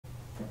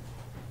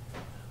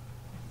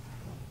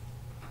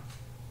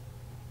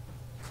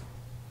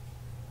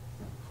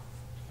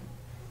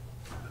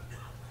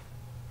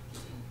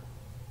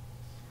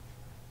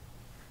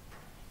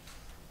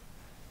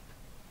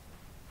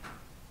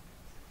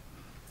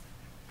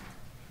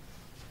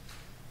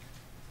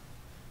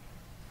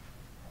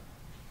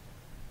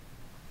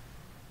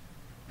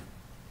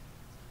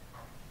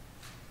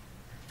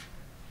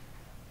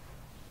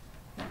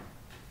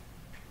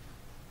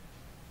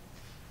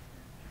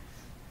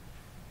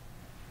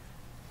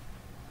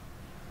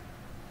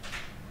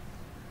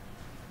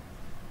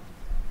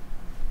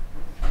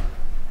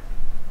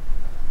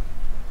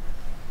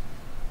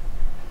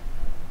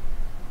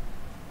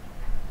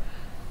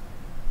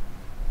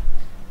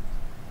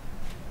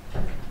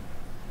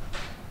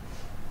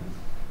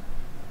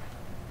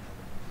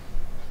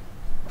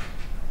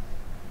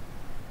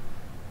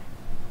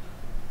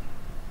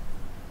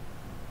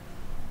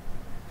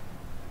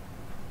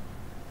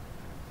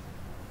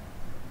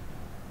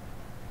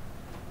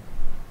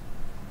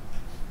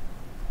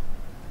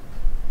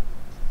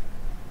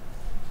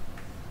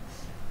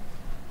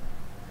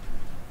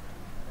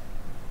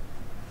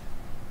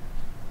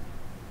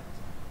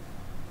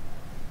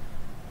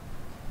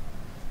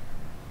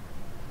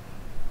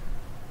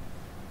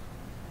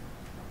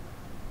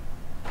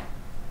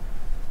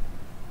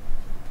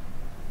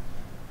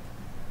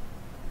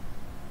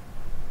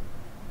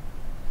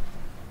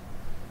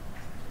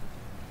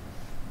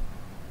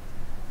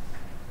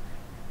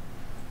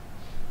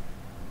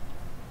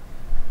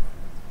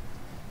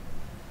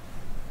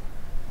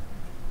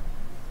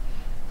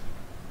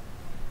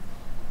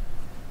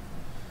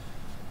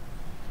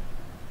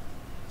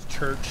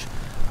church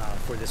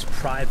for this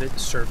private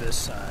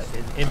service,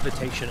 an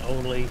invitation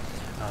only.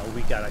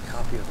 We got a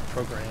copy of the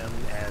program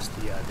as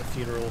the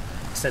funeral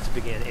is set to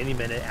begin any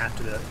minute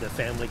after the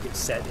family gets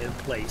set in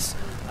place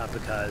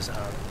because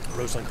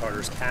Rosalynn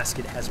Carter's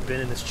casket has been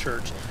in this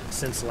church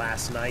since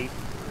last night.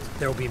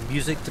 There will be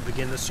music to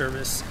begin the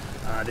service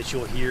that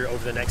you'll hear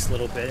over the next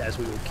little bit as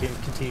we will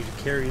continue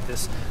to carry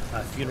this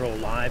funeral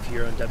live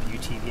here on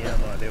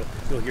WTVM.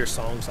 You'll hear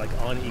songs like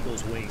On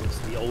Eagle's Wings,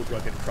 The Old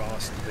Rugged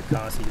Cross,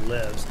 Because He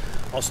Lives.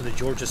 Also the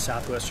Georgia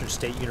Southwestern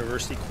State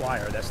University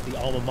Choir, that's the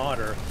alma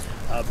mater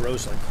of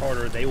Rosalynn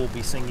Carter. They will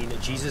be singing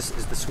Jesus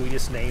is the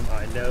Sweetest Name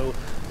I Know.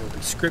 There will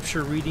be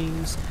scripture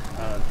readings.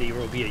 There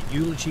will be a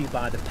eulogy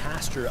by the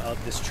pastor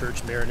of this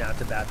church,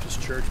 Maranatha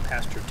Baptist Church,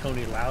 Pastor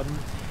Tony Loudon.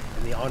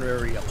 And the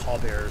honorary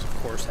pallbearers, of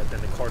course, have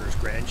been the Carter's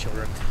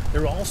grandchildren.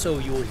 There also,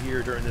 you will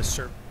hear during this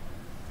service,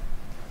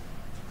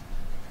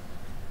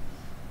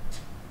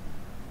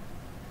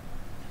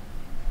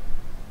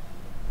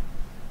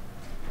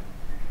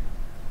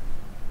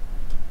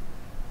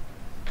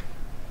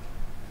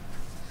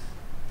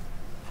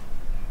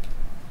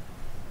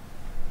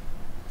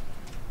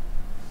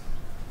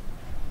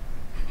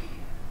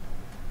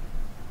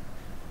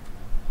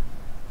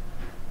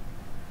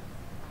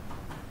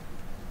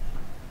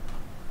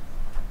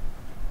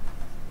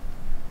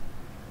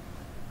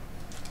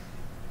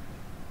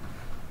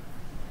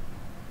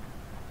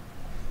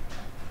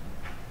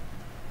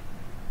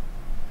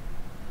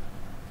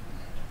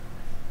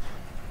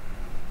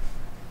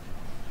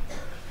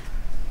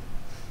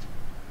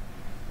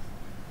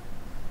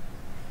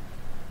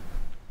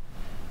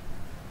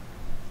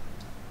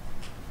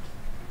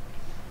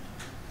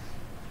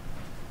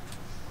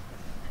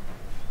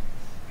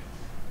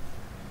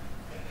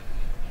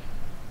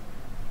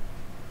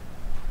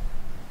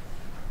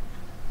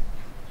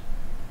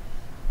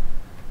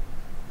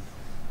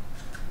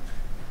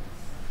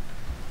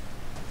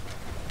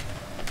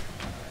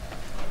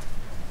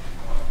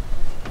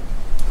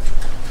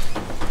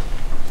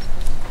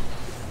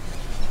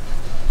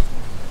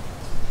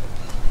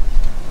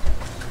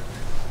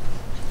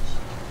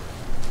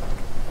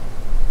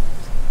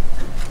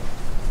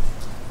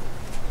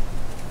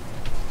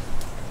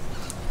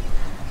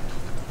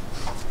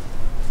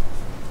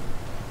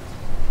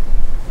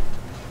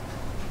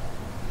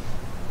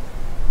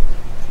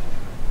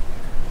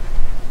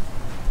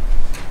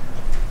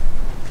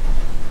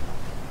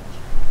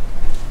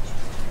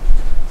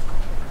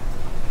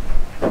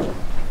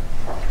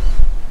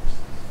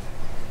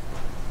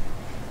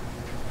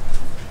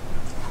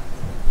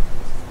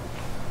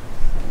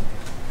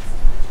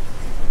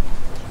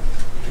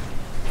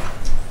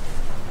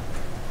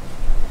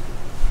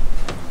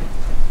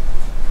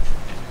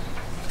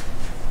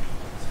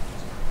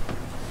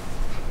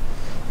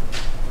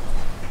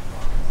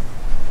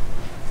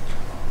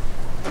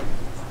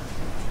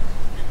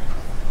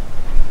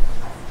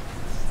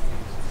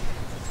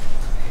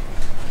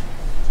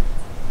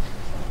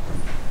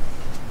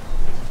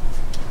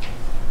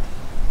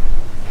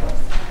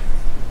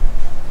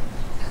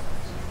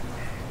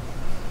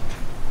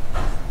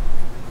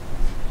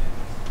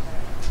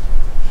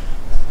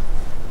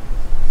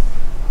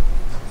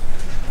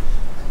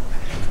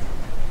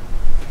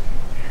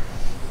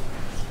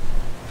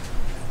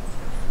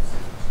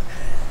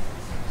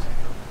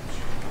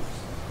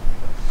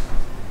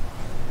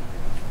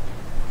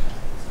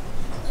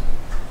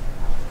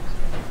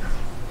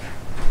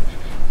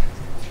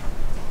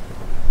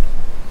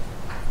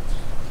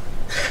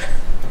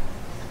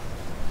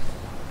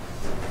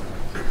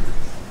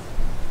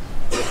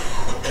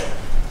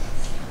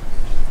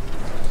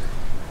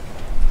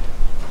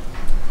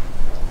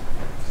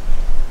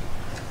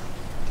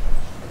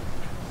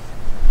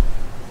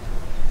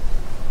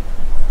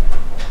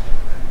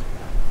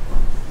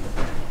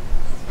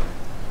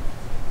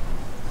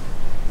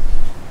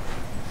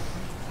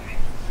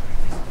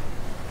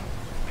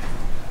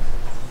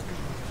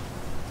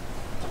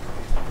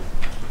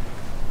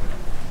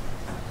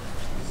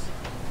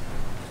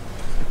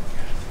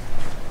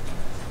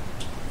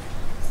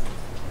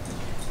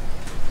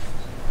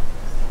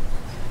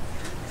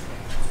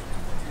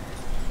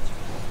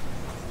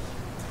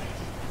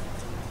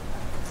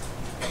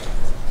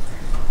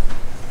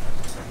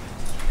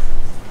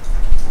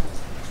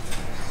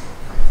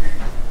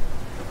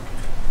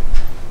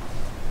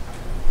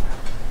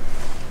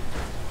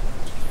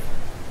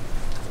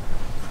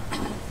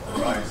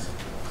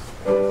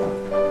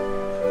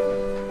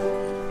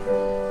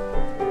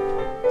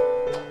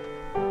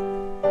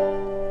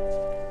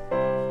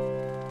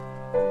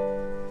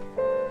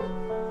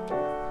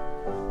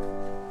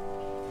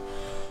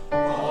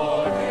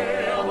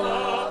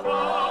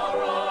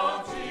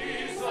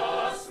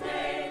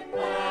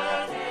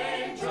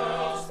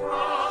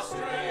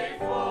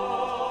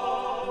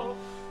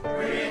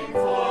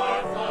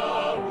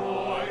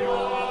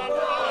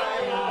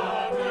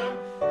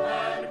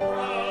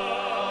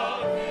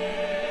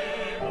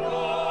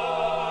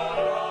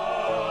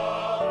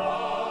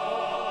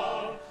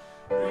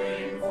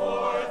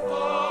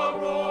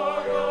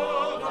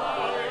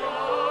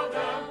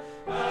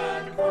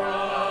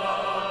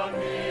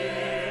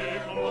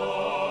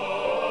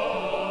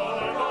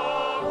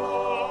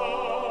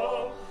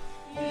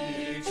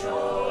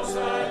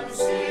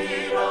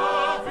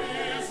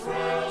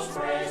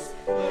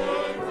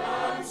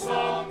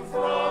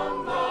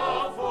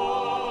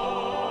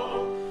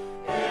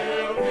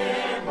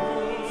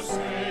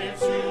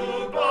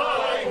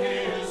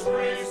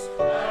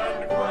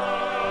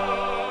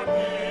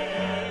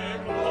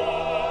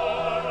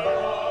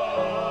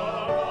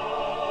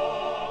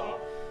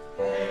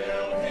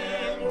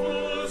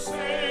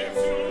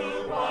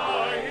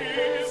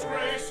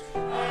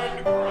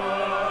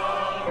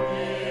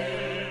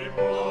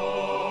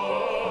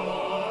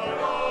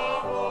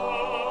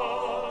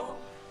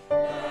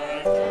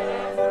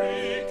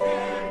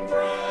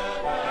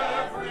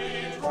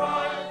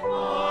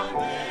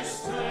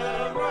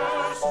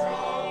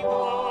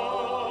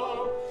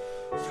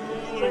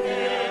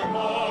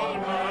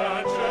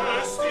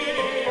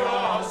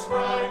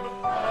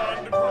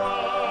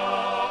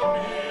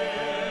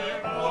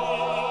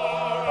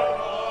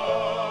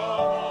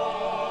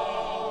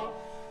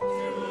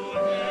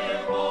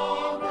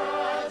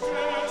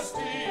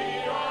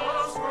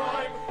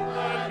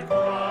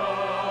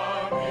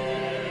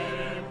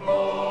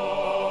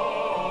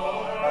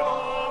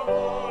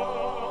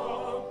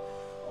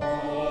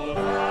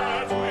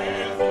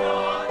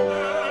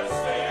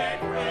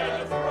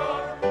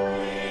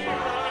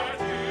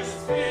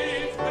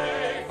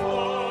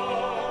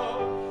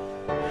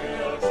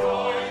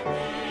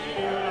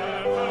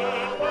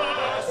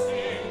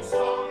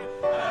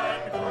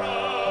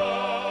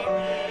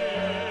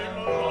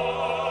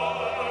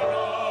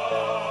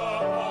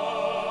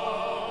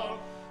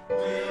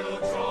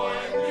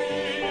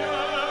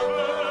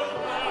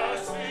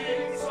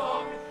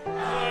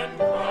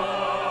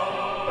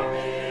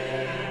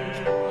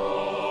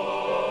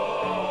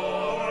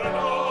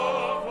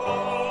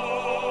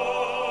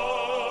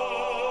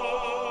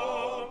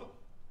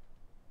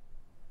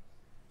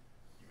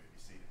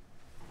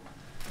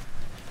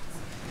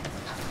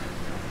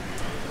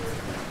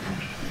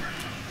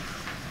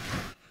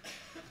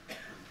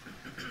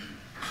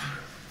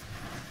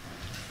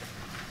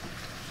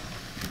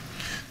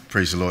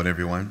 Praise the Lord,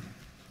 everyone.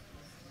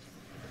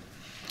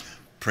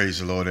 Praise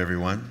the Lord,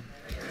 everyone.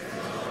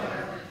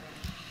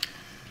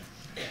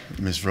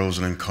 Miss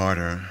Rosalynn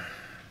Carter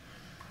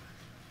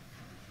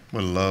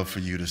would love for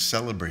you to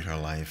celebrate her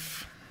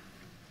life.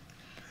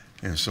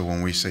 And so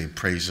when we say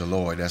praise the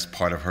Lord, that's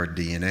part of her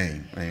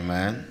DNA.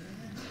 Amen.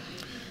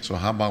 So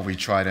how about we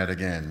try that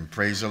again?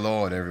 Praise the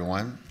Lord,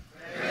 everyone.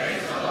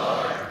 Praise the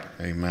Lord.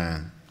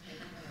 Amen.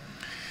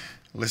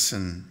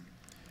 Listen,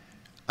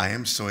 I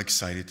am so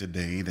excited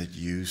today that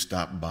you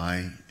stopped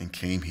by and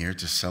came here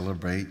to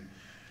celebrate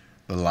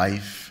the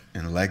life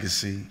and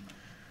legacy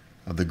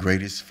of the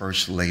greatest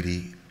First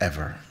Lady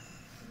ever.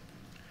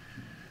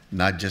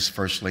 Not just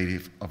First Lady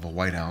of a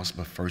White House,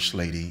 but First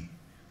Lady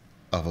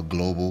of a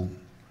global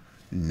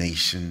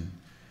nation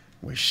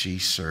where she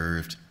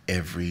served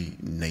every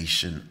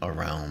nation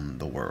around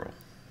the world.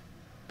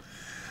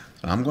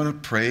 So I'm going to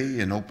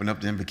pray and open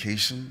up the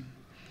invocation,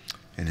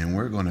 and then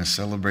we're going to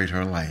celebrate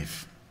her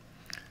life.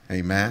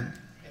 Amen.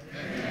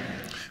 Amen.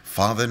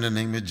 Father, in the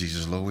name of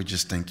Jesus, Lord, we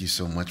just thank you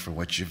so much for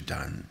what you've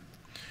done.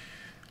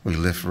 We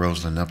lift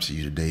Rosalynn up to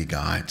you today,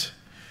 God.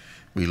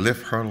 We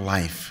lift her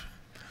life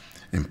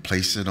and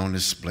place it on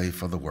display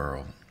for the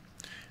world,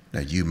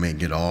 that you may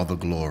get all the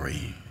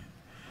glory.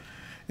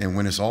 And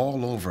when it's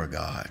all over,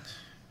 God,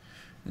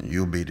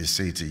 you'll be to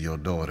say to your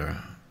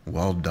daughter,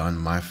 well done,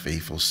 my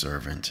faithful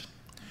servant.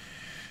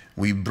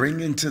 We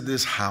bring into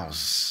this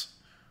house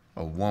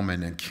a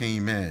woman that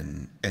came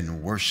in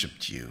and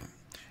worshiped you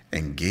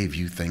and gave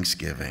you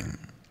thanksgiving.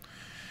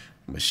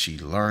 But she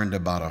learned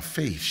about her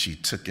faith. She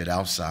took it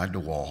outside the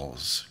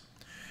walls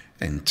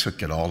and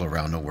took it all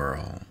around the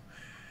world.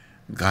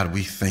 God,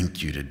 we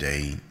thank you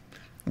today.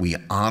 We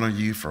honor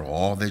you for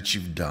all that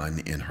you've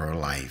done in her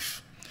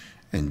life.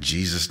 In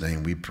Jesus'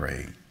 name we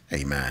pray.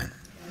 Amen.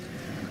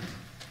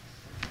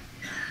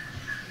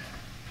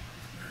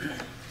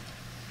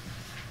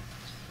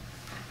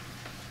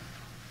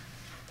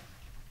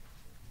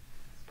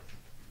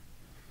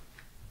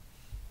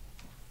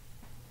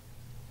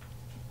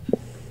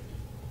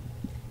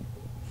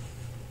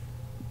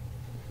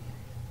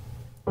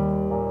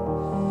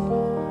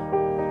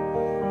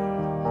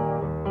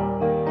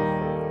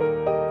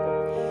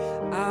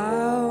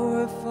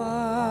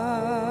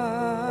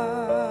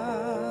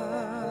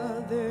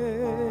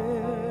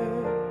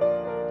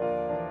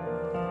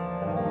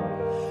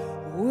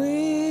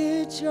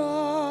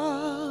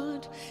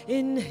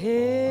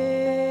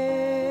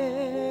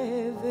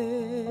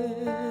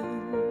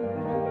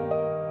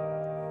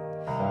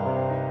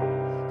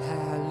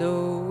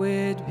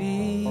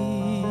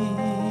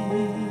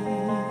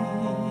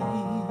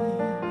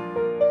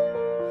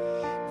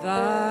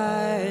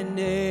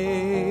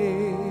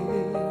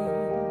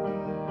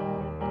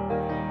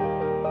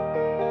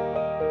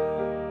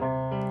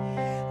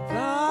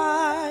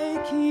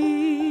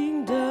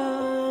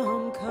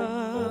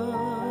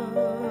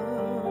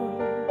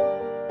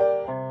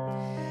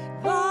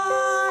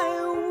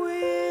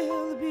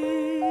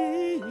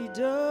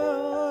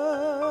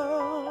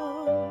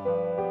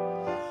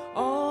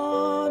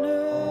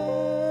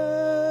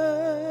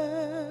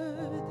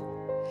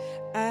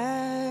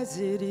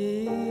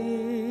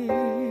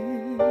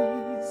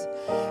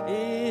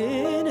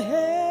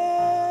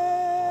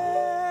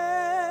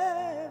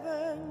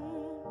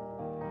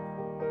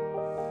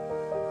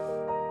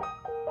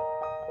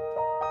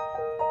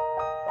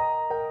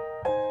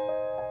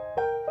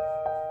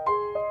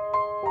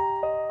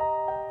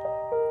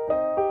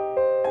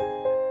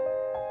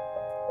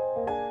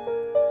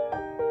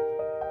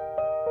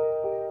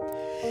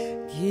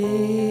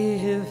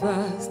 Give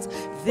us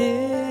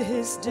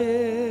this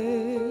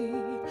day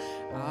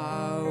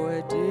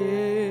our daily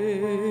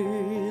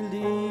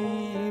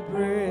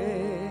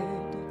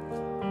bread,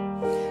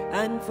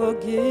 and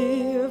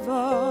forgive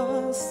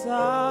us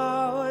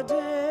our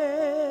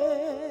debts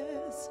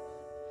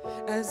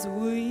as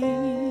we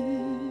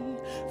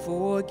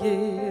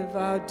forgive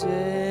our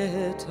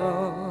debtors.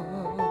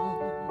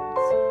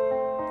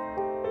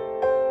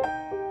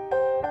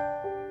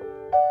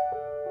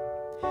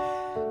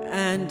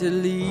 And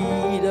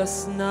lead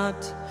us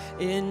not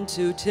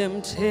into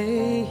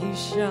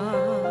temptation,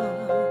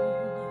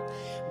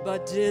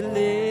 but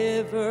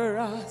deliver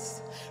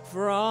us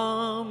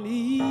from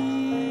evil.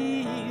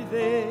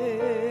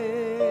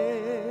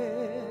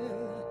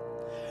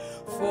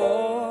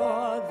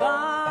 For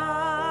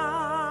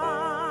thine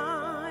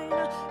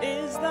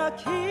is the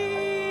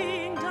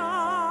kingdom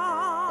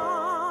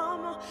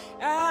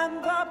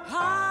and the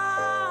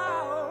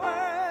power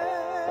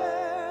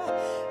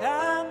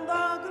and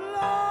the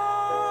glory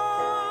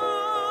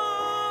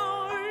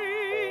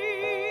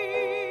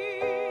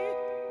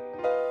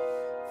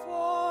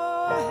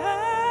forever.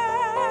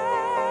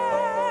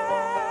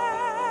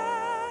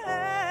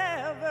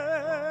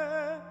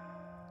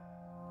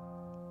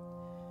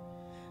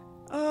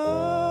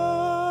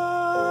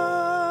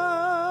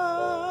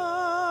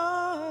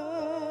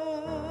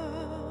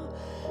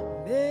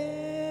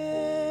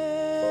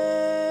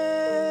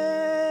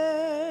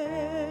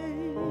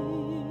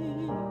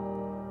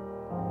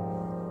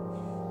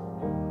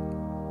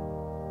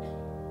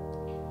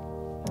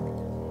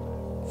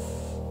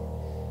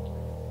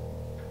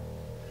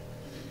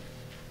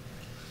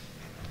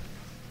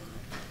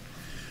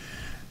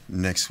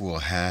 Next, we'll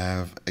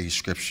have a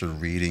scripture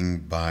reading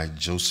by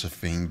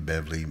Josephine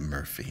Beverly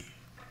Murphy.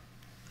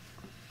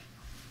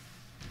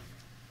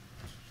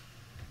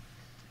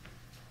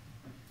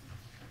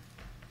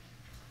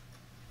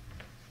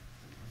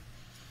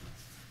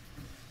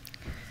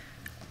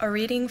 A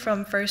reading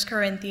from 1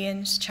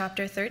 Corinthians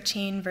chapter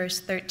 13, verse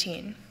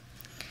 13.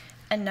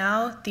 And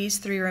now these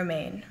three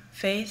remain,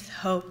 faith,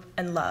 hope,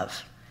 and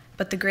love.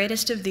 But the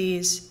greatest of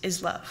these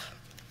is love.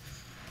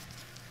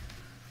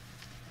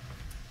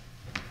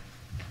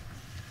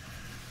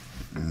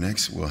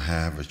 Next, we'll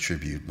have a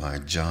tribute by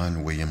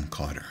John William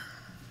Carter.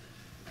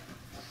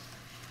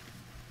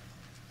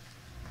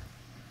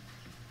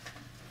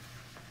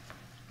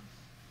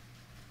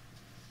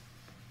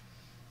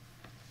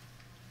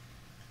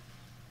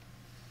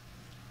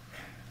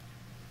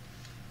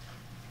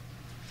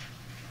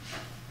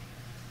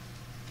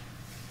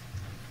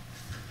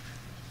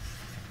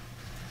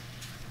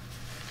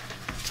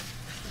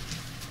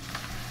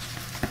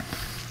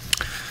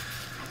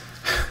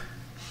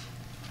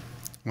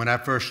 When I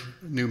first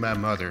knew my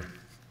mother,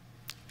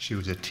 she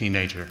was a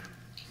teenager.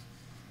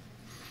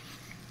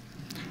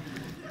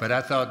 But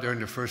I thought during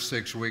the first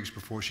 6 weeks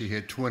before she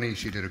hit 20,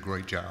 she did a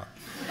great job.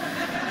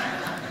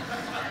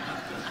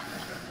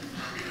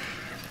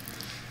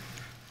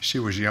 She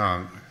was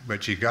young,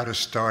 but she got us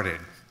started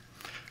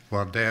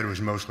while Dad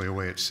was mostly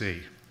away at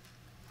sea.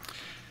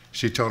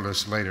 She told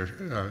us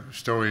later,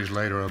 stories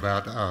later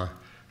about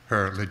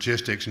her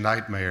logistics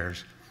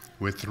nightmares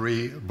with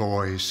 3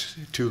 boys,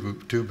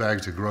 two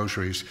bags of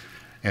groceries,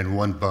 and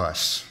 1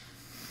 bus.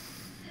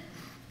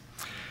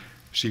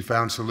 She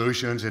found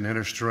solutions and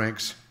inner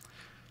strengths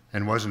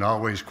and wasn't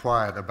always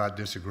quiet about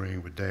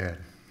disagreeing with Dad.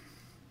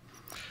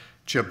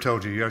 Chip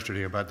told you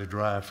yesterday about the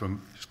drive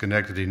from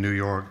Schenectady, New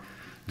York,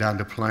 down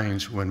to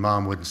Plains when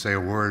Mom wouldn't say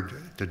a word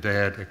to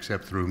Dad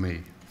except through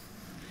me.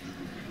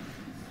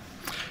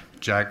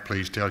 Jack,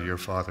 please tell your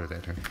father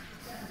that.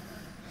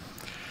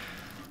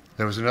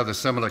 There was another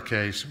similar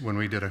case when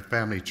we did a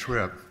family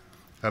trip,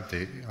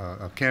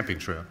 a camping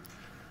trip,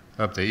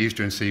 up the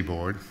eastern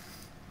seaboard,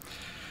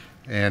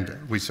 and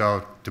we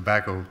saw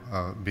tobacco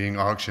being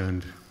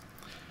auctioned.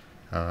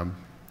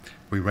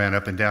 We ran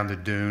up and down the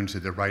dunes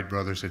that the Wright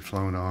brothers had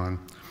flown on,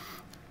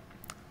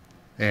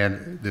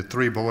 and the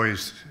 3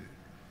 boys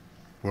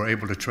were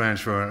able to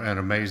transfer an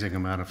amazing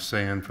amount of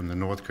sand from the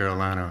North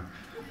Carolina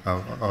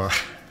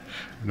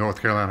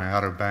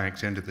Outer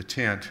Banks into the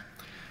tent,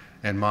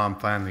 and Mom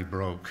finally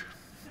broke.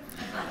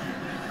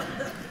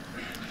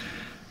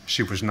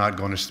 She was not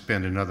going to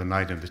spend another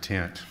night in the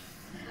tent.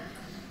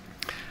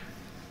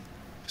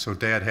 So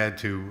Dad had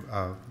to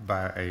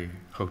buy a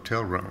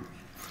hotel room.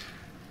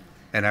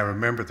 And I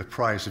remember the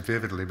price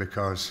vividly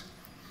because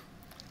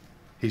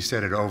he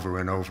said it over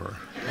and over.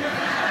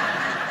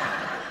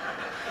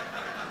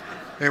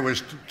 It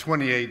was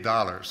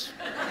 $28.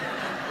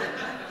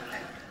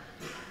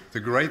 The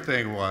great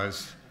thing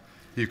was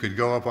you could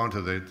go up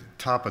onto the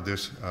top of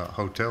this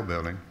hotel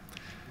building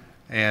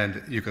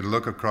and you could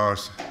look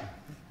across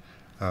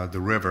the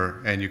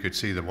river and you could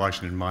see the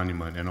Washington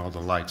Monument and all the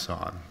lights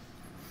on.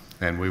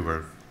 And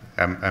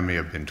I may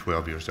have been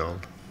 12 years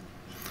old.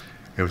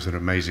 It was an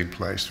amazing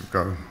place to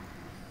go.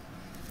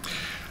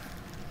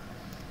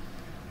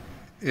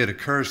 It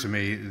occurs to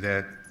me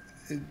that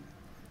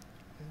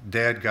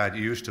Dad got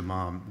used to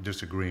Mom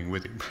disagreeing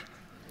with him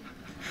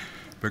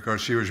because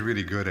she was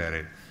really good at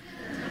it.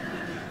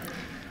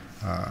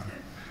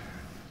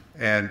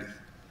 And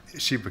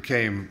she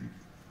became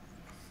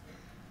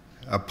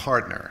a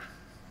partner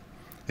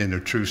in the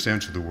true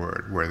sense of the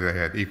word, where they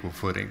had equal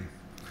footing.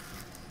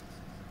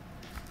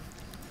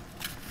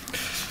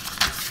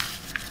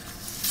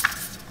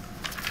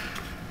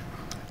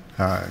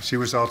 She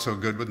was also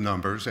good with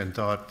numbers and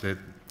thought that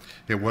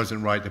it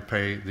wasn't right to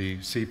pay the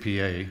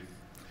CPA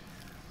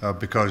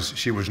because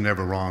she was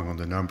never wrong on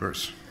the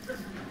numbers.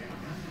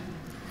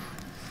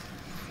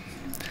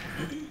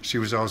 She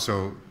was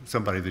also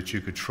somebody that you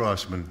could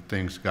trust when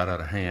things got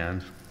out of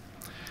hand.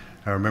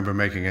 I remember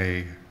making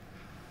an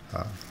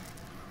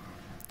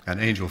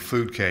angel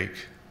food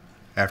cake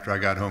after I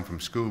got home from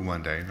school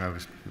one day. I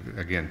was,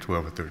 again,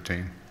 12 or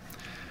 13.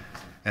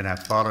 And I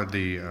followed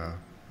the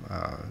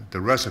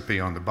recipe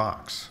on the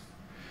box.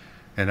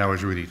 And I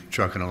was really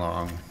trucking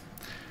along.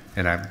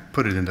 And I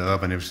put it in the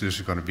oven. This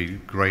was going to be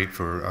great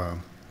for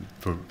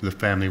the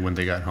family when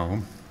they got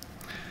home.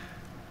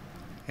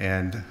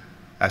 And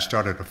I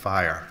started a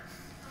fire.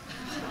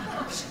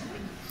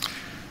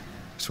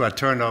 So I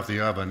turned off the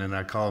oven and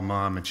I called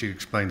Mom, and she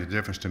explained the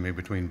difference to me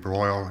between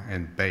broil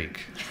and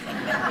bake.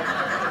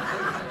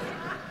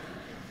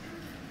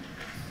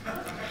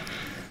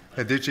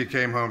 And then she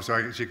came home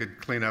so she could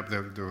clean up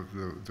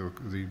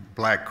the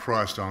black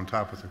crust on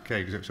top of the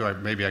cake, so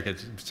maybe I could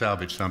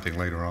salvage something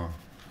later on.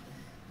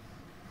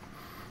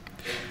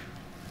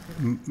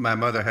 My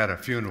mother had a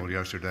funeral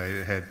yesterday.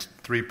 It had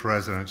 3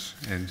 presidents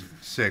and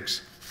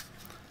 6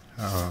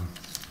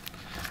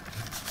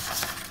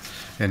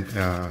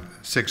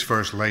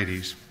 first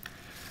ladies.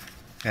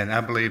 And I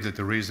believe that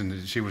the reason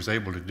that she was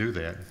able to do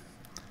that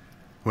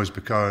was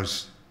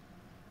because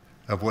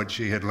of what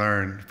she had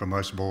learned from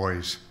us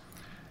boys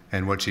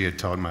and what she had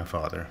taught my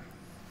father.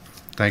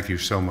 Thank you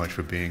so much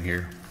for being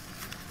here.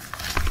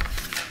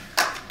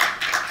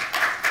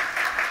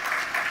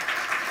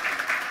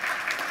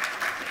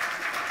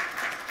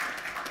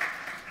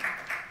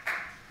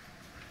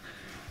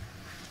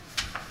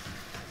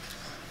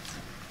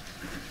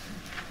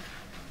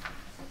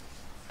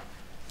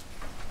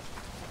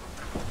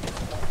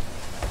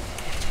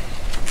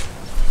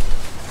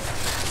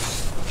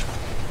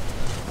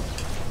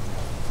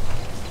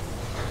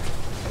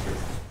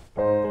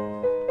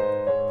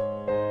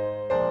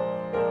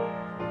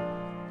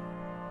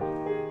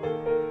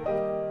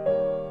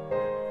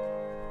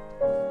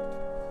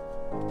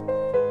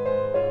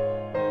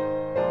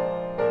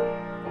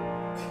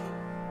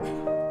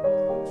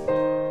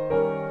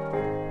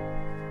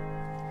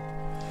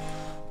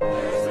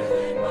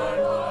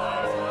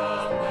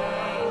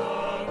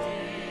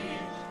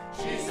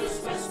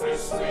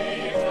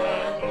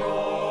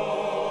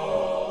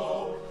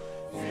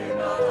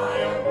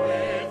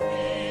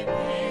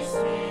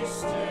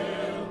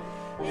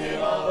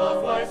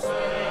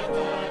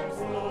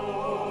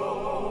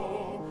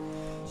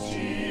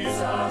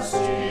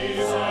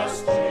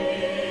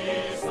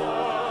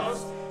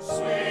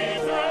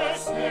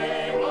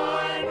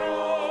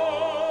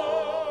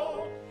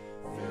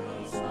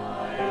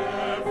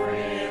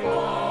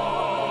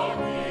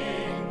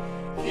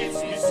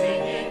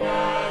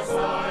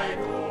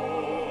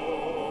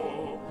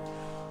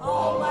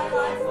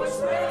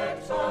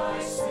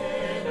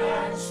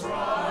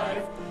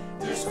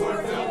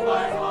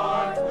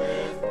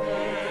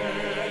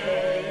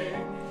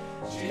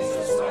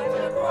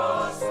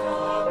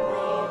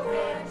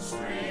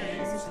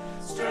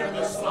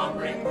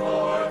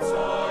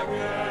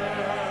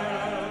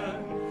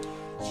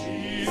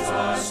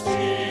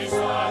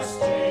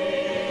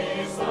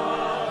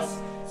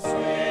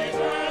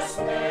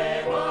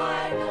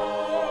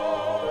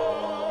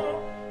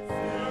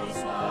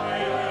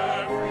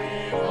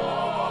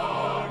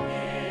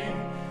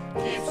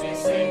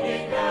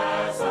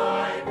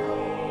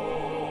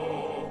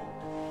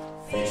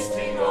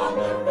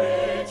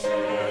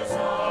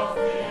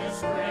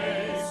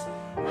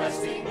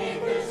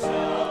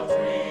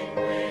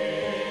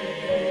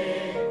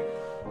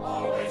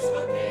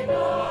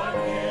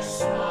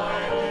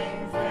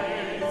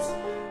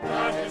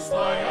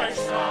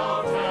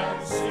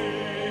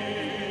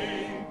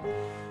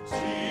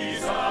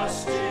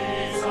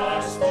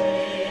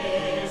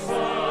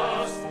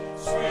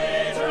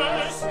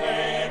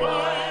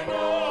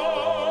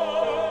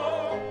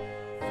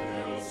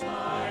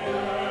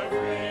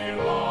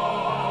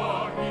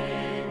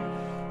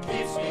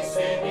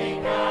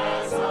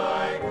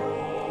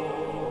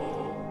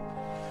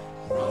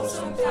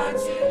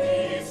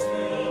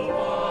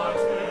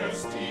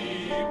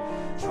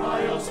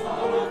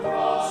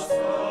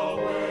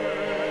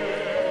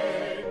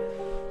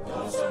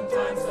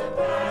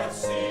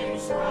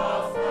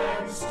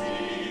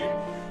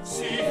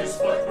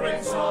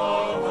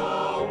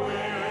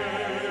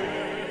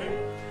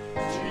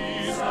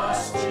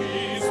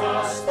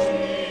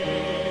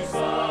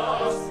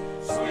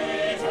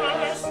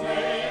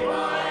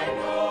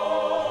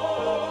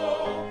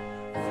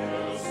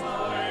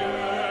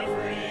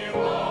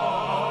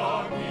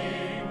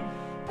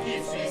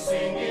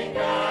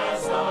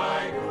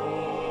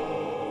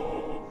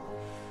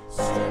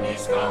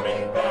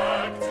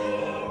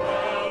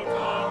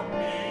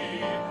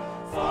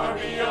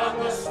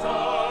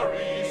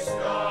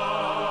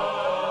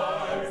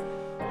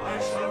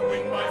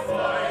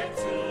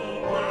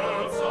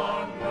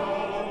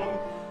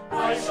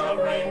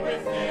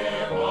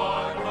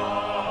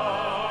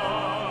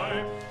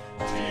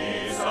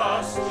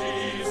 Jesus,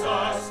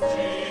 Jesus,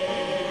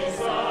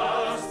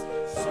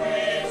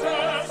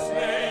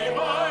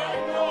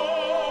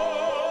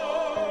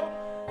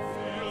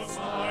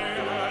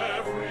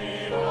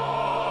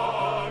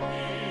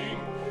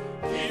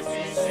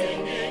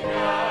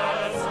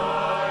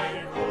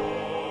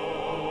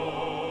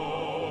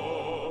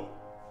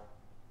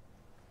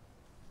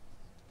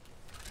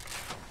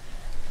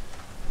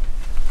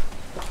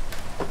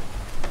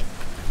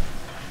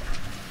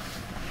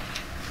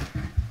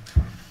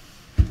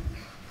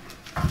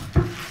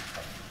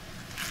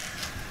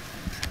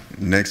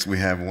 Next, we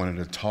have one of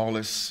the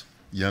tallest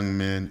young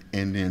men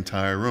in the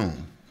entire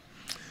room,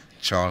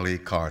 Charlie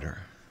Carter.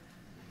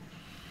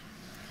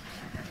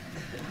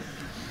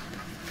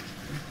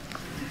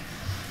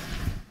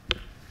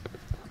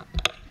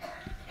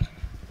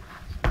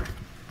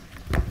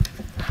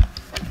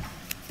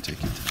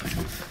 Take it.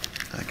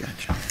 I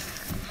got you.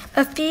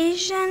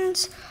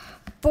 Ephesians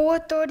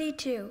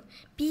 4:32.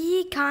 Be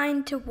ye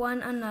kind to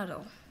one another.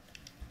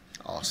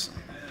 Awesome.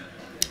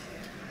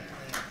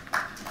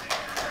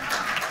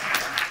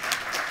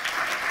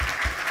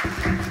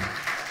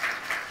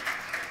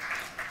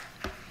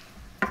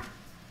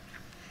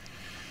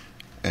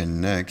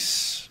 And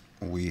next,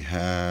 we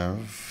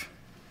have,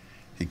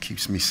 he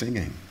keeps me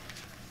singing.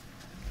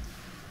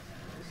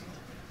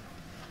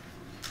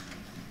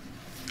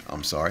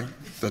 I'm sorry,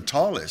 the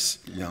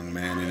tallest young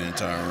man in the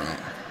entire room,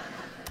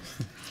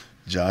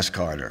 Josh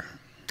Carter.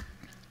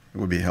 It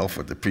would be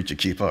helpful if the preacher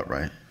keep up,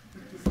 right?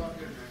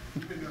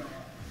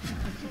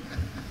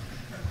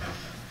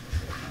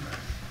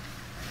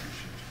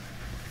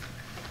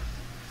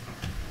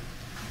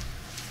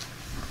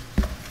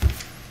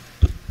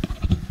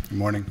 Good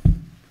morning.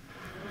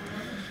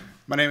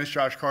 My name is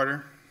Josh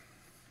Carter,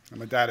 and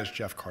my dad is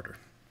Jeff Carter,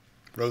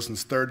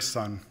 Rosalyn's third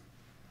son,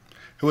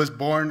 who was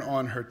born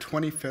on her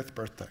 25th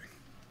birthday.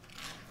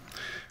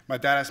 My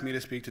dad asked me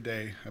to speak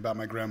today about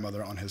my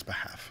grandmother on his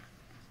behalf.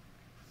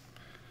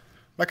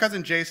 My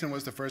cousin Jason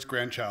was the first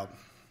grandchild,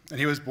 and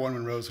he was born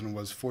when Rosalynn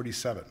was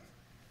 47.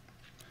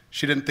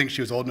 She didn't think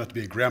she was old enough to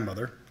be a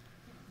grandmother,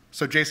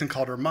 so Jason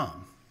called her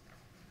Mom.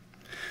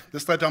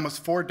 This led to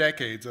almost 4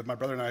 decades of my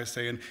brother and I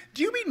saying,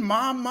 "Do you mean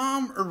Mom,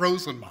 Mom, or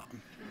Rosalynn,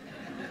 Mom?"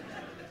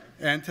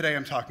 And today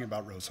I'm talking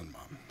about Rosalynn,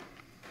 Mom.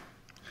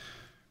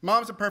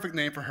 Mom's a perfect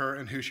name for her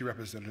and who she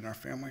represented in our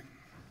family.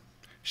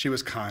 She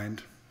was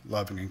kind,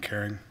 loving, and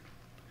caring.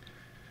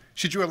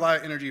 She drew a lot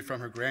of energy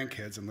from her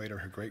grandkids and later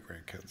her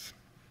great-grandkids.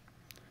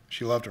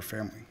 She loved her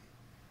family,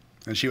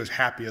 and she was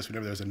happiest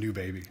whenever there was a new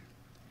baby.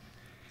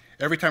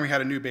 Every time we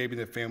had a new baby in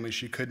the family,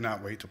 she could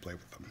not wait to play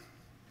with them.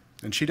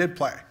 And she did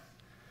play.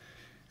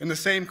 In the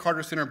same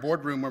Carter Center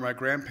boardroom where my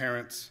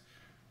grandparents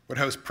would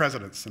host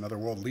presidents and other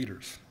world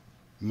leaders,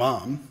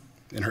 Mom,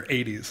 in her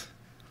 80s,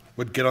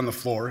 would get on the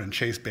floor and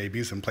chase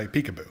babies and play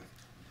peekaboo.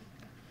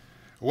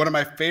 One of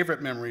my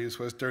favorite memories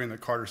was during the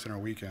Carter Center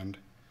weekend.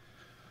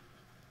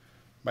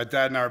 My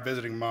dad and I were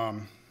visiting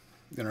Mom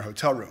in her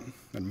hotel room,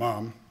 and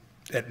Mom,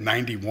 at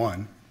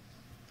 91,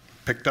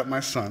 picked up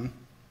my son,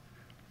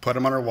 put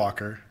him on her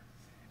walker,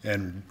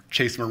 and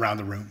chased him around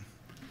the room.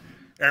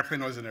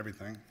 Airplane noise and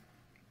everything.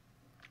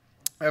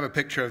 I have a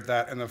picture of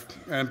that,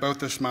 and both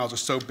the smiles are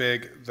so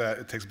big that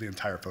it takes the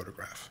entire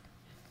photograph.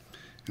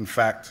 In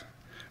fact,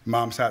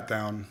 Mom sat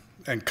down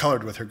and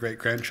colored with her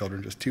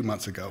great-grandchildren just 2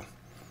 months ago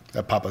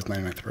at Papa's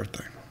 99th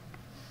birthday.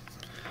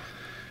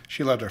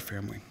 She loved our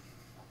family.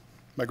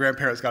 My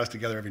grandparents got us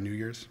together every New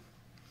Year's.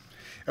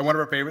 And one of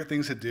our favorite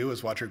things to do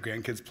is watch her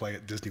grandkids play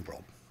at Disney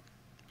World.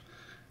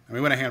 And we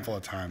went a handful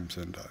of times,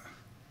 and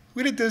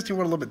we did Disney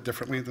World a little bit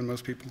differently than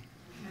most people.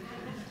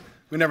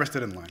 We never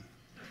stood in line.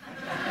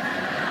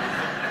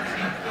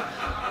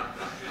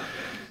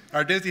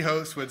 Our Disney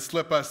host would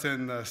slip us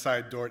in the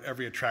side door at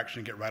every attraction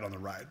and get right on the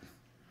ride.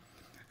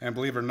 And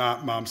believe it or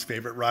not, Mom's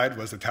favorite ride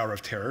was the Tower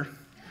of Terror.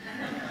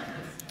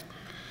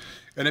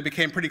 And it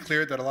became pretty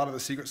clear that a lot of the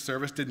Secret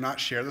Service did not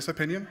share this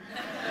opinion.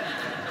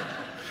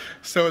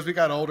 So as we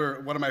got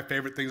older, one of my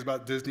favorite things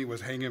about Disney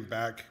was hanging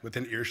back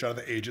within earshot of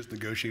the agents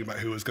negotiating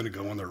about who was going to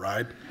go on the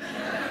ride.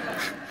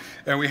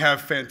 And we have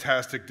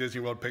fantastic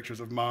Disney World pictures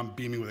of Mom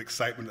beaming with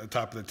excitement at the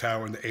top of the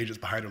tower and the agents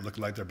behind her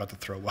looking like they're about to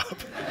throw up.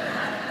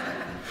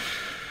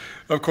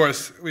 Of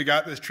course, we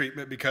got this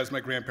treatment because my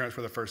grandparents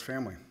were the first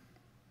family.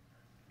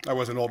 I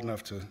wasn't old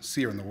enough to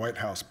see her in the White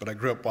House, but I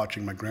grew up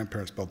watching my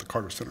grandparents build the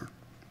Carter Center.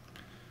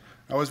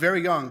 I was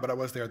very young, but I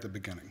was there at the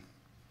beginning.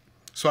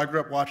 So I grew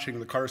up watching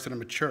the Carter Center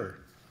mature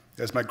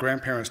as my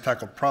grandparents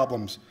tackled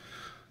problems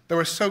that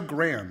were so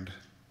grand,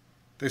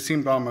 they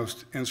seemed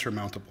almost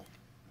insurmountable.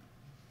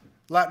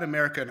 Latin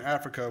America and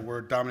Africa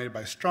were dominated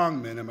by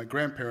strong men, and my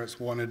grandparents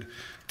wanted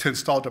to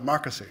install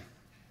democracy.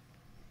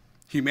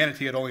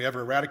 Humanity had only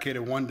ever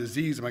eradicated 1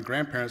 disease, and my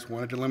grandparents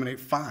wanted to eliminate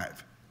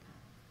 5.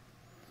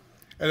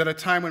 And at a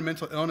time when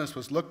mental illness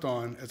was looked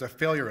on as a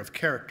failure of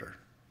character,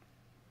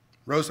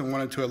 Rosalynn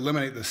wanted to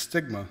eliminate the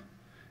stigma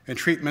and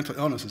treat mental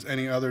illness as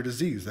any other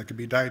disease that could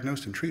be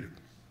diagnosed and treated.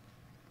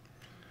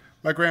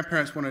 My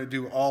grandparents wanted to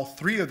do all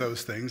 3 of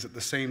those things at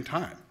the same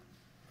time,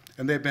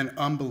 and they've been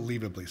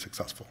unbelievably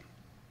successful.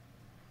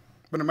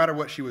 But no matter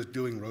what she was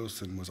doing,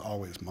 Rosalynn was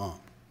always Mom.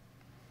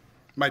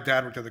 My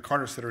dad worked at the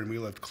Carter Center, and we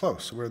lived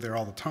close, so we were there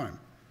all the time.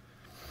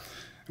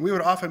 And we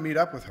would often meet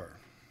up with her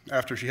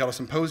after she held a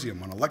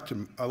symposium on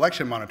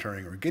election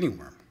monitoring or guinea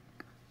worm.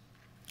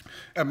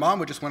 And Mom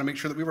would just want to make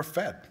sure that we were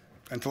fed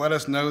and to let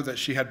us know that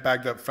she had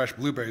bagged up fresh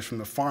blueberries from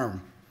the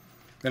farm.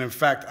 And in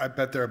fact, I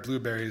bet there are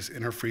blueberries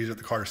in her freezer at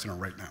the Carter Center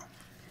right now.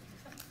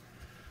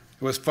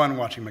 It was fun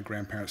watching my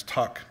grandparents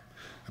talk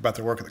about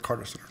their work at the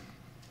Carter Center.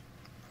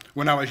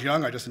 When I was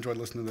young, I just enjoyed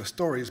listening to the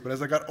stories, but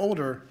as I got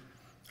older,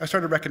 I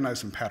started to recognize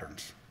some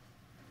patterns.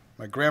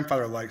 My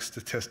grandfather liked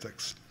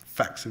statistics,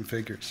 facts, and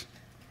figures.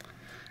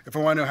 If I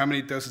want to know how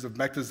many doses of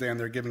Mectizan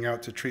they're giving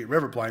out to treat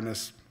river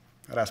blindness,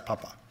 I'd ask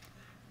Papa.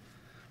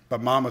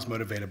 But Mom was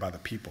motivated by the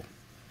people.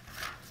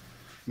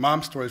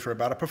 Mom's stories were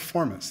about a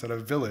performance that a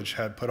village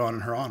had put on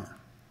in her honor.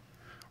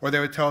 Or they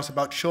would tell us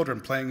about children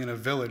playing in a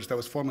village that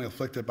was formerly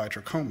afflicted by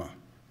trachoma.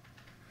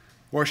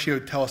 Or she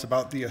would tell us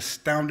about the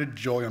astounded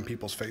joy on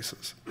people's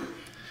faces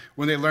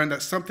when they learned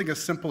that something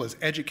as simple as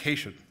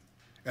education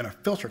and a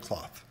filter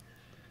cloth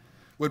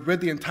would rid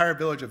the entire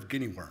village of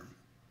guinea worm,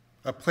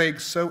 a plague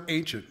so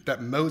ancient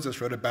that Moses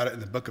wrote about it in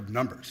the book of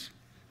Numbers.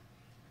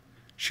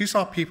 She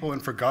saw people in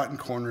forgotten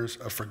corners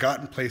of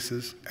forgotten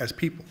places as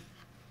people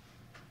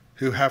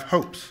who have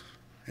hopes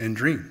and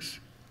dreams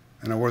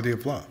and are worthy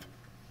of love.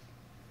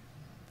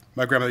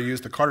 My grandmother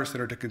used the Carter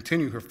Center to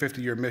continue her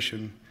 50-year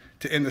mission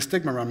to end the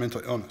stigma around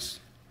mental illness.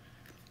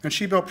 And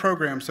she built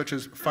programs such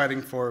as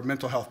fighting for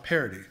mental health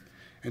parity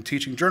and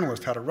teaching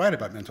journalists how to write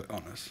about mental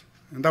illness.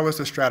 And that was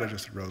the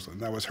strategist of Rosalynn.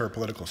 That was her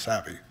political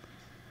savvy.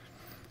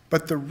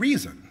 But the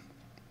reason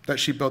that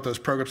she built those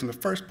programs in the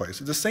first place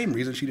is the same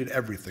reason she did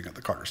everything at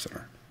the Carter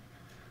Center.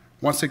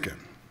 Once again,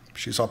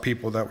 she saw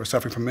people that were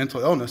suffering from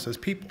mental illness as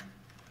people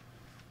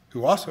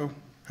who also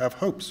have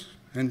hopes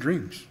and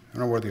dreams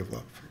and are worthy of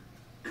love.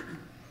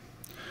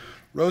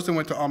 Rosalynn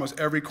went to almost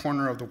every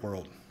corner of the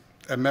world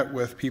and met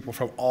with people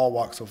from all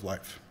walks of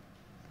life.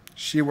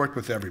 She worked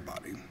with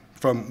everybody,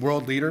 from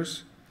world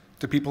leaders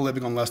to people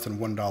living on less than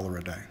 $1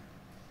 a day.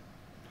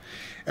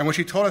 And when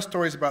she told us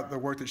stories about the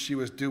work that she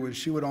was doing,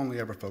 she would only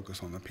ever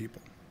focus on the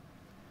people,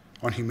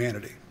 on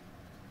humanity.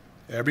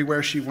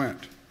 Everywhere she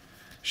went,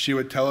 she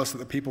would tell us that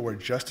the people were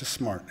just as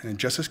smart and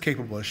just as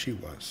capable as she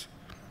was.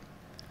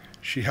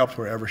 She helped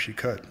wherever she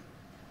could.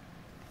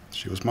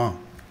 She was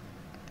Mom.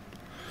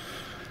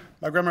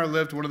 My grandmother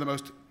lived one of the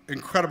most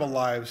incredible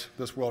lives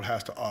this world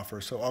has to offer,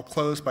 so I'll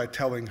close by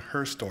telling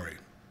her story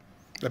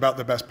about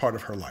the best part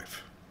of her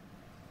life.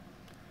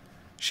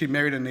 She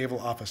married a naval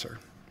officer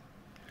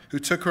who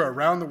took her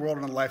around the world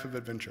on a life of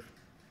adventure.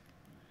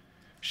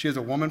 She is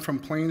a woman from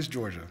Plains,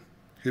 Georgia,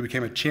 who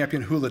became a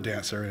champion hula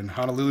dancer in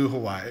Honolulu,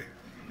 Hawaii.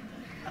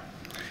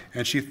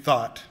 And she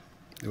thought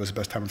it was the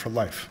best time of her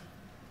life.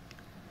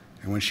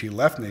 And when she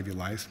left Navy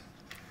life,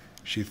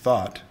 she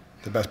thought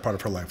the best part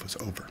of her life was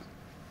over.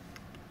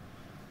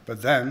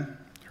 But then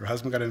her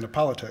husband got into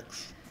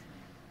politics.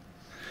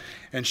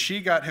 And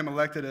she got him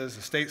elected as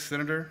a state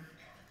senator,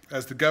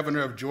 as the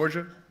governor of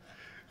Georgia,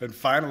 and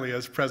finally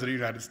as president of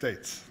the United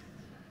States.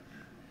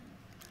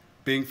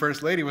 Being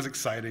first lady was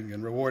exciting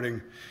and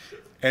rewarding,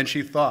 and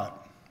she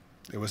thought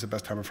it was the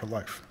best time of her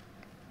life.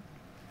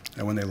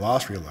 And when they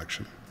lost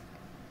re-election,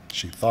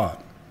 she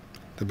thought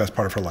the best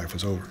part of her life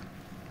was over.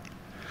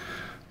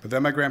 But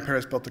then my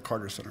grandparents built the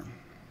Carter Center.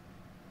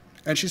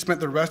 And she spent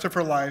the rest of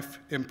her life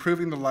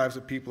improving the lives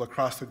of people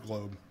across the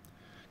globe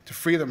to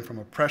free them from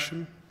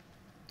oppression,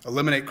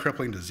 eliminate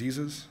crippling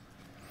diseases,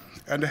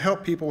 and to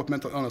help people with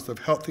mental illness live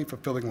healthy,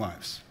 fulfilling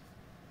lives.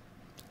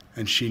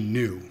 And she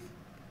knew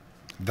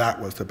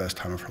that was the best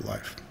time of her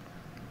life.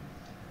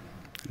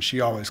 And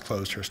she always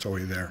closed her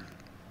story there.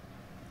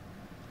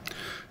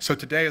 So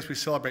today, as we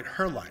celebrate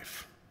her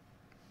life,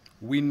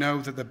 we know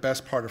that the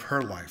best part of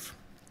her life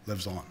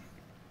lives on.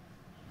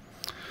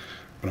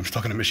 But I'm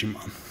still going to miss you,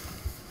 Mom.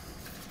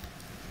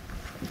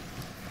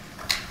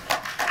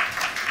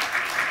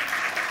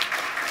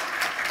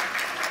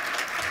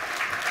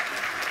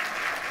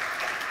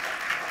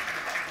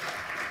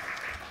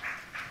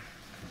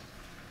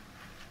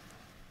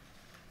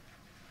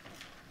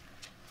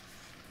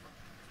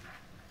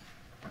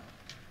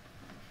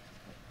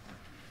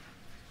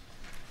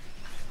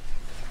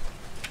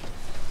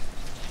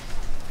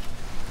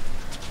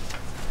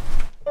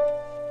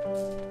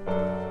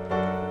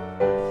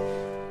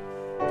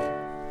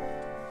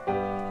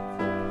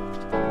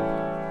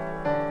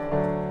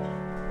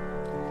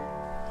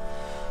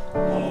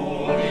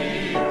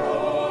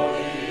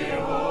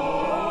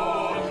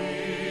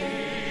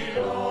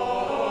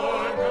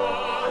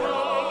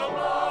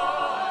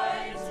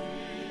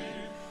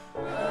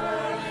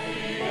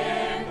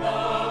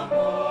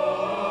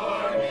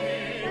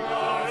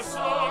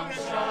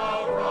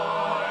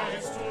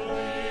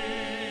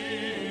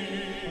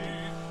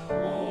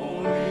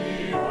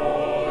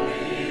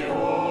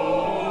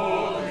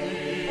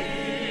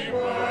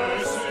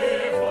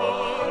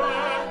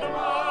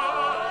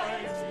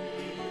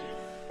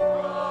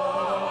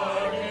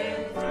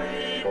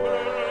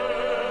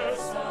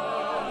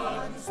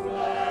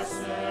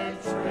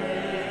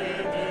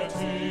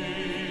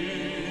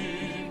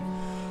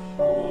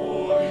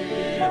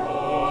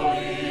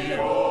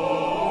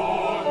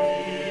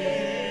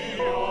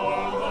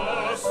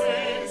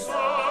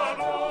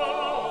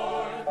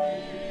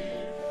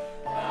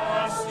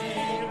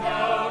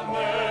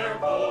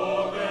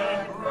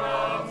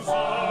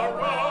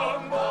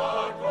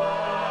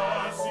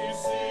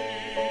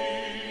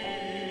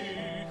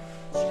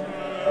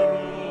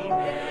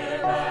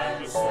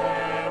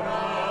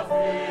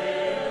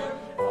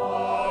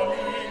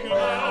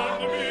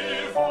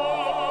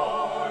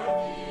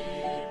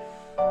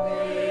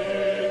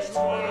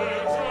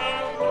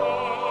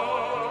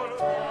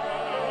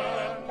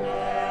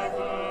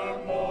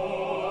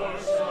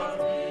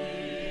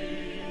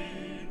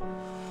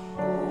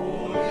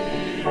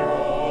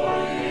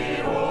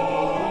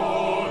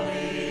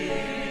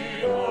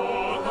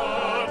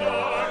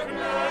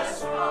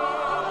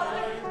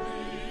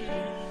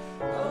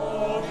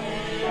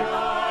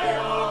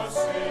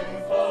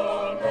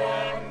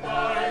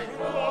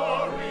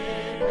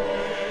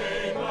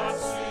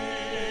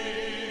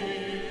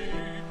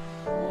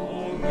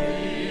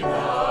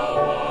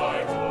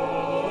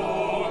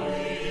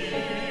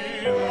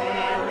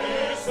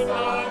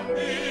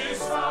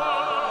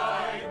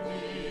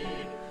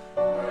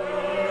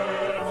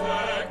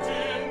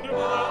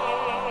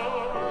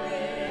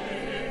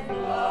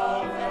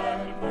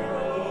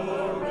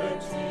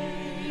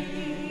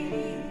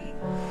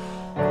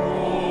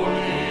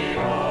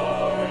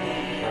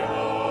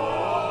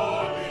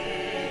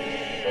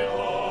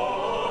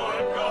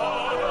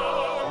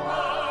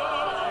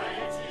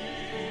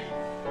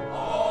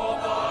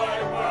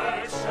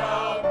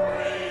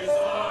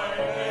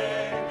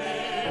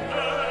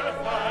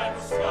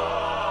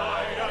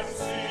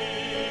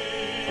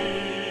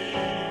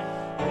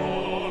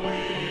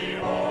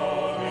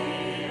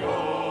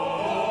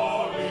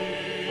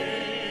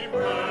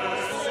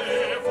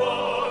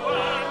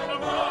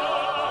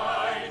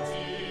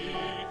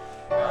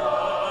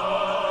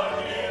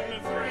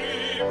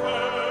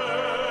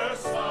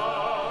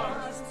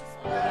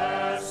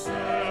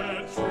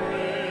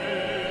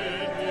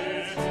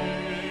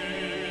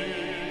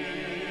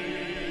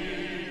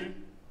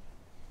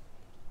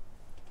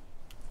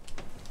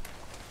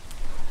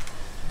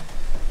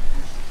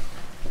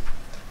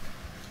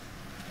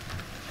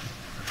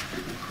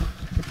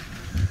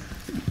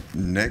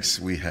 Next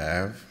we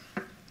have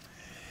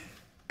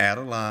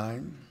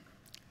Adeline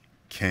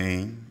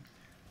Kane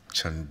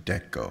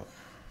Chandeko.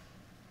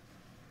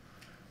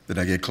 Did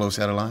I get close,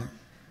 Adeline?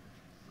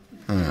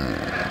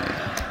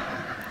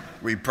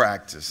 We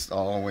practiced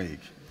all week.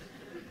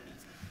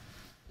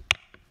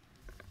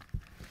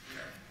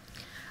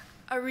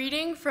 A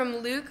reading from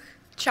Luke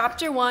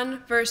chapter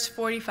 1, verse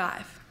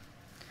 45.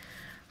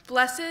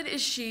 Blessed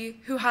is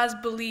she who has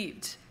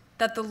believed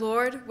that the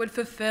Lord would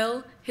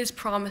fulfill his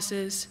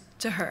promises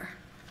to her.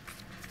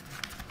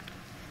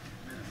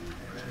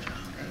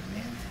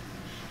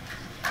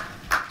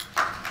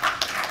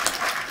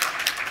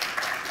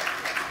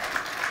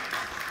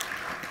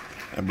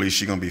 I believe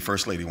she's going to be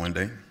First Lady one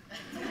day.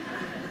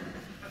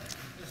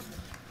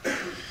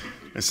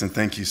 Listen,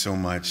 thank you so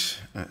much.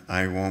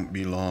 I won't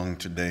be long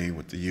today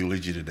with the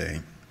eulogy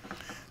today.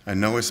 I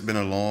know it's been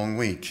a long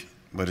week,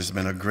 but it's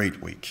been a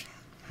great week.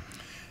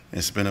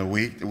 It's been a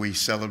week that we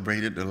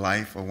celebrated the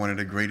life of one of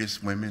the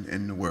greatest women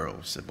in the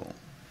world, Sybil.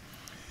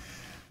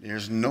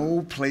 There's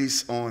no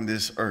place on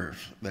this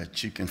earth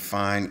that you can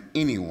find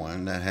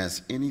anyone that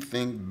has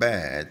anything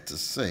bad to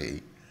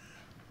say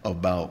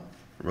about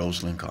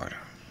Rosalynn Carter.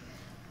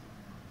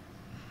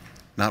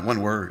 Not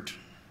one word,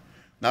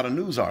 not a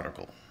news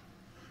article,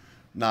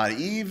 not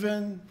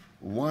even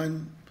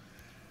one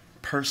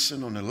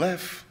person on the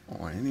left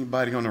or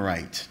anybody on the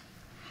right.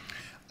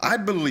 I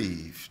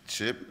believe,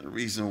 Chip, the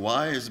reason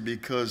why is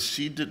because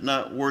she did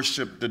not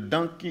worship the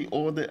donkey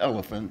or the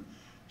elephant,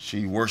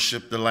 she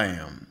worshiped the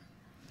lamb.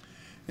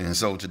 And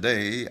so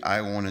today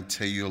I want to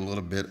tell you a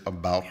little bit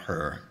about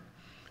her,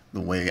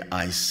 the way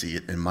I see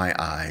it in my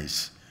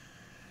eyes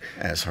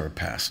as her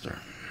pastor.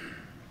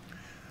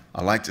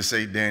 I like to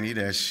say, Danny,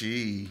 that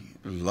she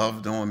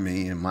loved on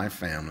me and my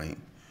family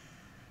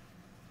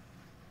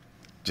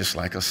just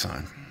like a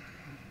son.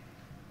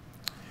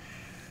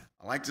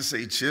 I like to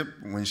say, Chip,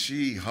 when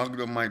she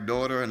hugged on my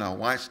daughter and I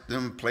watched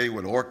them play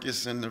with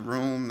Orcus in the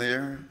room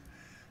there,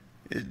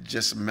 it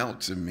just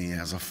melted me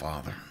as a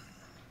father.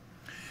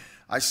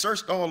 I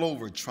searched all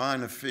over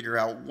trying to figure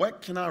out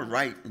what can I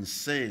write and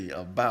say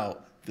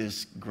about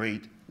this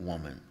great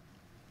woman.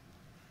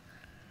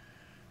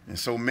 And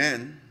so,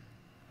 men,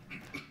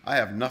 I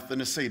have nothing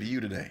to say to you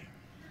today.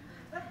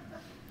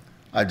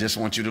 I just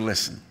want you to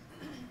listen.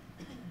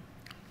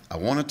 I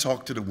want to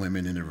talk to the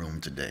women in the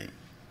room today.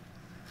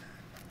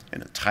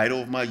 And the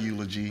title of my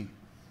eulogy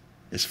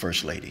is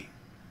First Lady.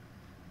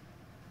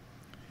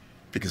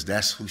 Because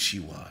that's who she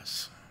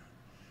was.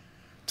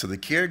 To the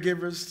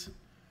caregivers,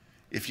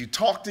 if you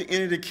talk to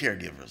any of the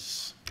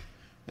caregivers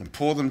and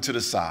pull them to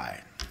the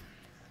side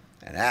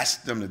and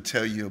ask them to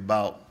tell you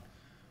about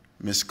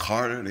Miss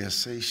Carter, they'll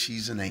say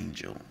she's an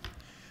angel.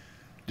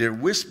 They'll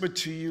whisper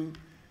to you,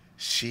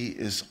 she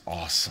is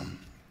awesome.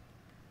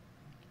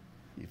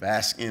 You've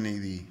asked any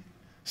of the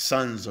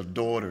sons or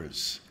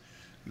daughters.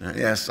 Now,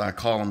 yes, I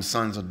call them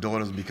sons or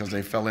daughters because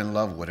they fell in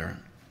love with her.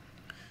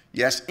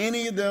 Yes,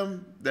 any of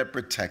them that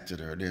protected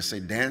her, they'll say,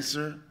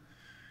 Dancer,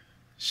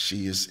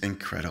 she is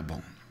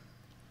incredible.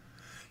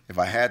 If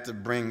I had to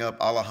bring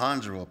up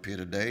Alejandro up here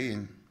today,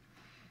 and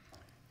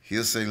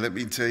he'll say, let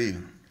me tell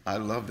you, I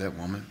love that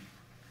woman.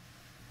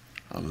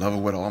 I love her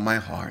with all my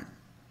heart.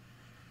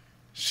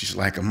 She's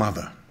like a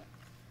mother.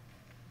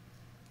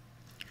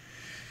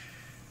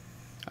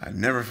 I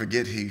never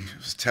forget, he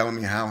was telling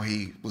me how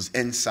he was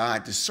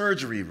inside the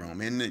surgery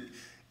room, in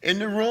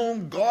the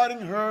room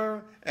guarding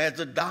her as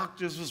the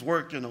doctors was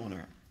working on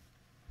her.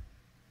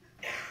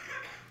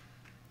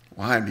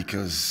 Why?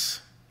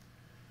 Because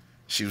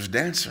she was a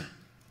dancer.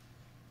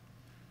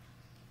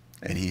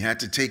 And he had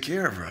to take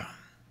care of her.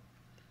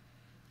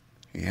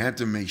 He had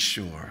to make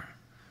sure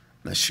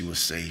that she was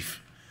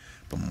safe.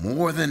 But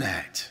more than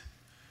that,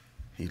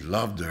 he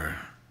loved her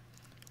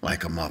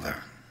like a mother.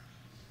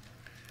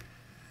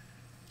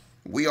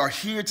 We are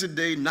here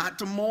today not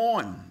to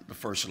mourn the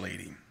First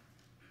Lady.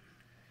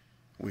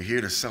 We're here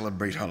to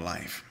celebrate her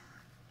life,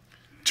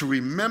 to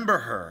remember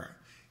her,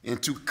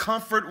 and to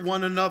comfort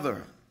one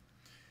another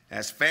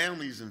as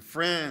families and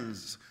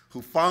friends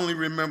who fondly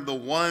remember the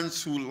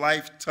ones whose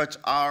life touched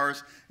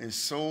ours in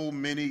so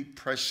many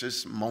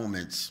precious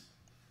moments.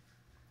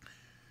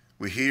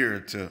 We're here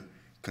to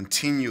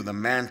continue the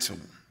mantle.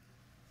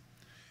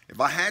 If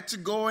I had to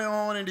go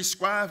on and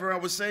describe her, I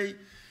would say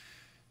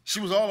she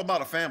was all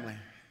about a family.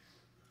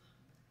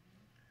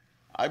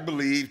 I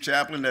believe,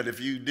 Chaplain, that if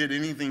you did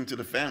anything to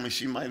the family,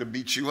 she might have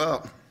beat you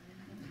up.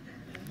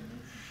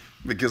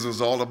 Because it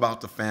was all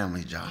about the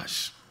family,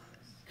 Josh.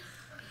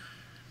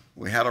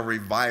 We had a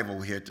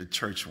revival here at the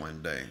church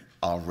one day,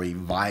 a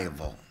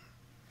revival.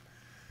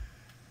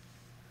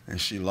 And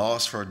she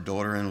lost her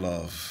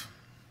daughter-in-love,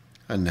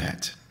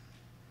 Annette.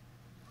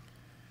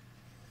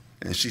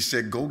 And she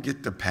said, go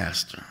get the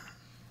pastor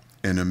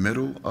in the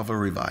middle of a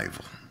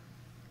revival.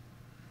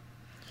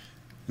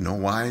 You know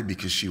why?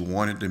 Because she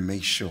wanted to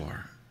make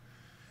sure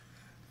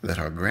that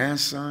her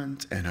grandson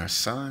and her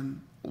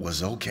son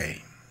was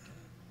okay.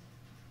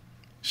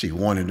 She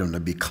wanted them to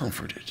be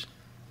comforted.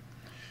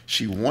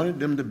 She wanted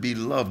them to be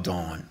loved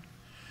on.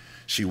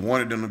 She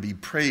wanted them to be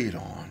prayed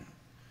on.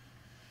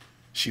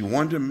 She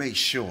wanted to make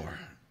sure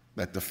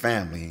that the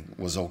family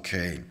was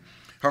okay.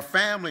 Her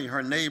family,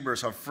 her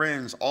neighbors, her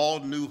friends all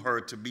knew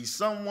her to be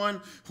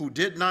someone who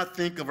did not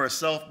think of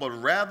herself, but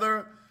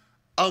rather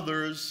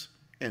others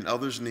and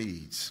others'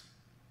 needs.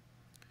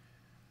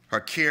 Her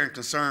care and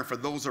concern for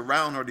those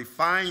around her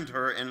defined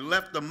her and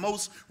left the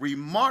most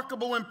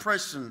remarkable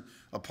impression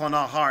upon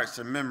our hearts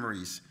and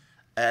memories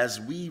as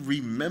we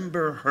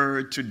remember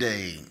her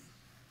today.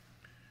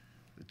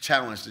 The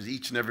challenge that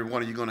each and every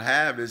one of you are going to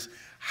have is,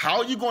 how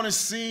are you going to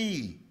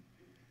see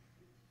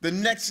the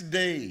next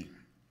day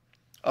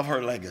of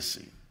her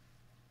legacy?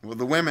 Will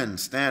the women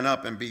stand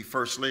up and be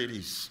first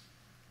ladies?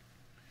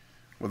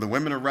 Will the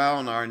women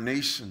around our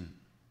nation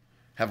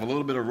have a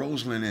little bit of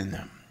Rosalynn in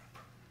them?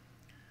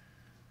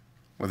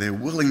 Were they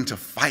willing to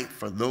fight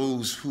for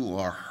those who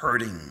are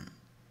hurting,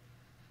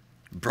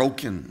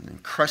 broken,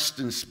 and crushed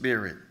in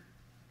spirit?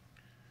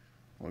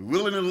 Were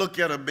willing to look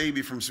at a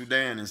baby from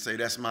Sudan and say,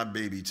 that's my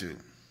baby too?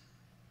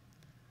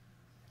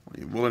 Were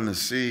you willing to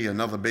see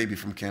another baby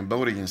from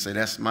Cambodia and say,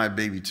 that's my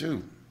baby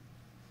too?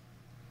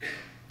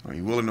 Are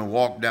you willing to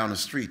walk down the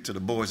street to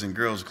the Boys and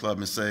Girls Club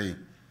and say,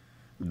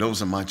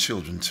 those are my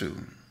children too?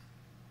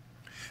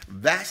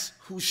 That's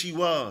who she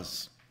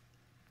was.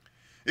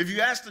 If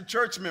you ask the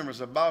church members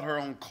about her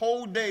on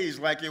cold days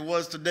like it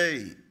was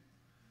today,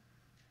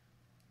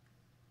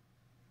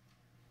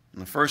 on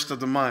the first of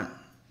the month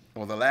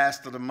or the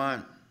last of the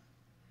month,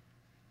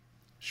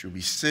 she'll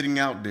be sitting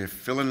out there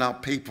filling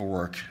out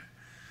paperwork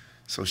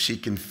so she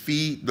can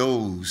feed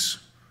those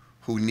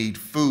who need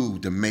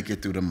food to make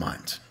it through the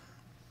month.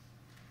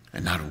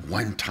 And not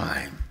one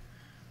time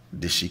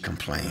did she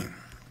complain.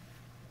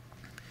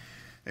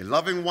 A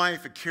loving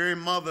wife, a caring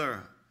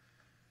mother,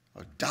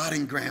 a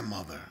doting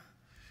grandmother,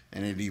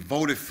 and a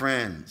devoted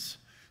friends.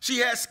 She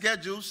had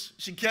schedules.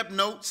 She kept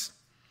notes,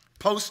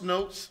 post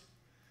notes.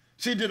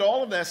 She did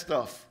all of that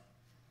stuff.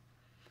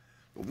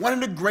 But one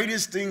of the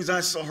greatest things I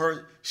saw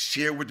her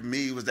share with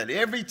me was that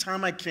every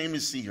time I came to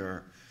see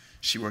her,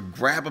 she would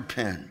grab a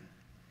pen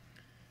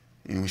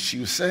and she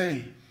would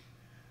say,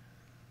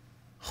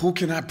 who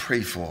can I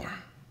pray for?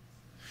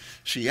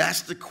 She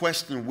asked the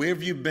question, where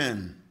have you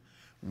been?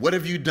 What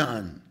have you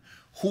done?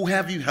 Who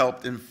have you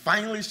helped? And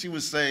finally she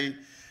would say,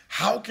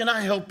 how can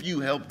I help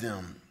you help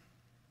them?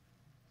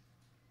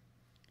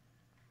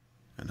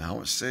 And I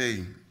would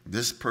say,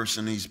 this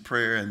person needs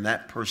prayer and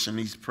that person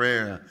needs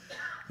prayer.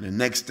 And the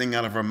next thing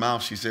out of her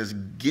mouth, she says,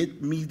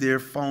 get me their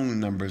phone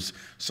numbers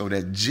so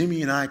that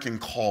Jimmy and I can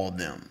call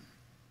them.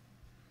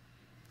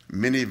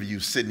 Many of you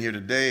sitting here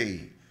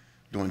today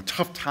during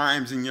tough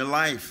times in your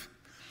life,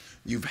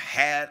 you've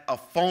had a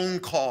phone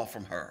call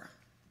from her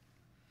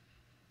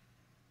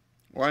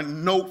or a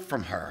note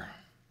from her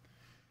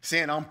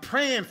saying, I'm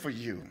praying for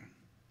you.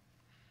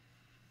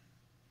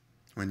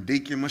 When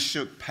Deacon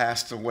Mashuk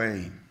passed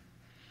away,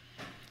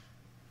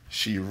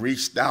 she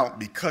reached out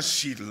because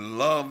she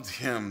loved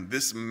him,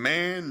 this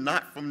man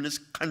not from this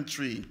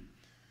country,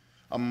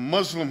 a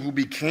Muslim who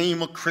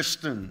became a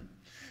Christian.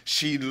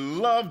 She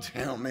loved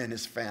him and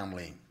his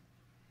family.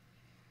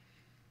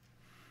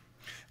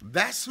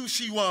 That's who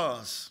she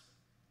was.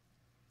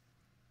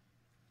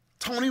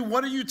 Tony,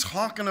 what are you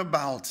talking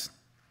about?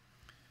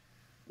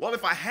 Well,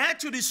 if I had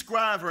to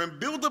describe her and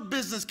build a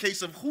business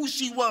case of who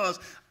she was,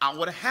 I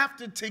would have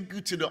to take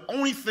you to the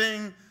only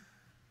thing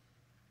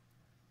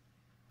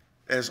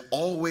as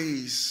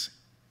always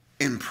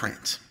in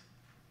print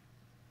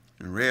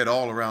and read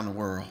all around the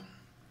world,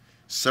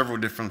 several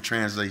different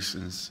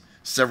translations,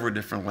 several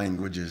different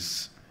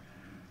languages,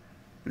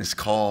 and it's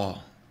called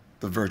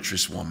The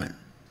Virtuous Woman.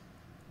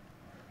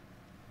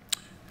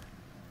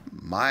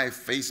 My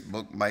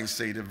Facebook might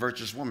say The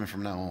Virtuous Woman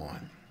from now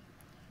on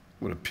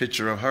with a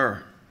picture of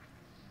her,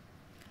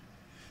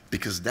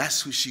 because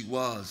that's who she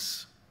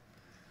was.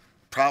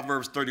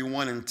 Proverbs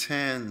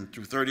 31:10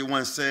 through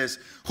 31 says,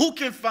 who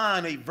can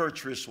find a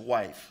virtuous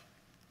wife?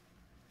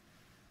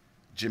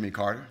 Jimmy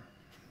Carter.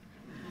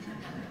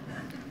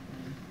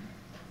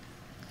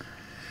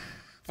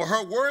 For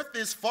her worth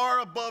is far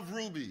above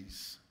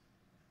rubies.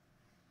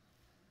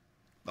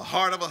 The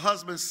heart of a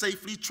husband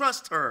safely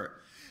trusts her.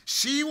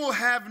 She will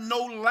have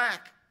no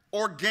lack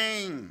or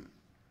gain.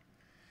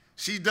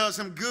 She does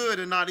him good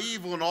and not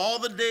evil. In all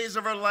the days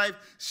of her life,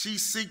 she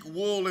seeks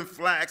wool and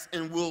flax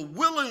and will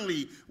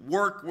willingly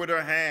work with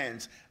her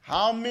hands.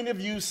 How many of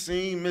you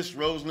seen Miss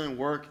Rosalynn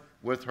work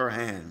with her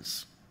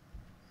hands?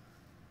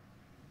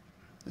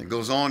 It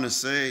goes on to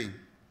say,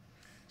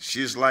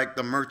 she is like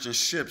the merchant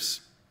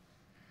ships.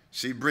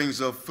 She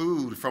brings up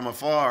food from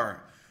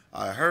afar.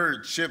 I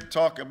heard Chip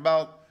talk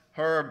about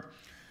her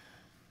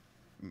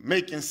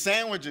making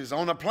sandwiches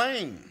on a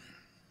plane.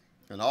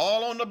 And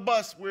all on the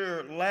bus,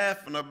 we're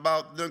laughing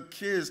about the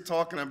kids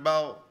talking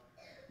about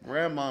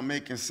grandma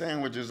making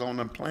sandwiches on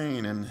the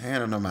plane and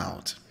handing them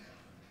out.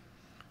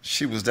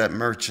 She was that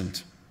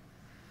merchant.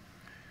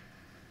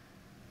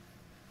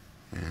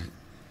 And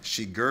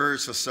she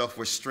girds herself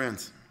with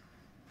strength.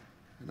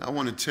 And I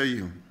want to tell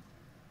you,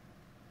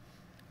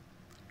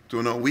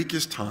 during our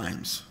weakest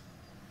times,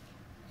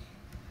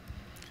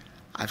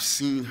 I've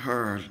seen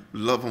her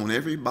love on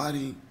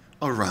everybody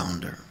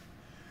around her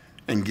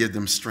and give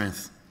them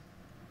strength.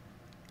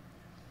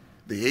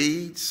 The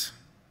AIDS,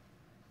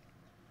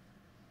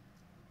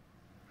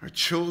 her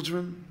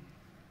children,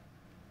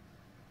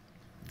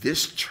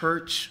 this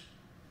church.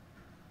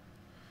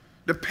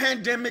 The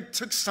pandemic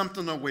took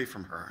something away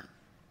from her.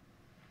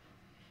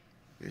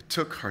 It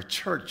took her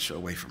church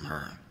away from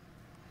her.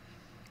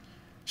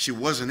 She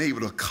wasn't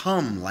able to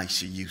come like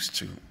she used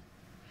to.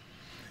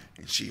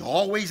 And she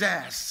always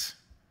asks,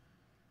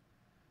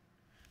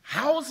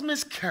 how's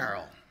Miss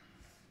Carol?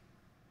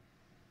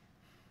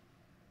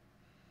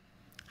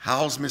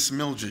 How's Miss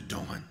Mildred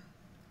doing?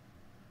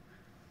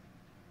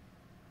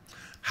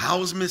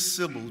 How's Miss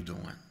Sybil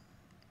doing?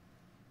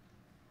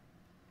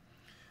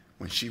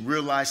 When she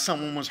realized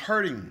someone was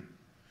hurting,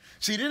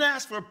 she didn't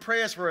ask for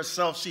prayers for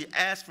herself, she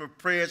asked for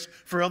prayers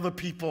for other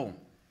people.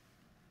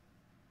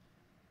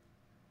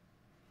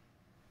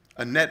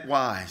 Annette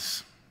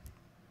Wise,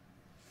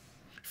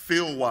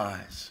 Phil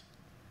Wise.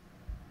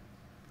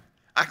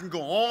 I can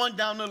go on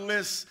down the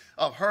list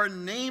of her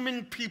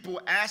naming people,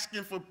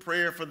 asking for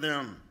prayer for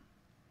them.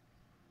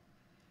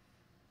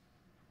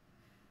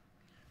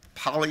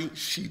 Polly,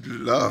 she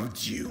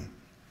loved you.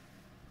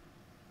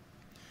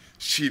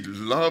 She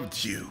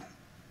loved you.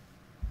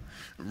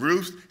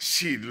 Ruth,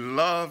 she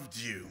loved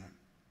you.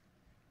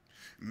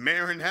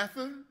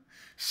 Maranatha,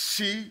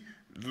 she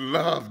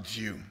loved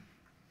you.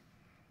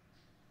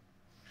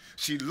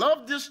 She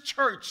loved this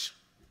church.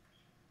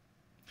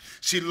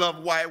 She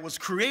loved why it was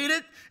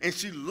created, and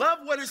she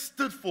loved what it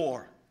stood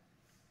for.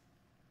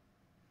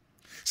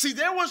 See,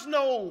 there was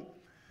no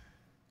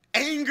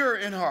anger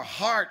in her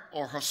heart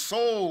or her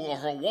soul or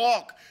her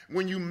walk.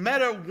 When you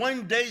met her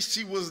one day,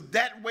 she was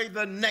that way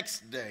the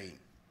next day.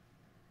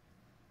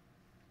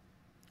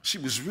 She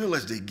was real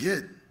as they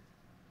get.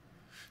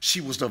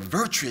 She was a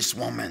virtuous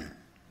woman.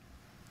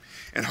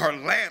 And her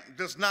lamp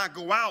does not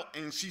go out,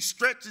 and she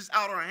stretches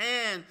out her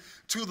hand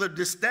to the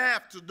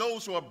distaff, to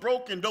those who are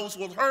broken, those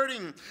who are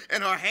hurting,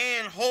 and her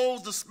hand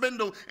holds the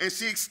spindle, and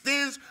she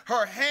extends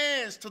her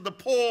hands to the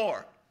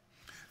poor.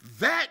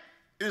 That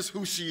is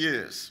who she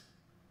is.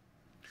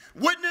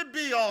 Wouldn't it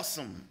be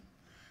awesome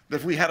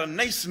if we had a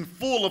nation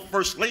full of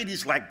first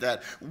ladies like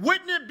that?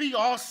 Wouldn't it be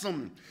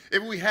awesome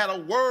if we had a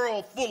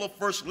world full of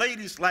first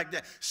ladies like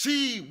that?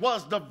 She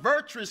was the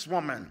virtuous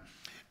woman.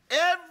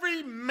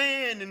 Every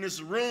man in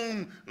this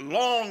room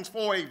longs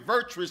for a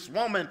virtuous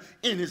woman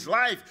in his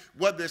life,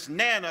 whether it's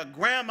Nana,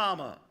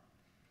 grandmama,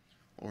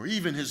 or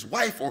even his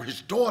wife or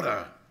his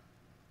daughter.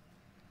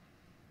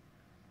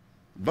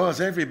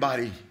 Buzz,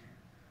 everybody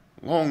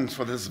longs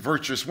for this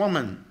virtuous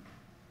woman.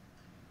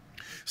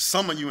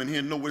 Some of you in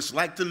here know what it's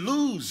like to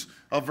lose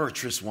a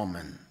virtuous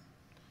woman.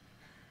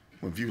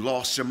 If you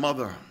lost your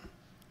mother,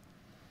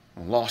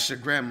 or lost your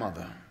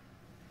grandmother,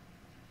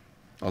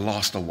 or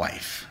lost a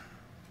wife.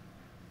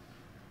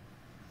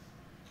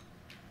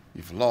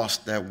 You've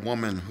lost that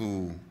woman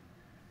who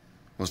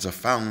was the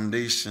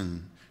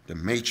foundation, the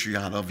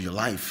matriarch of your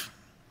life.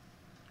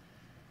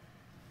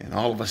 And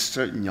all of a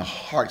sudden, your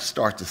heart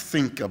starts to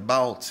think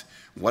about,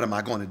 what am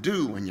I going to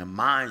do? And your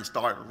mind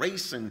starts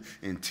racing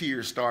and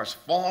tears starts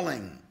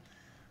falling.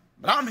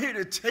 But I'm here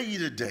to tell you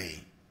today,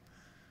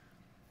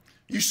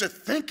 you should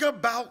think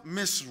about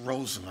Miss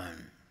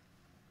Rosalynn.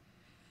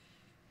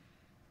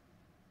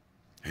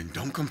 And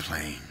don't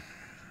complain.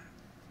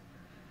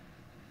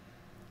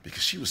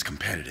 Because she was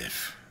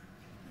competitive.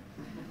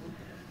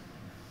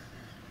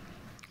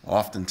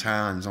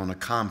 Oftentimes on the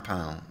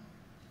compound,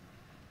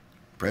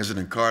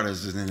 President Carter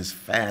is in his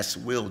fast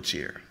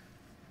wheelchair.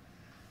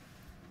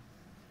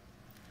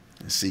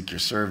 And Secret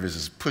Service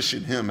is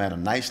pushing him at a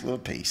nice little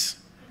pace.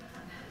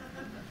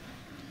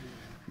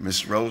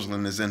 Miss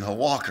Rosalynn is in her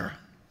walker.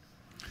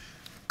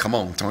 Come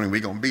on, Tony,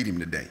 we're going to beat him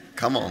today.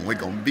 Come on, we're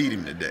going to beat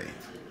him today.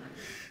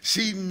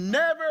 She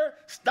never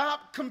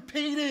stopped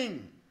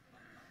competing.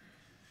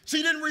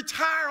 She didn't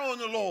retire on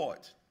the Lord.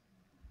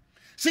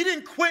 She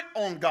didn't quit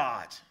on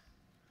God.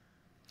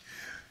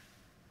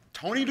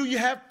 Tony, do you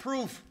have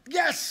proof?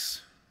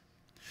 Yes.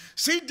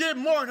 She did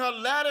more in her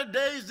latter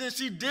days than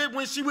she did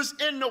when she was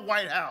in the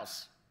White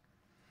House.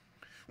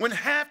 When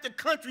half the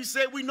country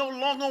said we no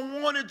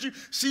longer wanted you,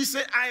 she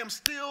said, I am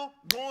still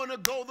going to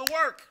go to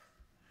work.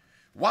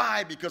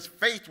 Why? Because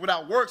faith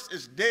without works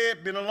is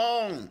dead, been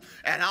alone.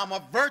 And I'm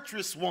a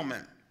virtuous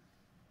woman.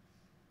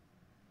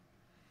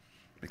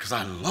 Because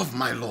I love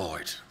my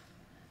Lord.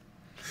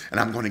 And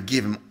I'm going to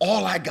give him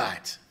all I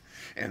got.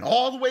 And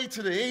all the way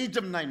to the age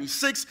of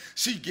 96,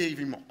 she gave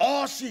him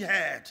all she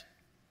had.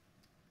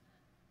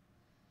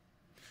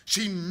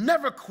 She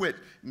never quit,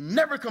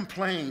 never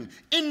complained.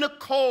 In the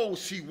cold,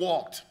 she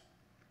walked.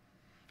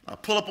 I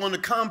pull up on the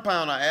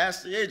compound, I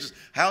asked the agents,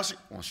 how's she?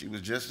 Well, she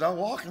was just out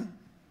walking.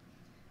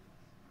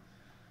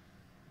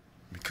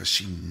 Because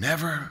she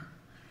never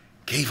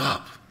gave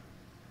up.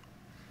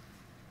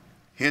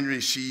 Henry,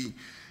 she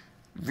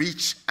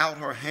reach out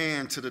her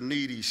hand to the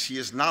needy. She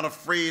is not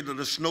afraid of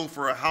the snow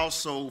for her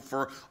household,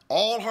 for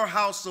all her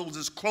household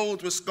is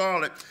clothed with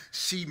scarlet.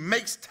 She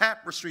makes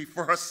tapestry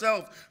for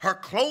herself. Her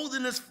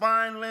clothing is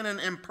fine linen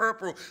and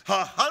purple.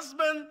 Her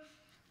husband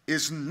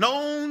is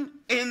known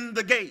in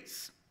the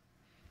gates.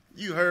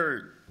 You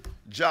heard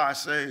Josh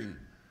say,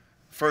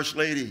 First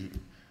Lady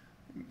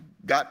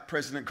got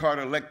President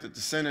Carter elected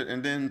to Senate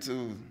and then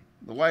to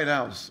the White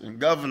House, and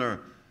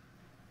Governor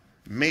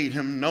made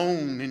him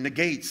known in the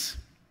gates,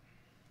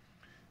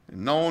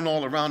 and known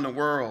all around the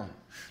world.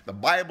 The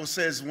Bible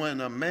says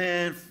when a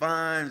man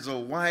finds a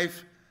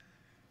wife,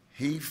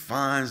 he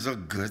finds a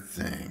good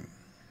thing.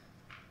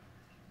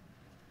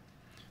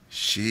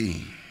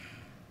 She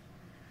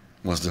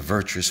was the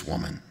virtuous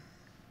woman.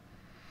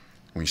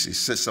 When she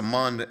sits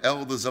among the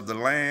elders of the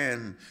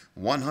land,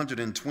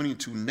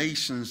 122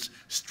 nations,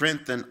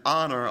 strength and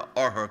honor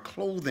are her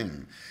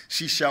clothing.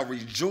 She shall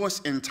rejoice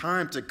in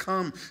time to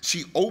come.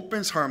 She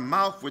opens her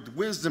mouth with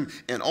wisdom,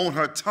 and on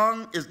her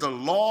tongue is the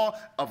law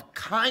of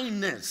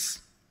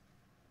kindness,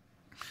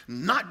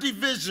 not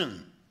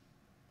division.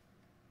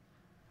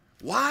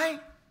 Why?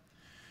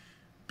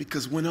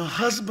 Because when her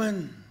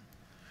husband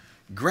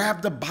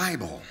grabbed the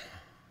Bible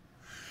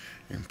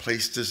and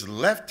placed his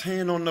left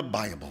hand on the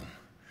Bible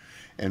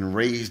and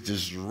raised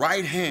his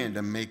right hand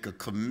to make a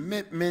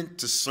commitment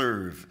to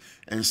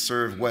serve and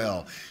serve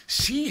well,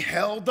 she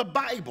held the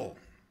Bible.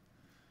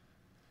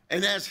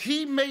 And as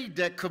he made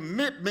that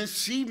commitment,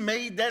 she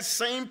made that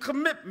same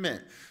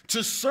commitment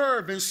to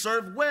serve and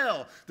serve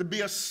well, to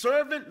be a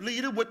servant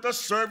leader with a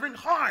servant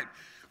heart.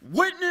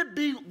 Wouldn't it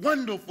be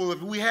wonderful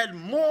if we had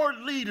more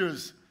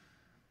leaders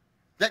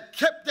that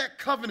kept that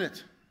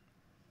covenant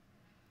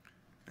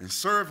and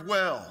served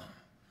well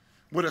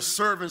with a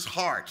servant's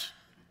heart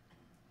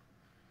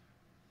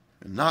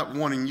and not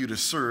wanting you to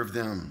serve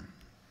them?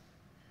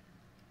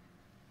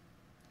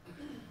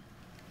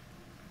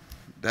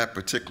 That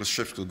particular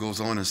scripture goes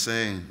on and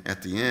saying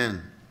at the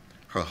end,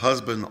 her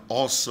husband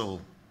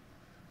also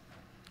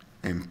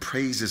and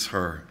praises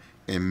her,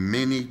 and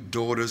many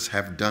daughters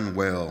have done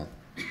well.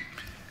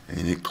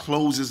 And it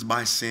closes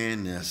by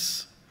saying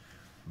this,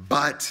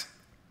 but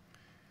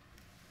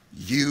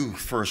you,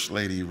 First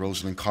Lady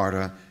Rosalynn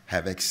Carter,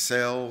 have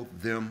excelled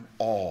them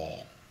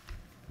all.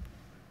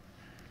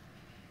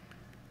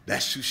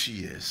 That's who she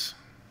is.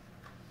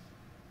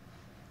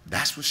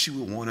 That's what she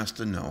would want us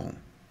to know.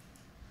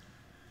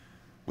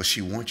 But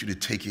she wants you to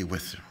take it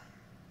with her.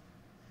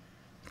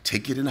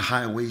 Take it in the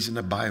highways and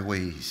the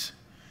byways.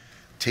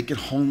 Take it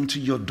home to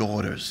your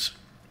daughters.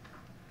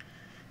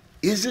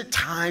 Is it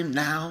time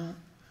now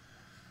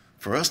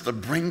for us to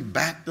bring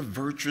back the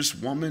virtuous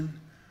woman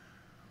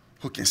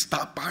who can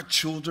stop our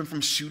children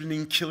from shooting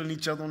and killing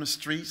each other on the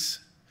streets?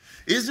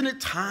 Isn't it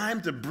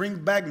time to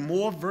bring back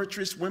more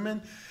virtuous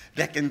women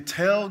that can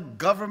tell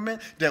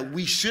government that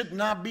we should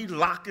not be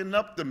locking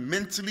up the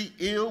mentally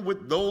ill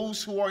with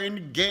those who are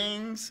in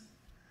gangs?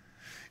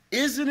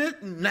 Isn't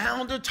it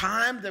now the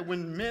time that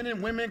when men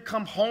and women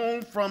come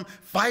home from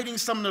fighting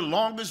some of the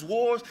longest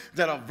wars,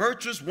 that a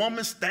virtuous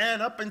woman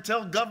stand up and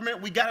tell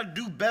government we got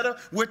to do better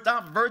with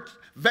our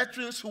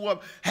veterans who are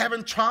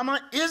having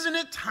trauma? Isn't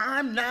it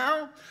time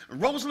now?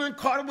 Rosalynn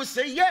Carter would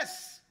say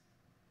yes.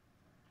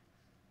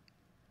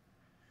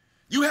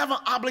 You have an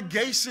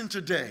obligation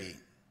today,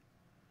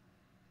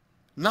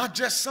 not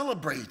just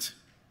celebrate.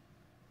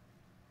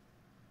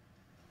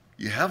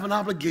 You have an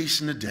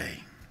obligation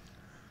today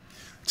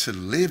to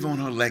live on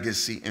her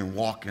legacy and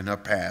walk in her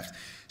path.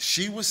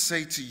 She would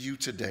say to you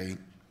today,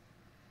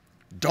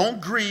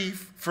 don't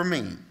grieve for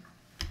me,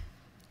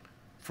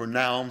 for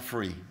now I'm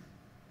free.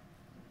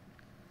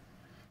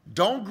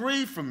 Don't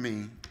grieve for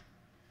me,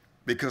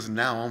 because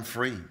now I'm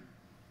free.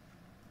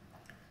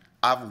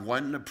 I've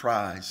won the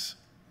prize.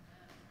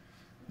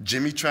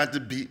 Jimmy tried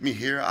to beat me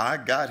here. I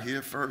got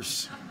here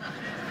first.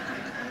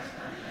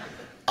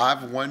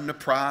 I've won the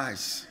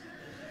prize.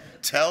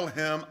 Tell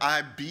him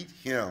I beat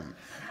him,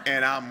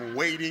 and I'm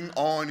waiting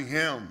on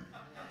him.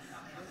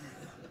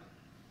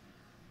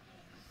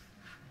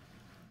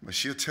 But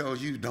she'll tell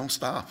you, don't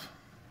stop.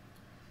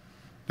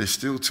 There's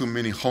still too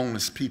many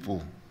homeless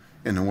people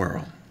in the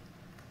world.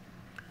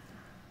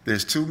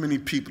 There's too many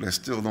people that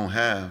still don't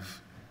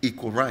have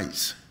equal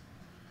rights.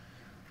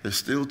 There's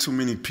still too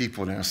many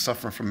people that are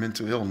suffering from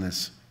mental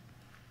illness.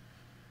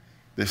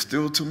 There's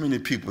still too many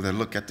people that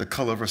look at the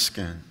color of her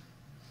skin.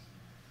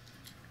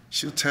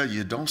 She'll tell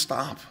you, don't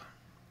stop.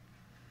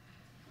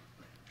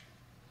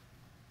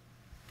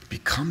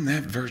 Become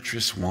that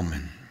virtuous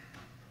woman.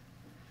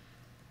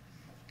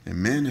 And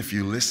men, if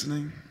you're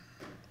listening,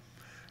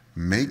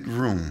 make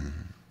room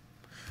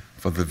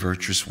for the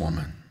virtuous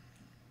woman.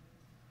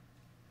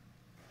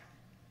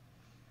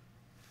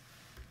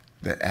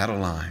 That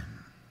Adeline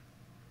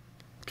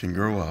can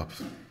grow up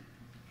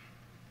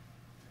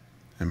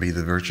and be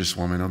the virtuous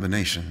woman of the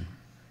nation.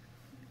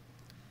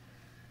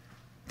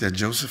 That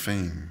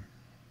Josephine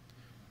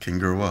can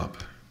grow up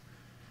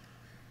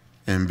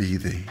and be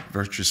the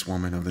virtuous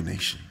woman of the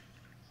nation.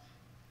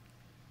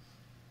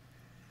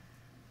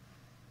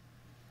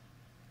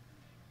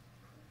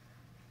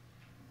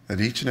 that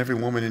each and every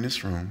woman in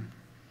this room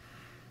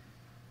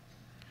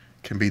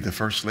can be the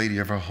first lady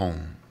of her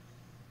home.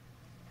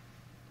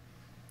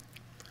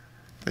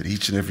 That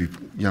each and every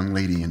young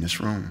lady in this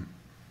room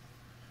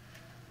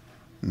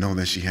know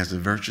that she has a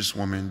virtuous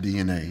woman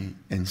DNA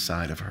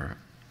inside of her.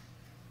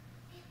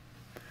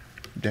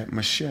 That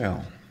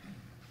Michelle,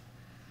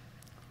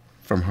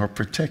 from her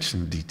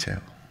protection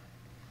detail,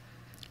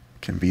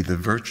 can be the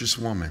virtuous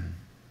woman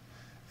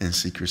in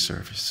Secret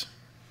Service.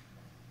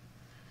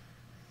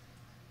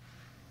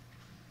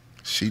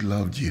 She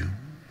loved you,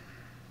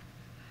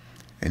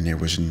 and there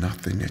was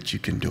nothing that you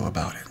can do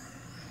about it.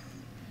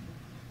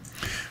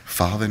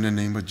 Father, in the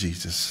name of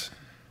Jesus,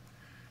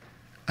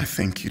 I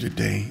thank you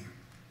today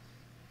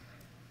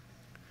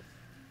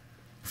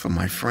for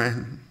my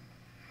friend,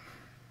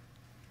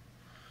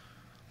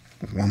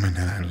 a woman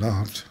that I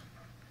loved,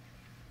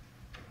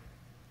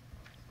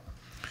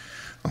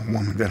 a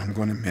woman that I'm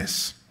going to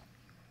miss.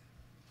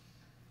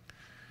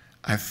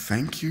 I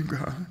thank you,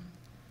 God,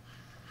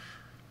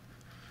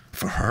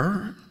 for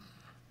her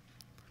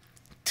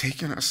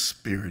taking her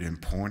spirit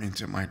and pouring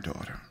into my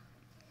daughter.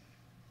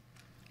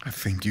 I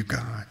thank you,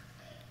 God,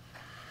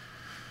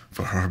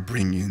 for her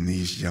bringing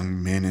these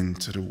young men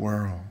into the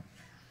world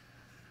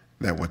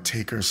that will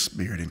take her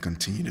spirit and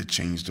continue to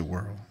change the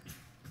world.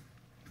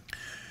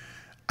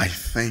 I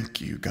thank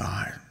you,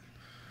 God,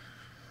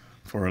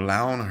 for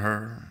allowing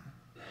her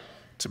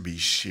to be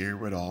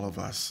shared with all of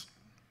us.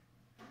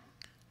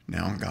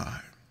 Now,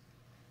 God,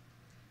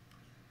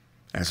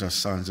 as her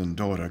sons and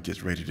daughter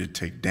get ready to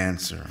take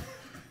dancer,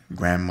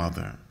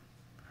 grandmother,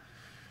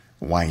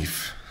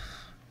 wife,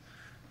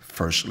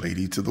 first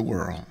lady to the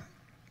world,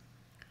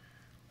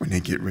 when they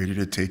get ready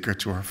to take her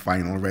to her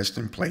final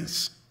resting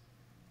place,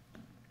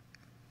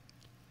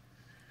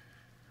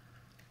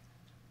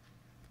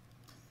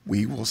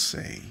 we will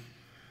say,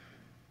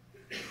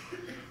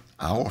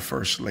 our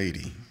first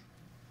lady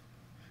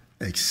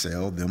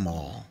excelled them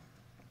all.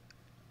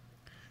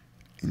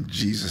 In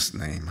Jesus'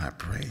 name I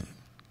pray.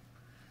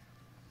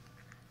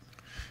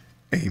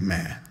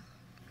 Amen.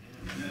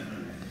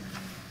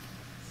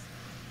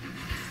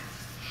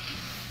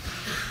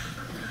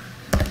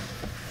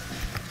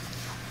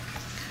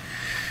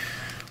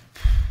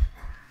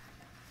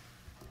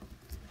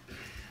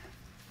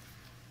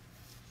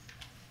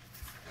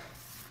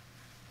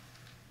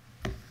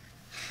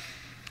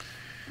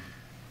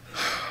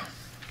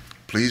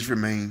 Please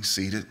remain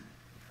seated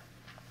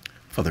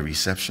for the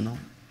receptional.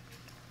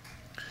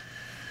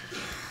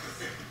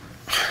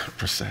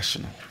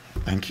 Processional.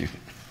 Thank you.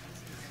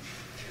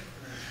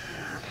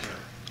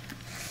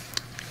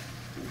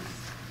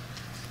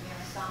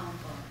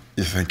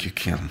 Yeah, thank you,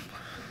 Kim.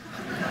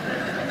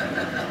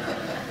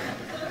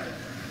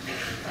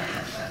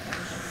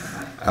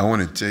 I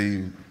want to tell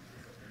you,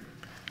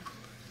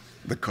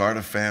 the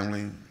Carter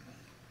family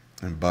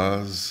and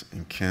Buzz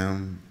and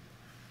Kim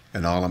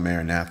and all of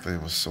Maranatha,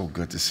 it was so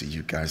good to see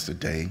you guys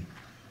today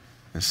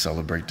and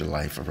celebrate the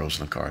life of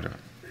Rosalynn Carter.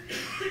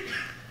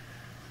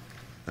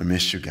 I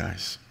miss you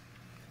guys.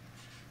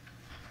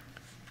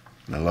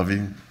 And I love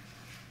you.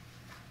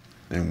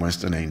 And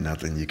Winston, ain't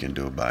nothing you can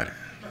do about it.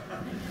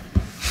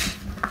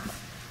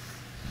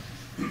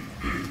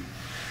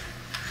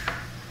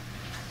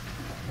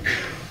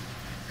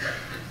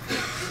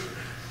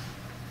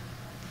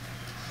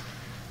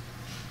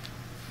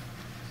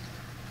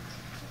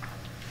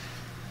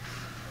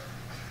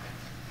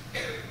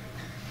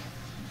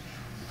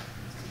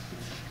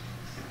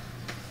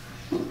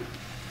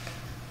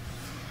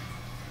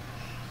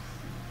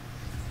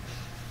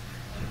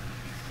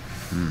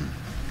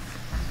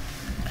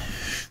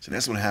 So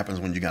that's what happens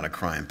when you got a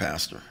crying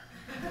pastor.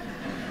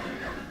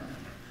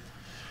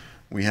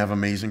 We have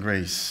Amazing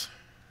Grace,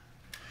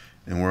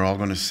 and we're all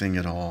going to sing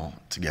it all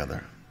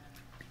together.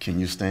 Can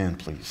you stand,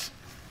 please?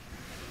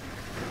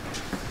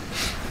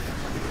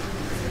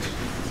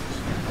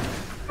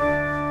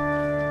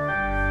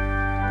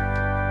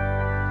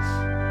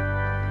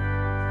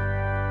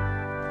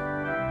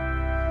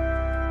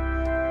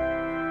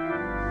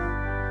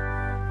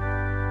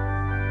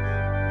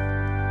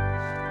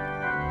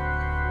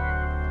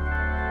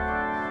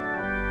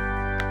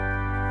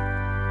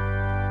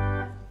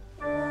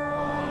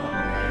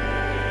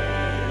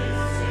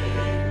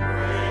 Amazing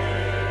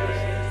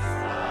grace,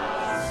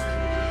 how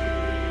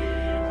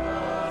sweet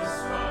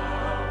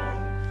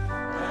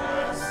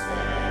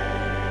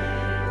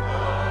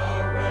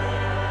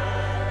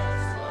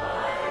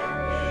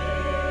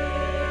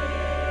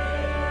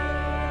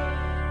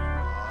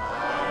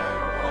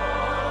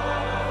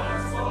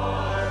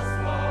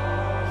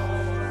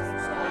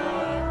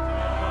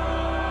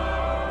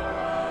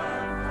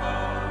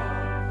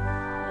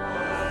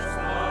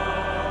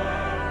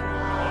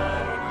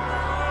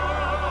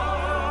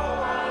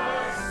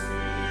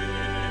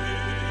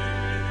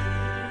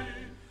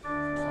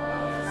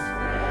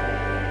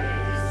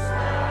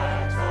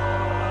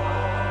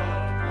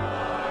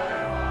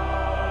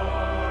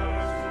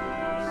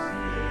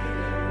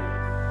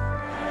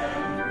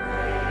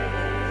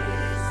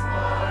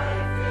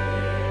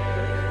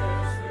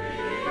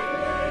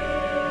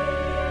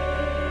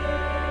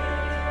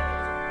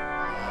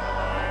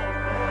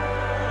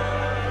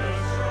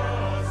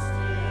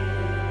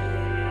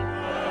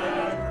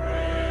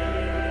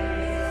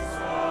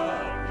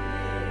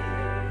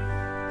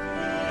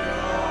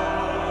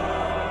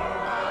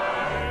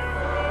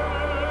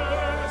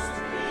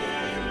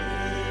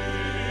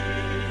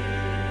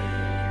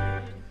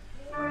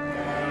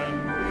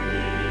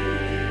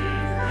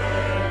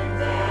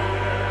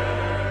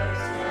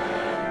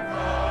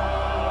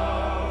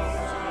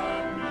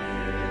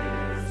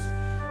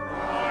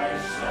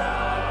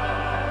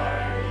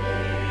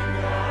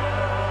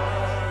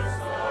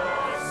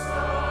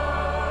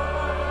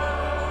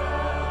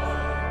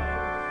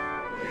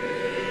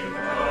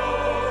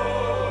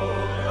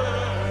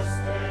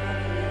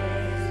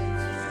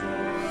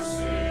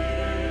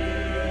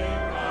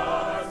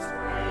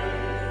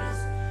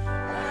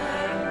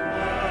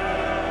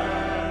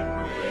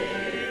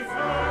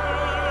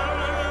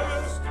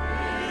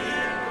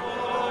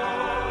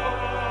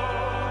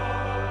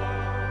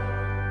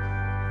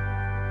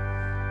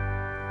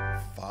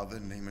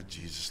Father, in the name of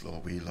Jesus,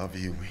 Lord, we love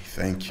you. We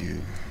thank you.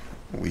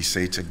 We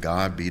say to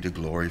God be the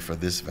glory for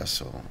this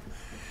vessel.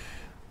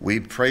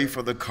 We pray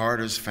for the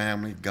Carter's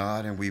family,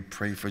 God, and we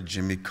pray for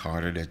Jimmy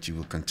Carter that you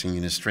will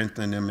continue to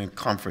strengthen them and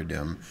comfort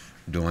them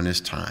during this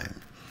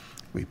time.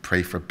 We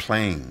pray for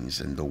Plains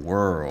and the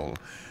world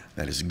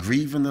that is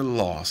grieving the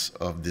loss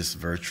of this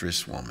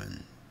virtuous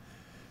woman.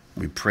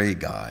 We pray,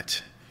 God,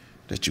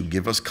 that you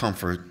give us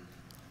comfort,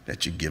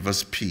 that you give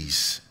us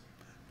peace,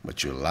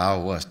 but you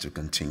allow us to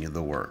continue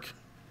the work.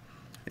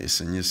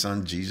 It's in your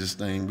Son, Jesus'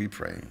 name we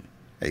pray.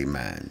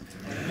 Amen.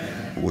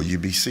 Amen. Will you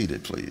be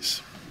seated,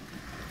 please?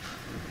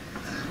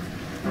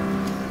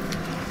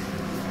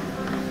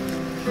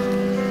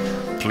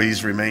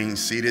 Please remain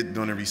seated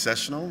during the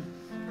recessional.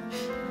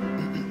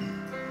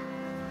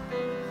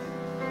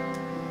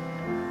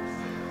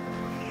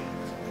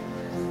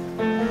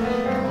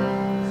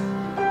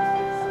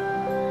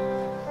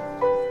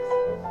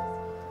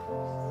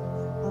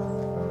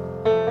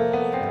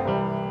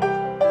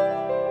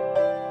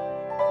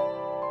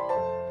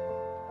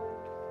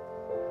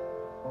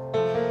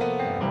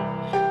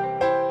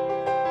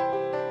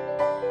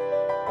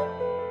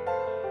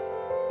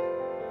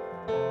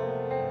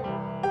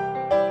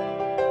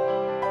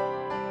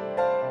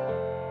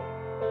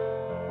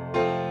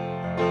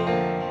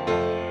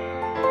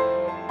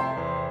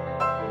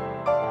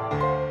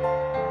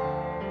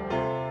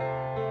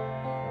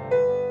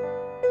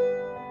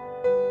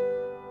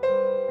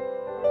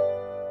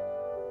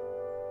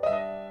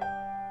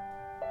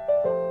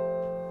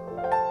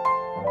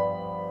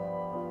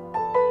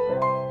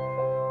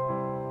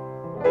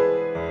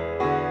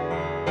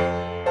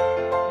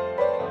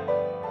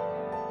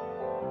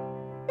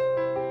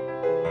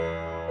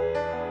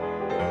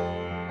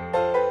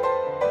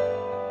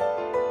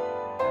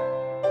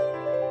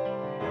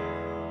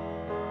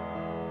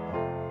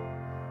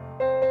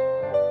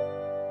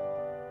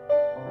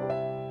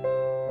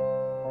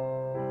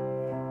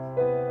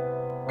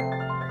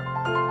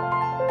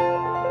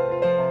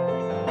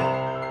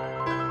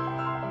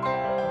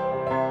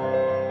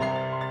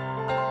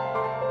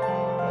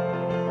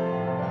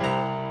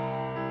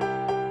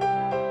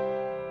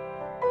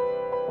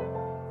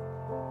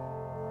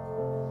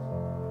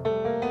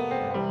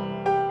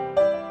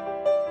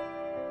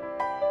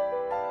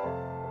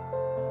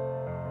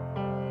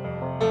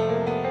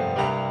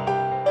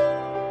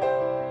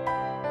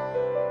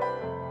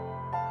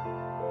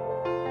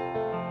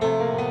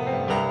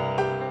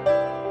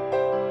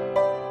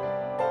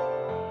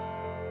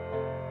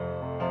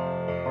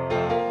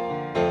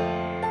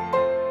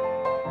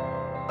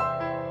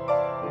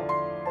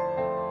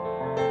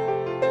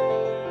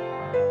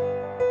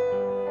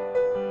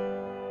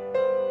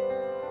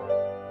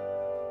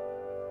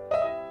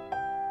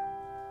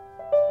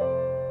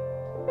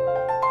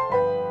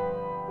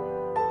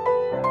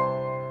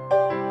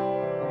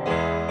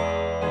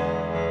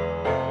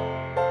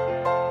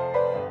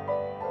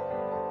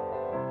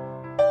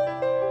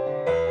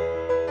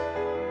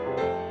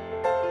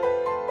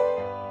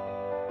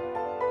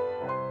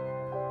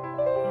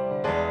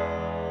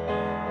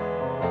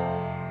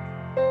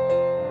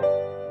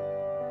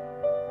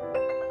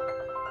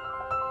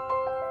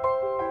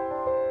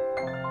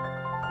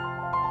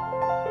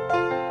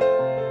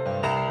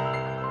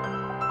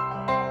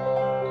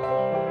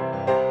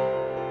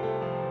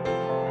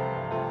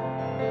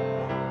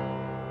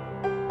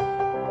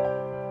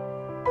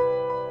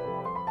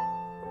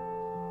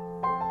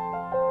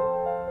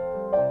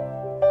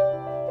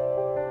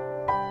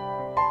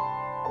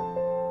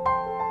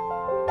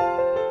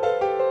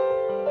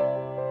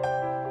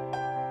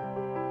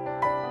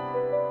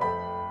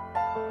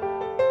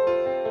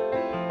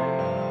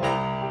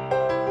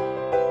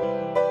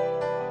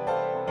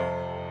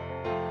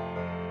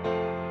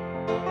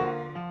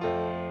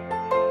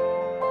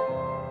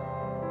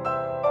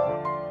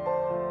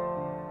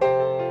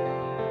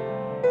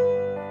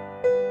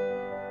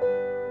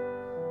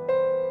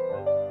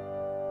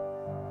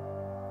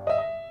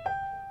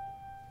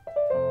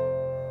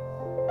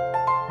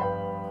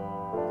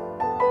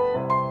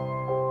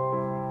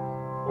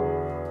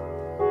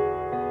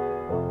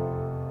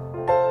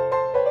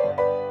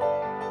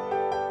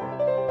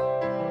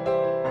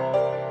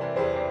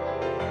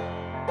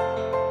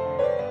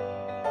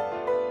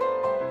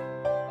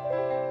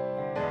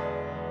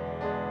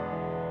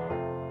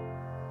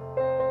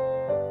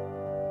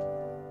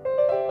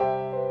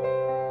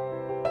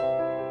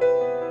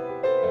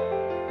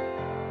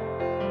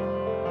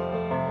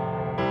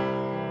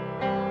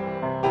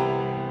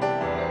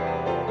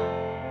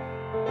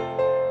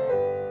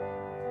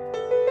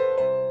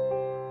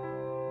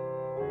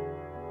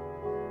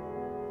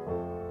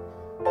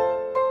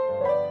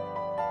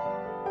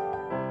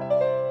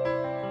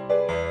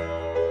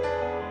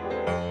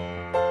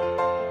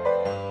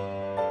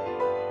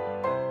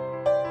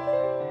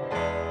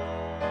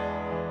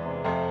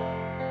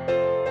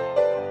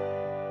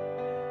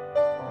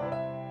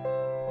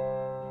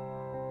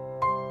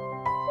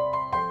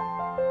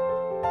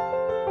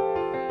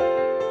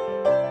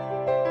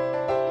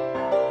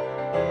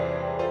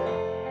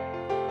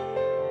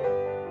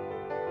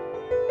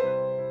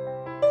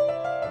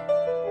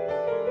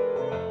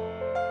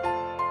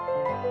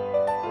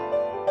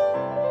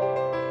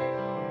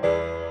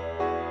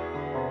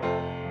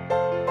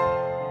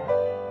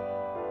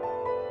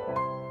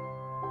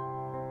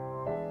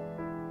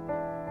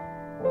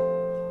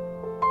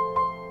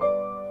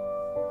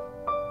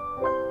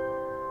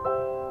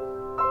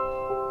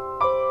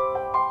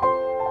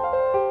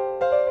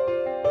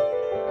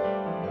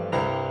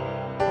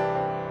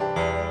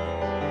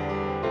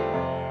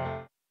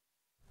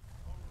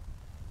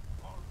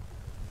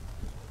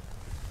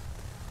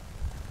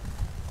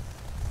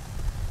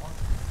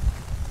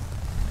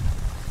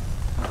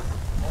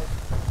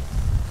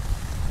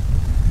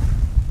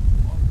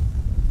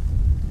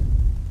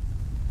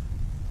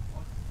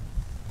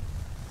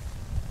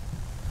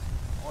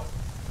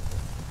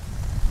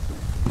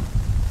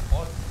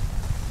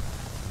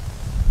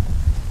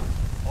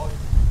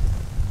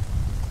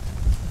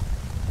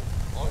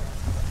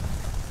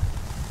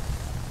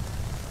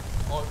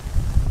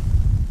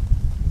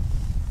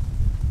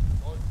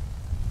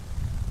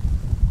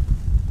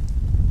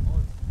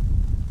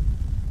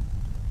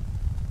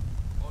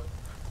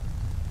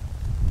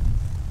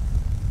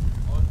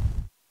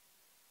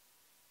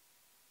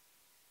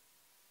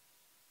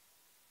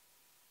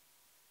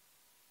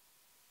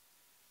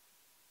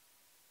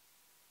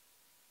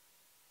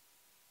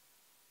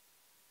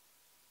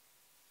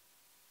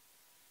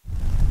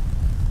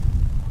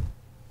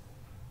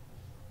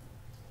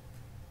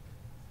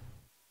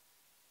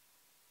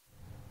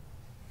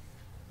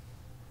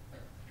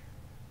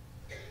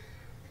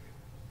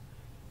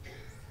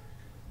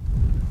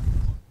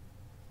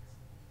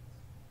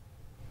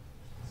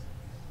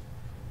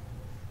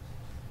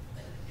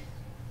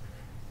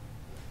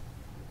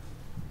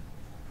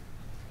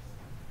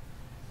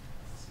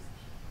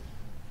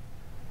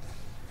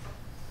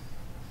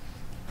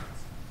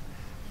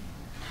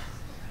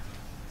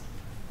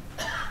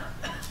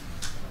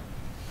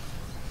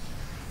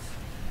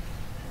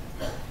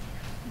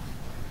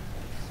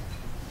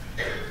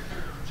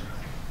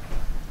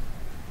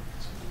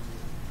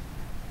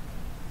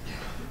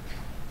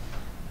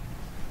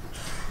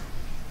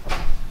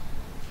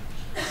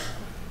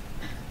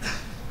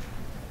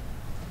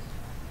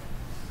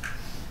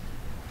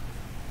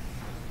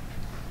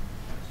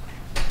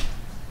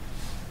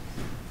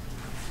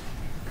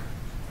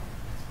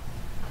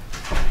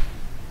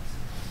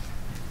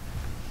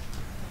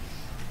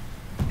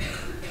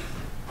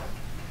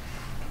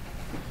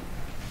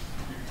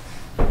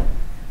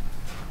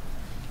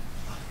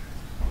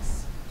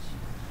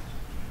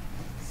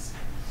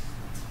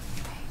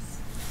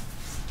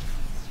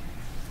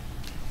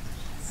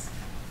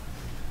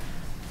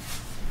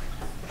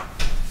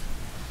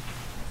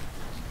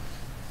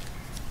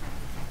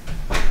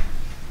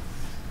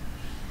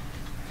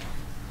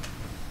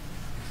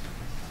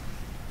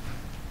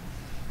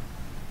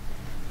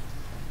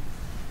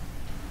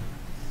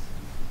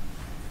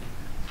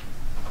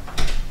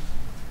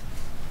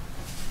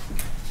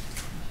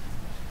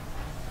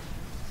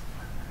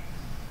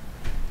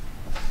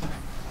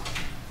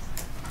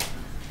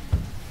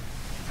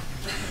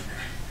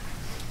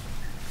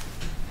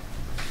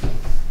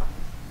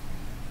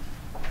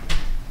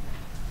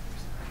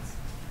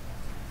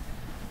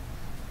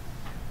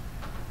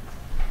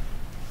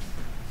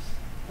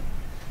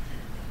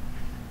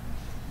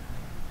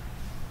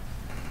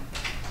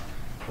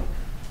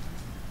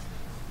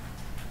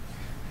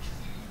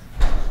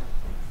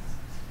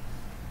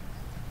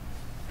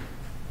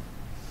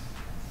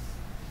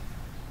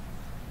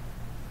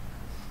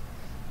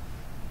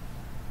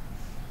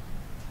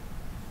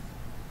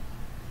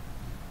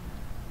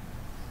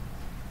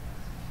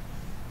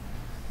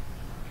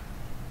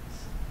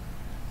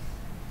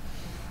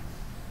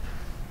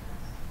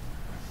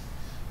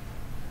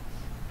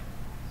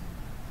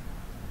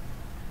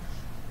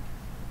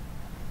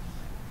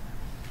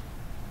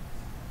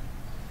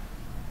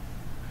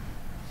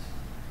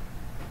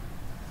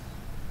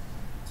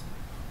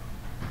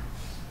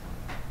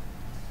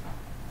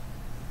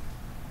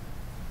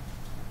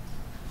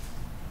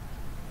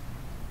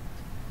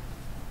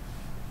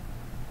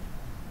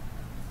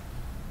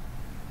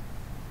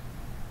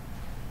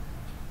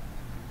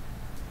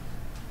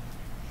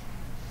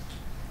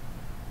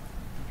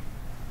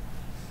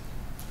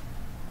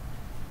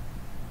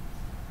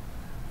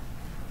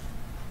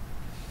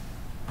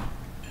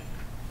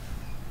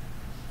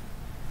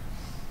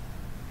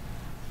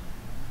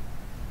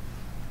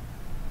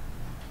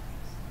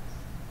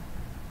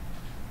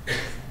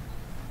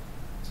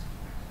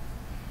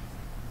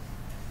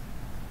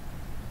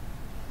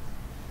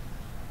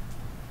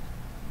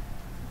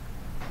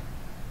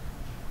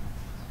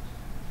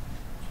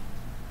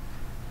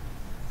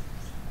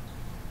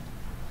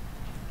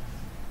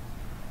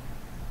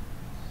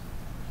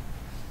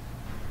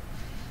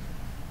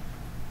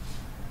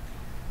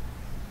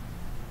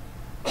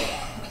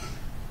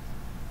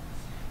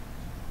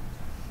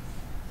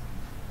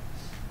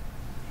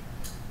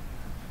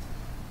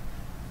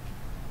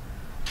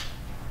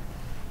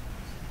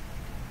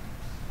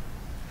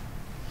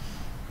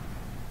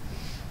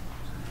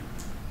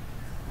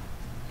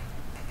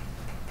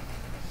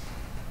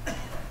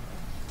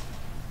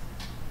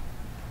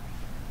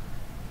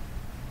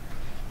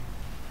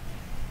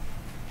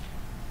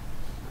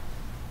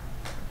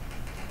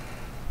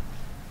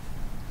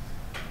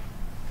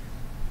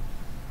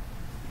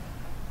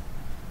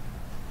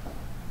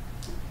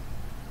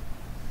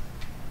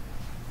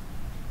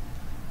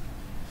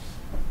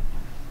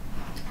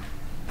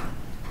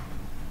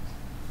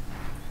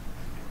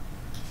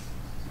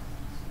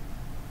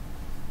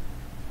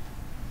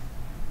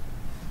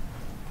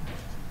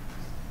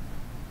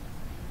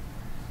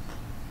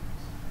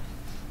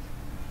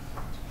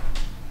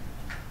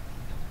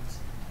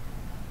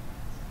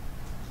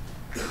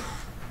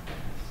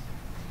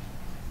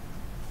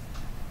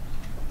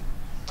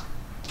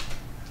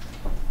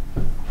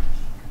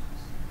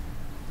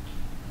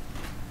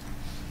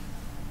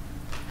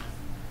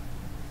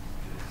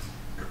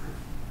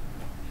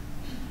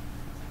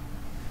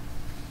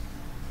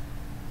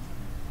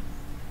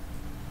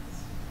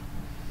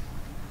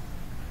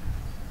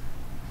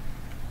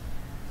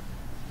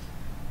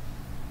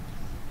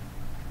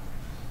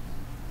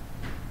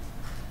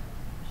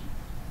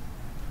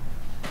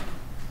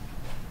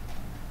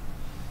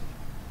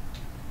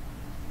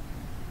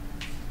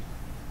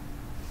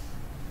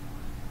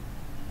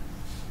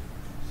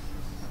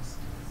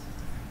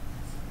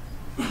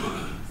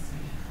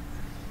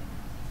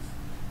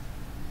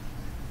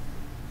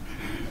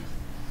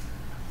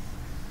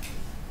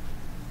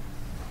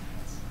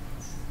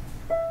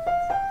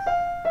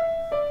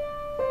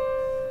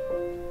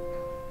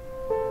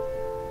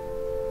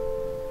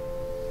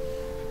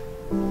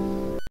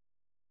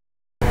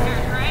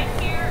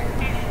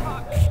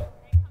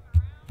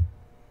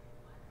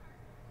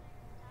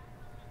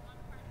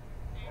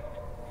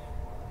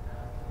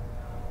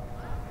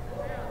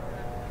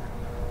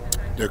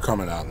 They're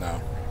coming out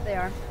now. They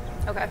are?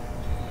 Okay.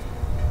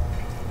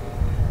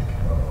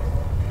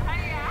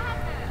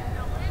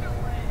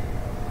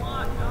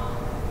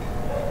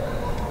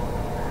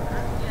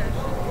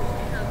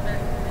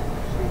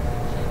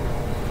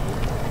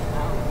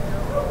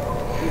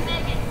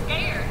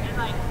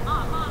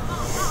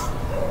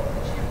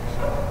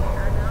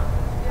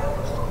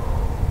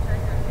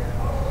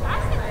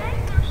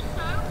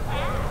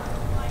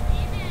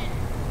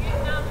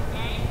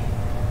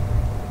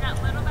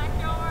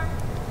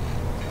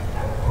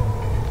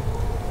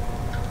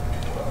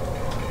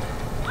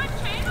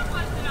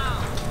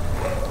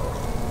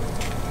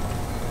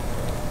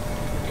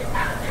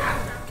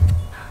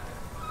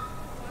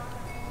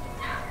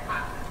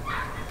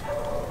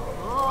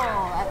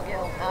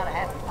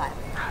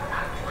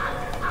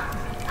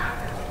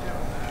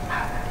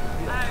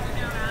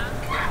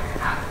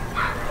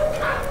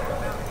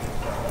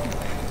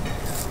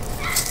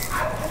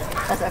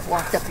 As I've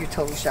walked up your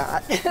toe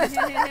shot.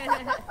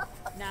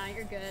 Nah,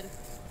 you're good.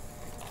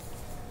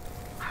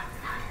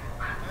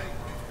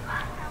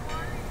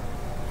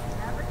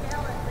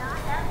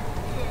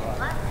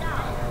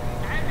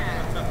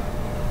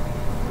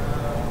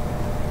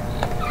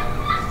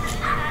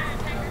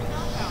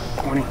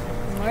 Morning.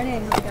 Good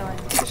morning. How's it going?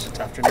 Guess it's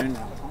afternoon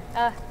now.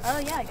 Oh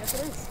yeah, I guess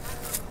it is.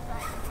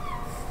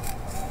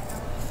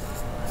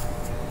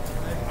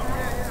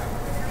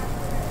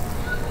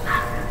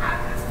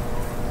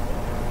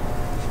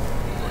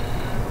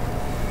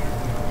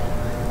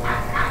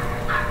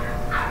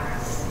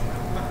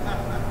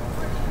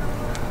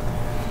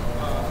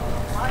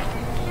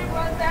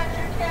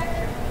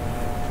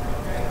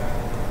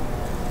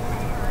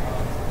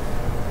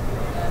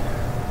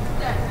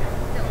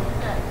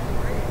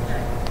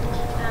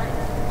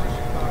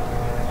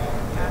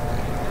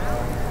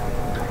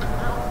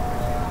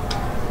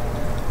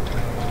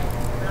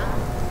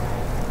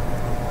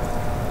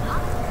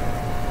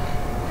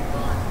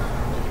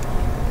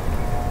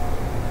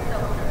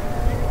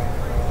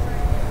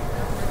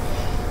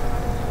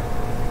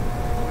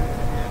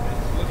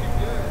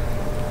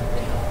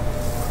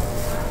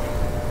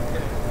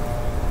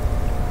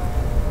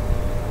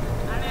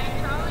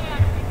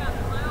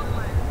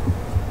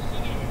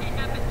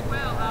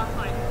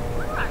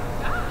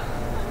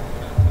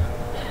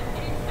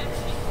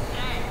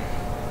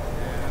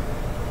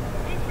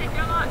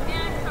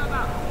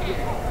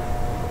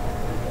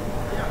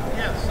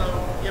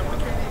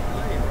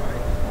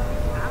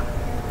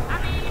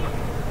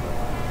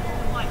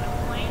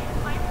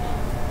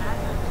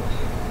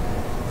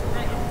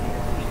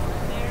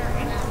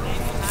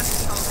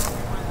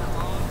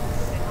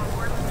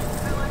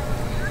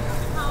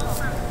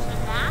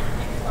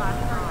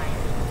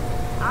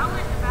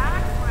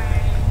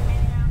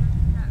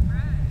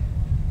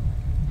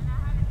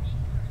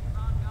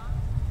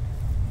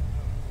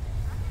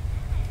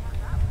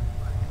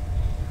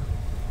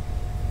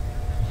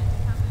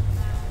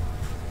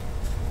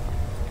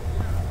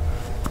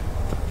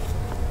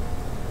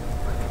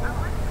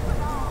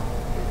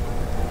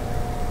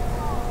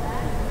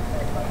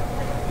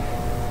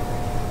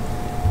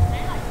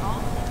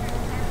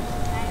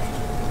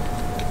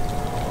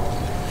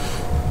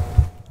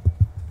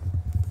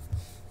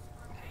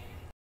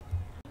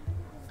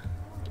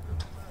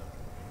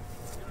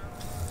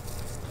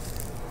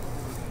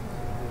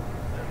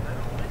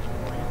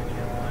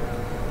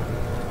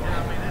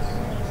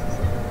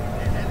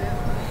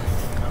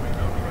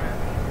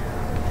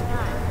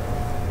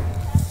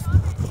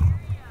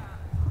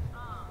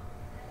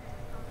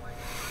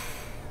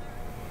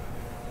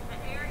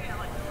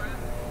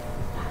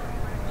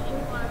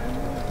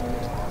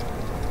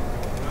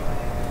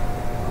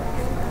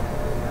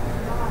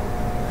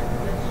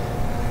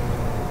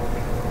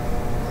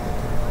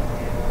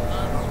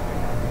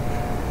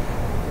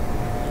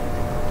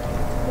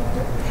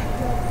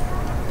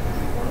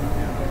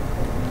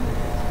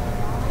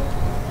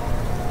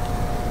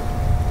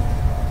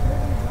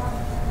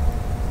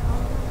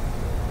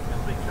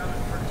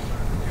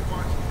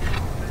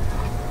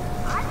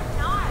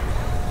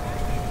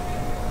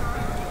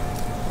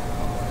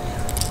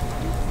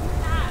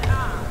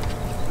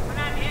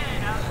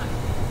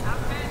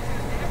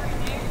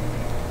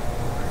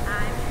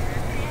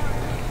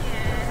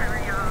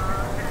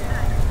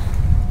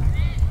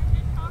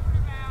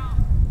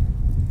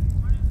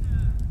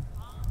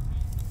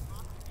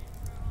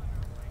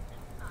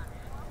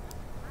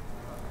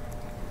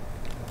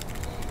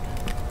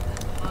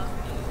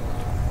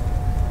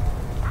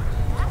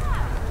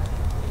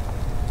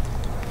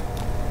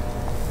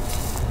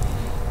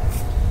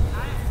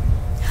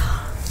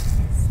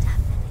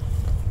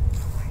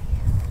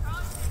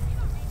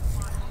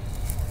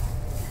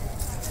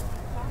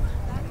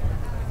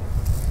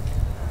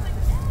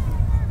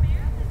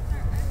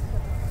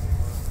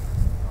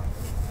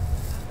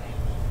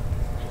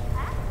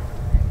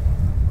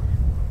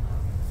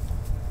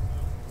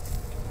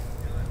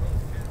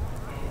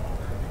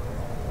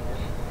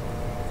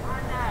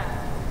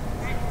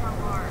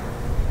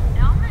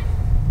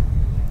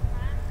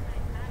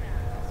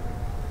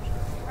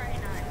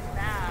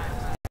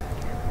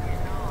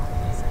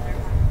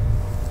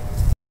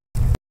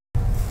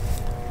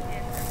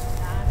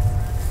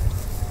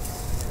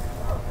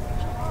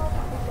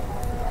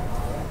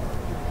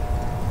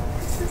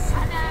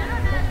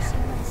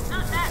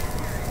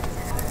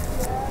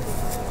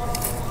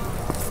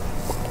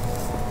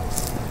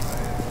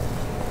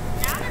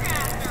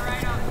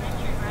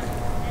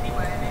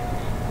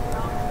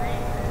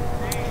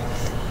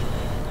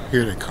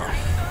 Here they come.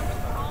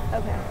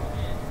 Okay.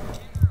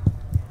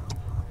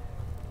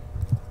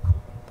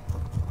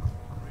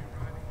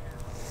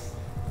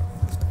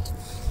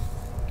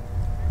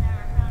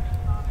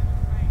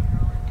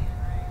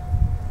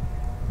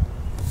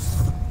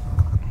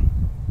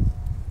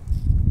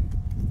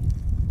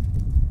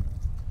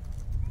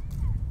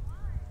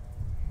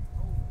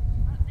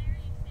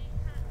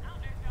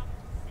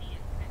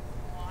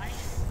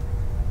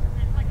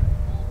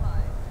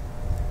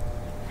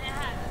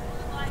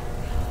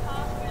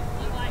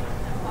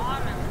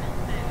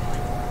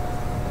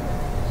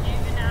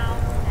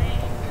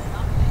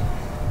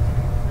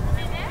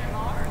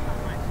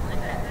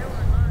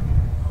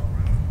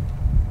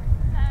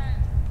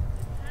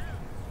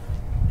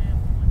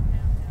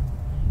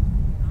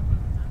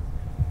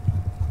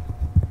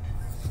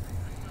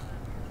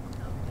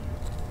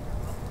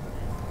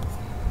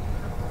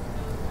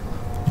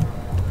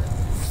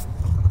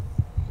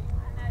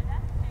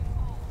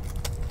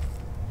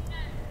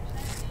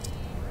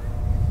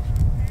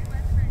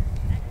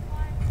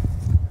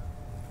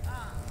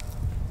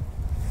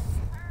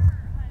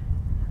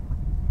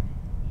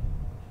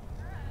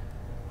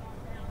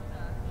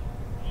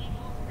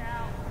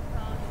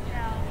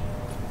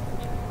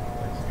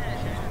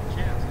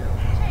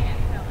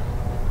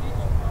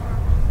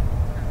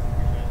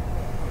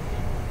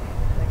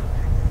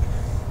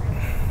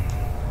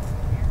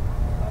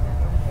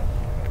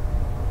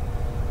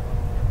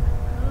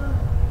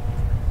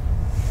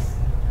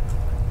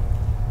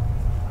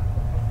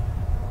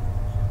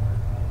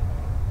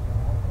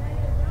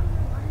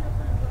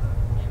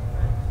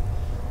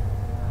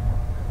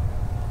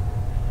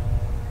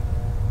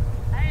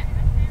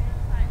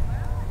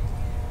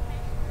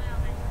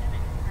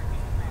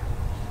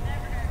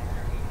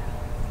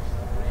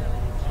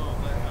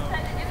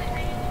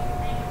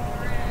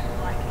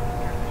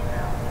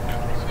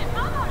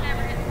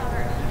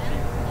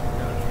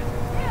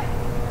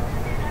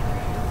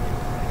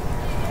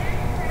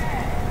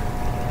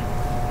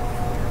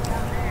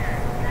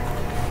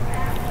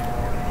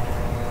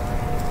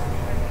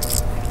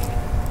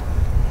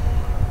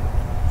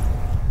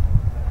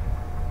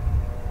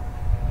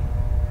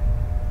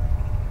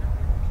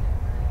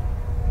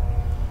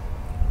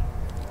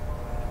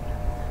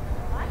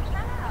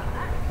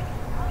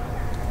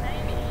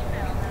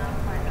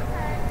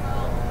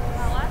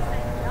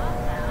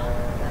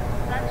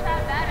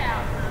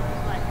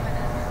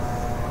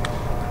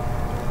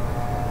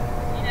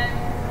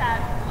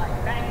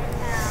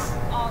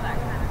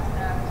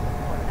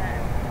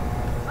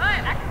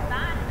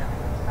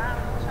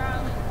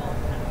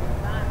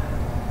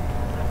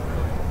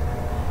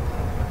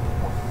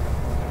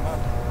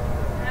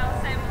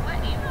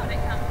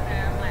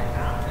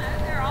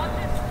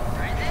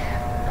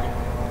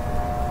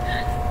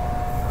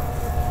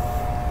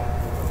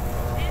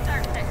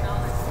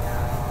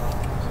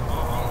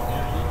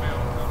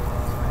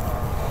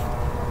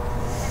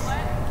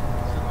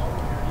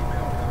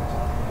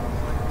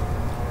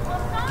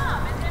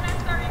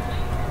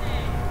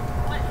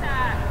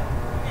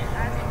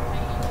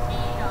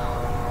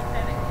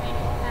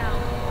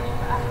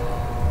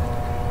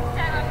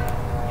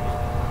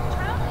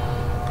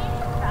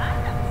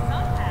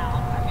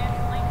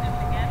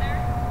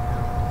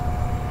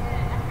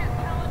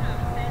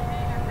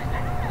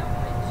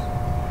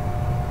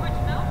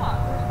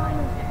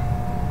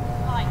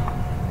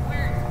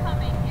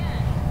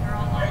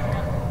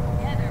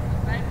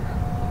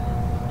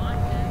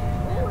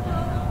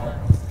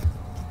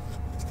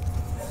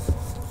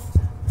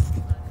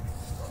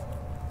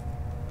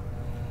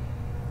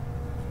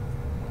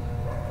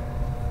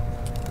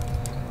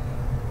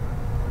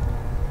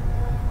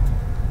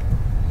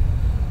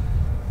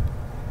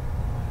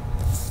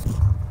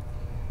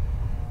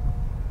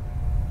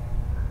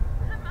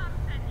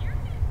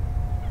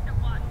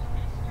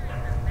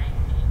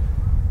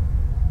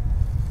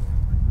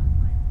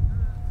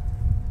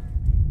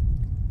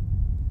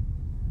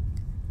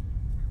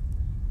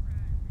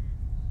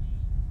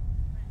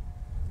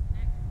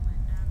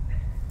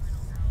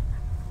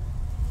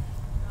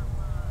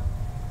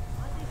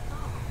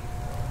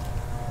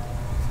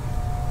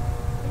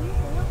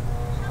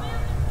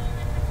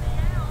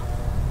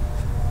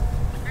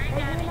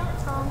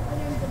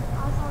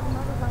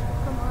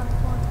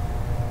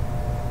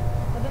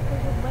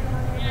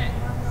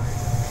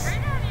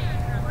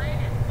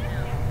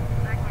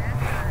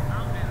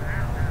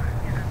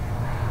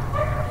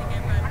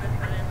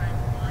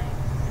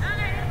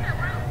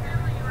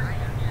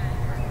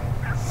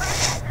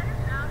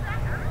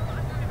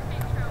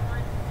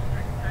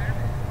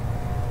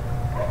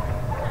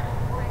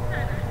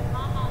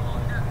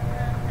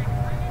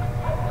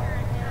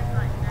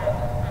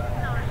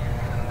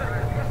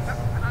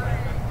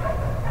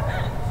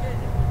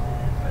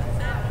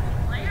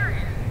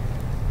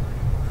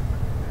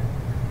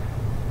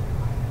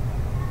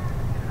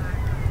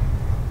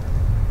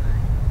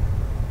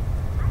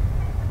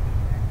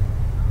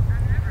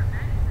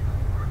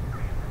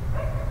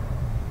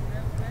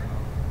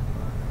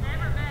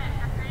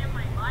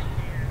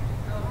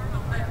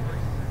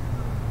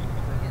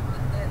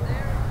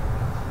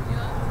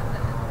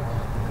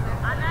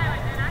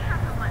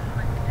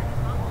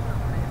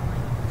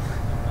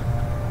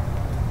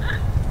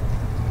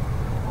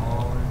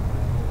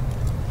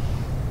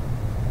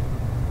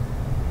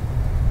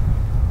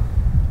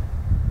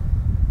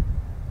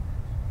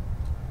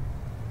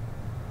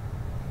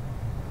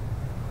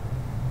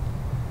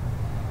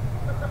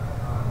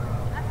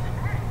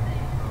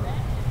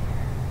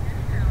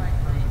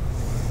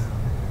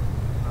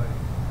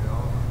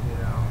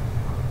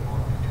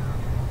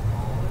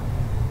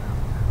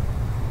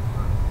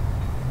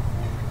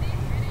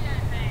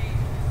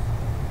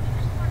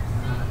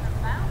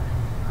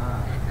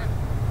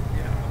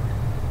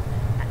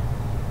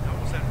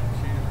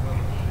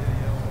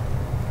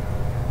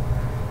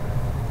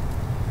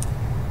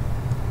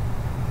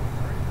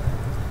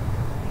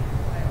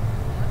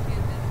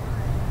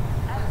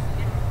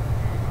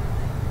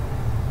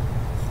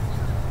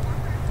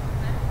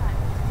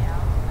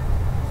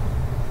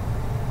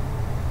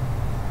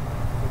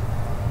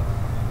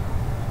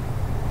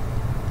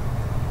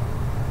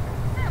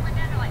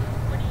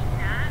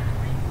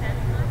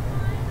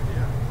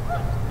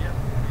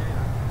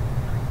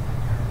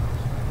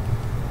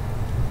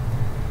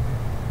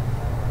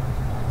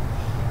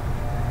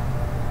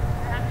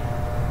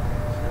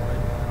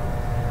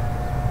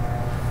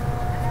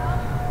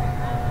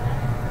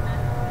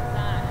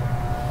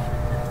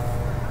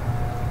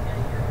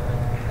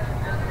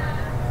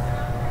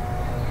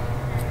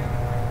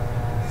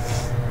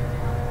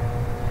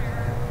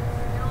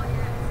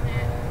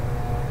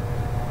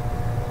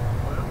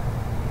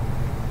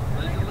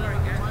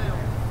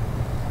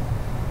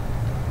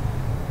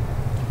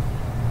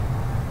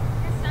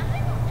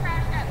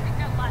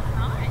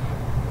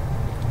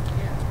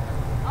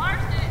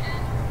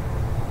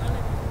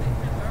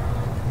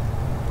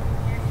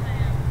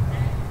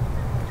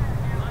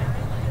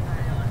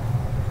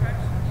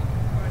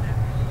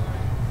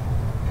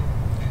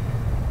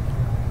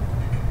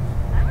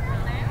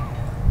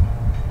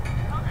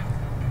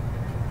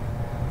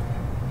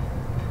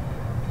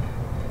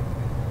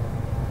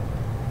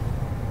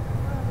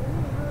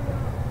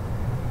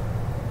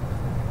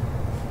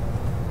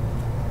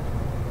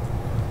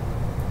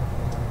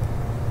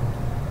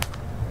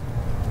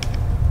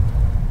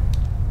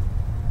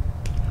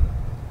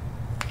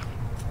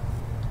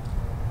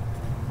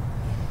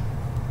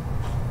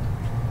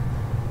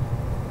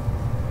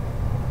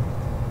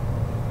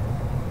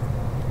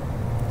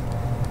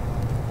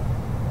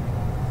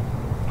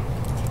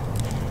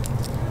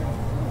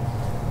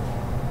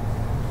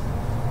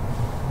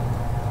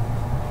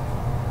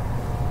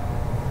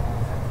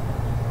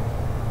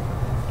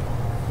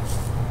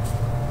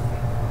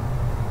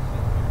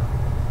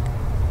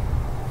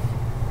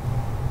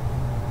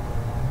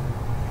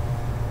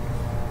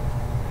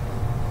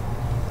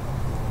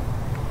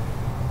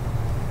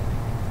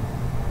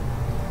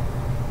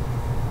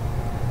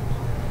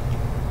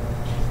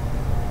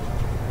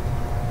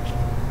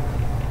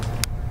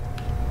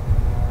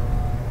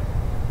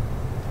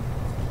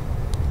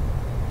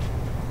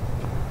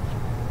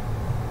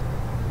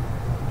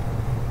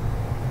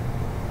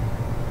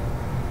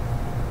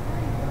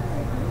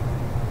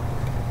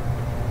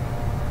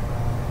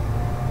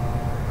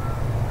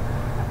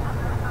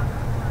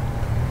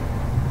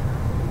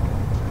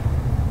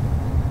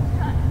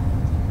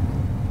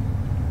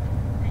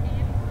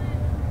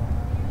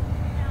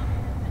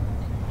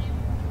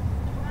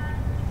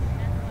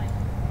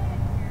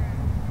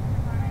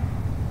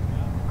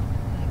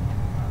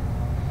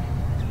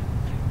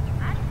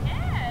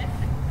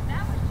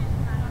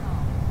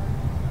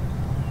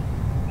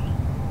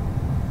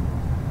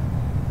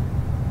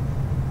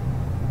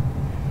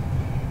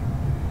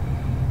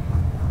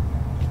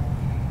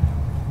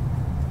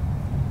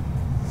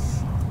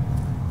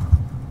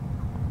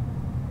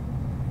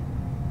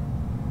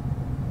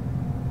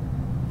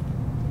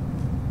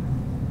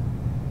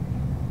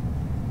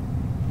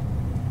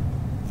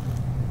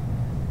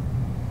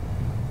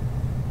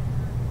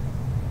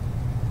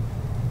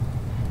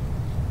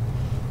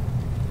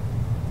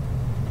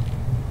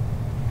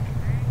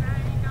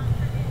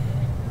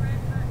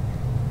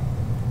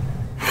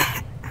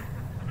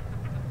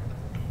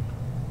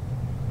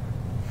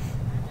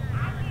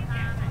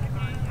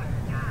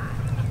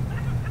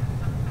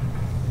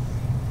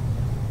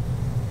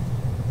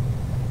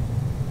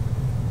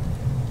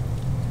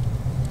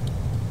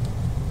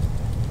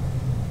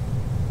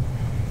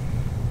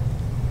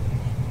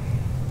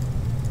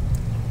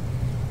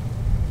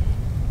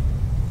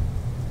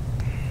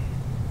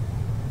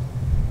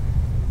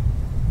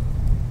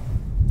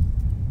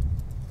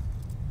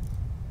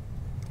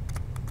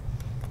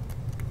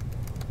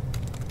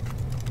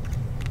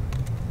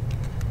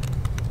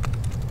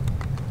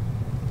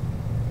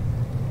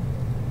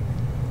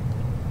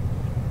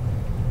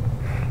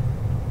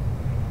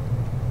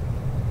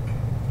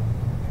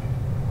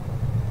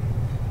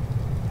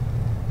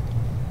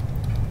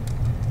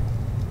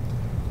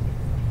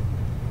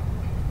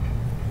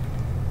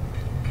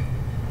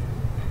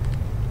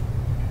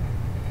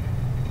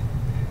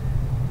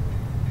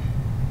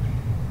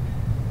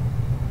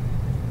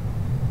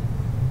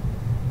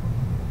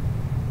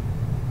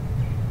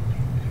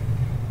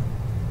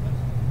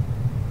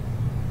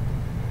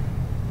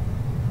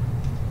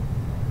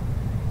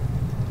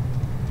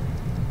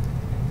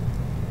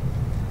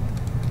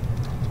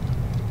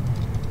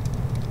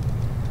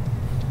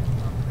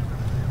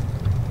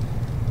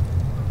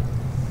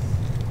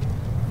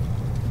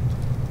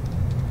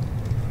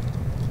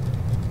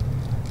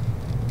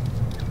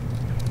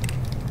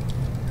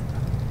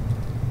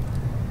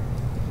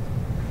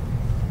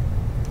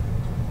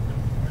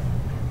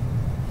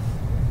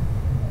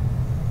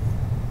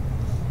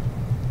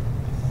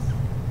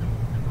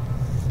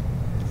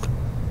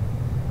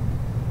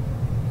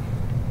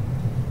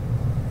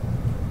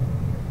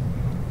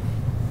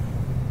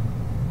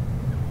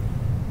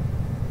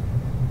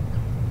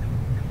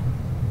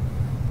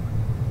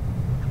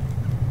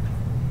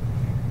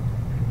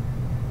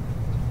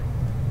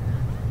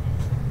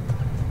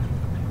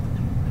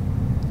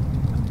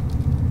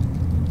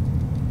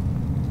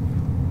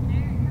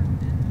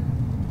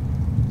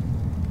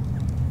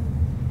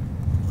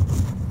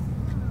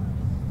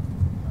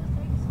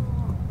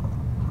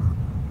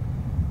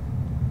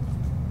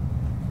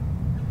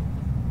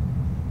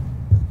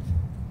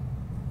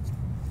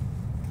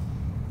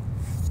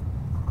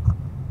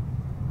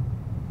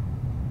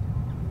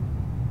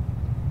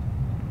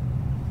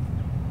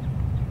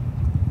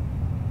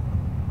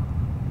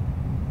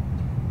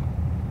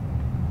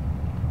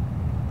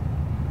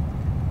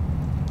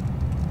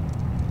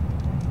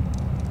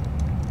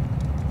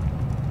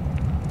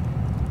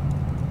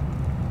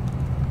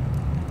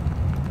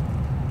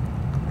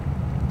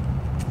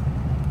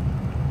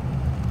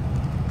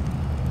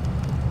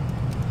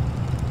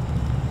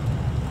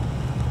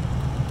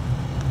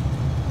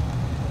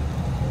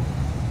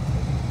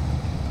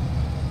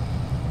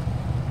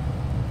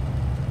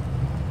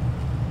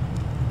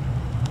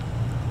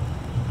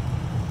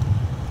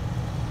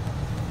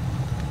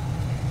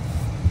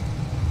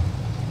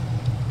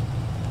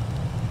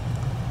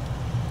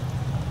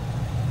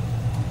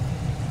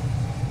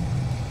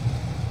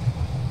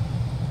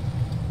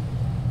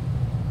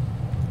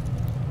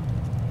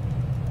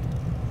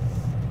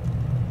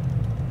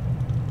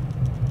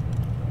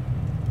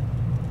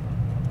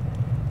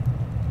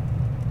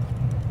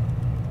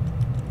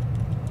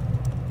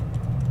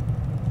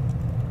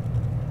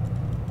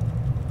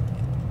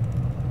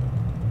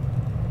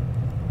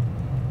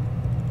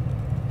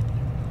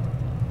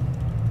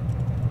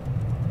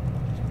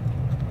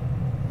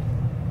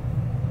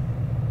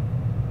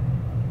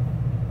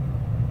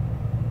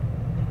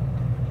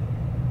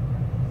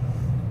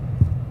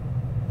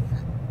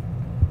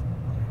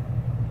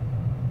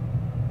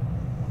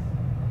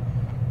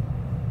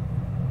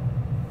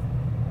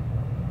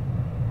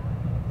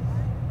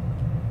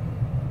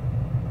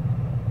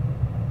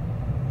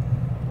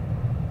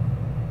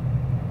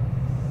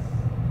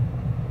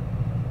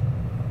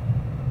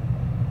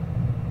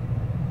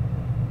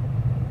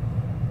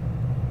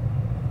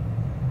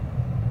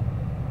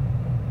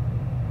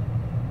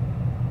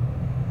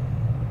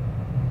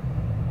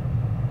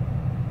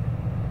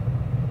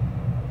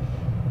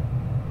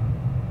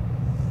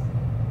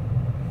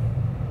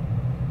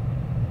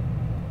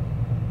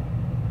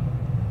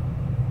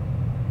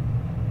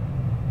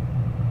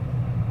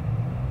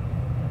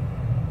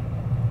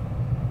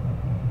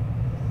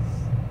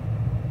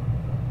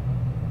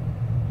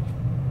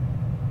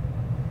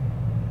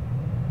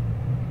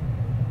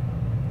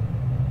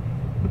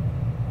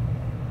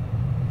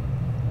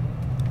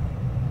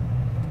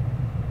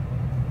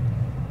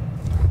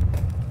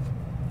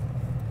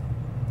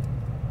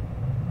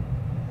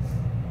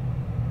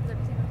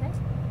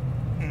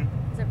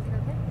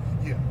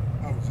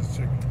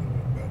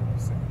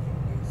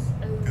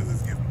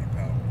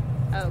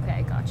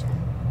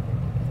 Gotcha.